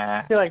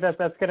I feel like that's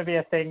gonna be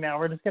a thing now.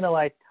 We're just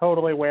gonna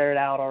totally wear it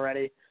out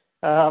already.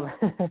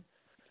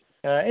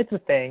 It's a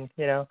thing,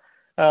 you know.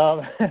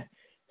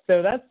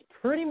 So that's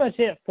pretty much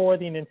it for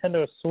the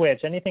Nintendo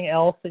Switch. Anything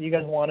else that you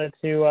guys wanted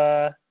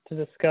to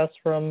discuss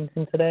from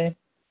today?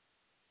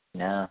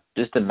 No,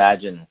 just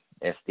imagine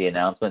if the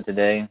announcement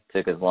today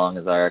took as long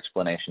as our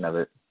explanation of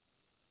it.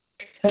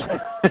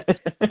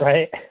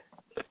 Right?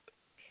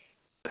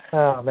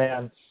 Oh,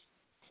 man.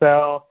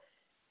 So,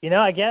 you know,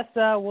 I guess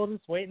we'll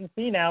just wait and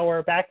see now.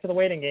 We're back to the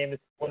waiting game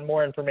when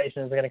more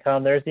information is going to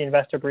come. There's the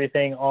investor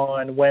briefing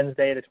on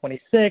Wednesday the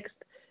 26th.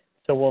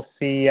 So we'll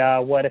see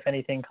what, if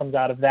anything, comes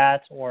out of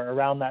that or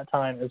around that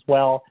time as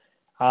well.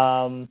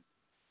 And,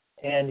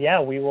 yeah,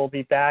 we will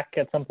be back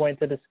at some point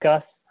to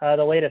discuss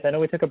the latest. I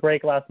know we took a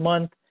break last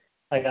month.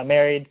 I got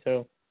married,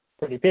 so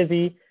pretty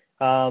busy.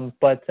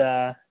 But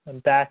I'm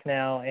back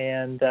now,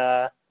 and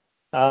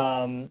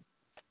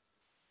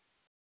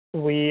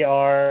we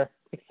are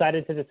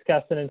excited to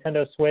discuss the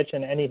Nintendo Switch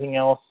and anything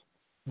else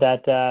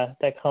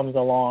that comes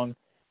along.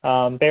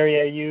 Barry,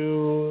 are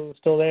you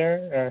still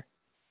there? Or?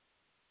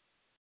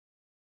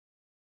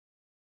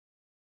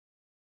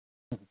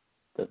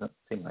 Doesn't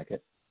seem like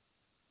it.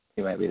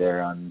 He might be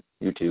there on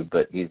YouTube,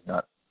 but he's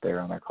not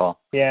there on our call.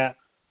 Yeah,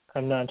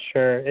 I'm not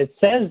sure. It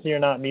says you're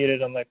not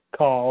muted on the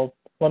call.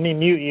 Let me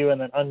mute you and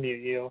then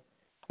unmute you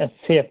and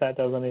see if that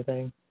does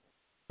anything.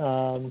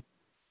 I'm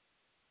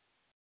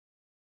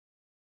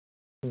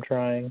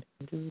trying.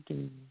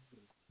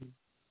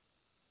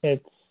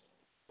 It's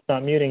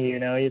not muting you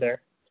now either.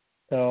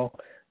 So,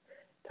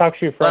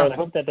 TalkShoe froze. I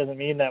hope that doesn't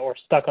mean that we're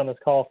stuck on this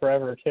call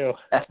forever, too.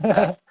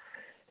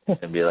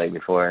 It'd be like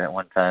before at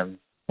one time.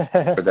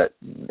 Or that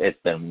it's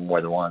been more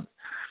than once.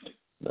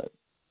 But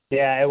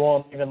yeah, it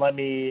won't even let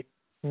me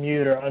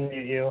mute or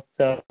unmute you.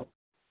 So,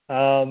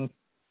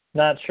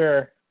 not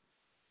sure.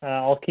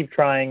 I'll keep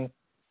trying.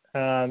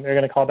 You're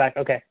going to call back?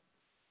 Okay.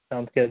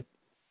 Sounds good.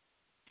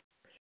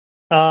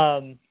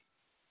 So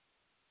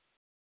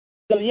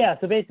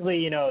basically,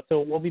 you know, so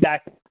we'll be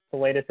back with the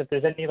latest. If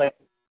there's any like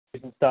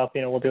and stuff,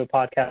 you know, we'll do a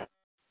podcast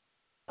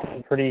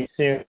pretty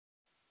soon.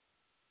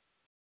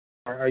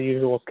 Our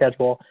usual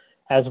schedule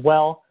as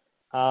well.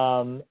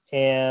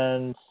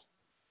 And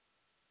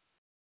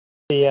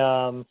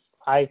the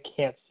I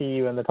can't see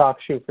you in the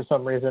TalkShoe for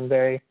some reason,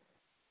 Barry.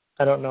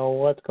 I don't know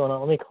what's going on.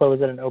 Let me close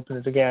it and open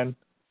it again.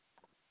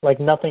 Like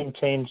nothing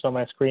changed on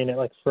my screen. It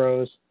like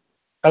froze.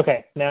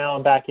 Okay, now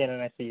I'm back in and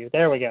I see you.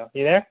 There we go.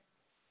 You there?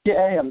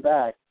 Yeah, I'm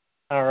back.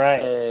 All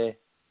right. hey,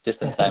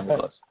 just in time,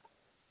 close.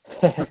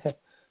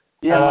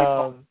 Yeah, my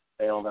phone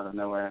failed out of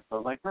nowhere. So I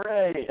was like,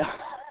 hooray!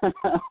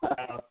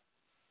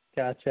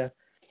 Gotcha.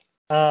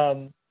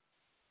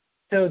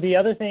 So the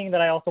other thing that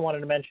I also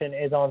wanted to mention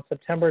is on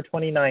September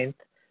 29th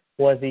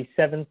was the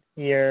 7th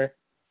year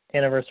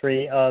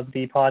anniversary of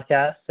the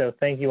podcast. So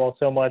thank you all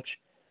so much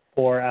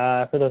for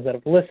those that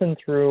have listened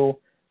through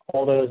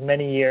all those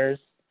many years.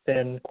 It's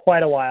been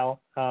quite a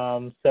while.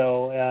 So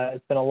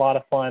it's been a lot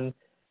of fun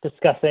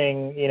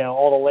discussing, you know,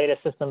 all the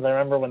latest systems. I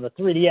remember when the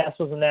 3DS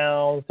was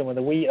announced and when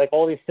the Wii, like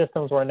all these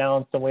systems were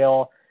announced, and we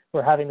all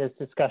were having these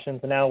discussions.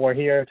 And now we're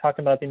here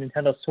talking about the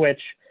Nintendo Switch.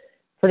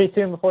 Pretty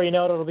soon, before you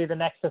know it, it'll be the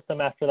next system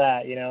after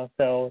that, you know.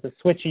 So the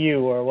Switch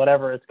U or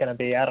whatever it's going to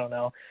be, I don't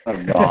know. Oh,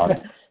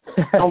 God.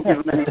 Don't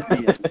give them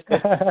any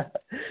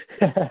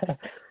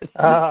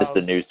It's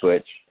the new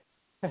Switch.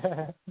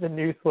 The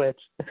new Switch.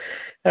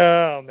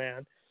 Oh,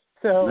 man.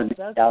 So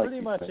that's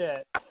pretty much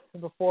it.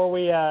 Before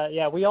we,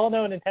 we all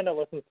know Nintendo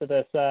listens to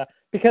this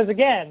because,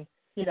 again,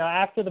 you know,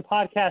 after the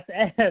podcast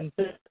ends,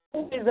 there's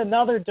always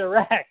another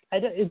Direct.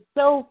 It's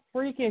so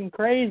freaking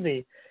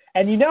crazy.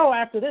 And you know,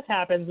 after this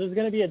happens, there's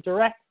going to be a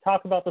Direct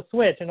talk about the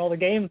Switch and all the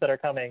games that are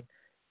coming.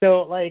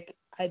 So, like,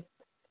 I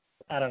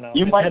don't know.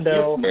 You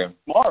Nintendo... might hear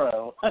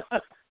tomorrow.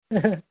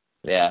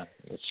 Yeah,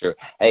 it's true.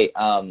 Hey,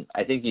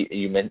 I think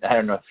you meant, I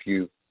don't know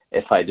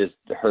if I just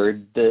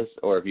heard this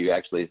or if you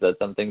actually said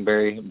something,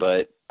 Barry,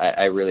 but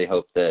I really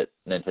hope that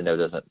Nintendo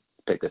doesn't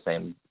pick the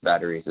same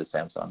batteries as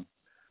Samsung.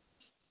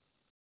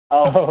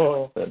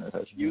 Oh,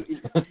 you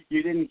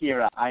didn't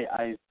hear.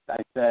 I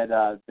said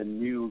the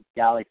new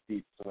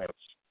Galaxy Switch.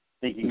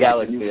 Thinking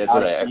Galaxy, like the new that's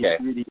Galaxy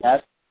right. Okay.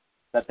 3DS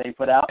that they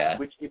put out. Yeah.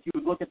 Which, if you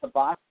would look at the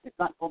box, it's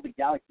not called the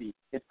Galaxy.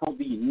 It's called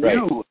the new. Right.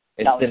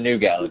 It's Galaxy. the new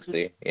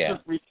Galaxy. Yeah.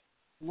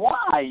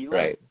 Why?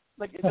 Right.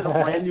 Like, is it a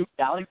brand new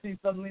Galaxy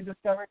suddenly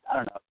discovered? I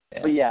don't know.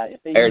 Yeah. But yeah,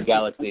 if they aired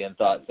Galaxy and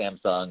thought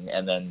Samsung,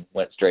 and then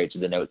went straight to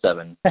the Note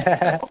 7.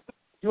 Can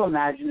you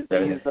imagine if they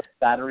use the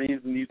batteries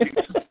and these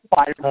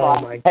Firefox? Oh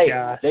my Hey,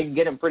 gosh. they can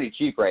get them pretty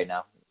cheap right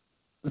now.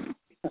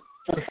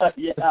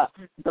 Yeah,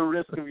 the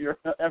risk of your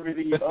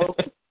everything you own.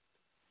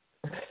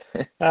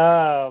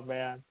 Oh,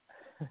 man.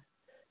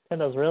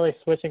 Nintendo's really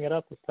switching it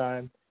up this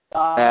time.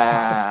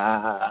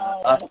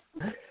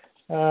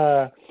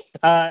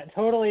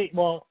 Totally,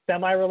 well,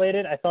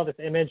 semi-related. I saw this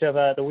image of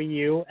the Wii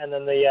U and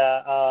then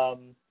the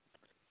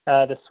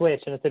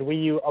Switch, and it said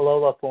Wii U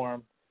Alola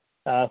form.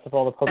 So for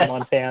all the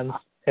Pokemon fans,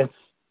 it's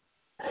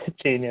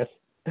genius.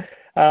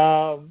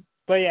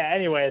 But yeah,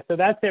 anyway, so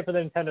that's it for the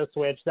Nintendo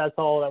Switch. That's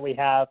all that we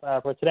have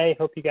for today.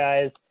 Hope you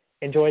guys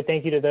enjoyed.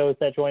 Thank you to those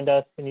that joined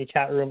us in the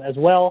chat room as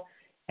well,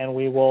 and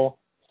we will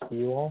see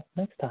you all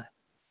next time.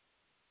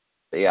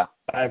 So yeah.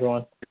 Bye,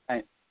 everyone. Good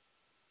night.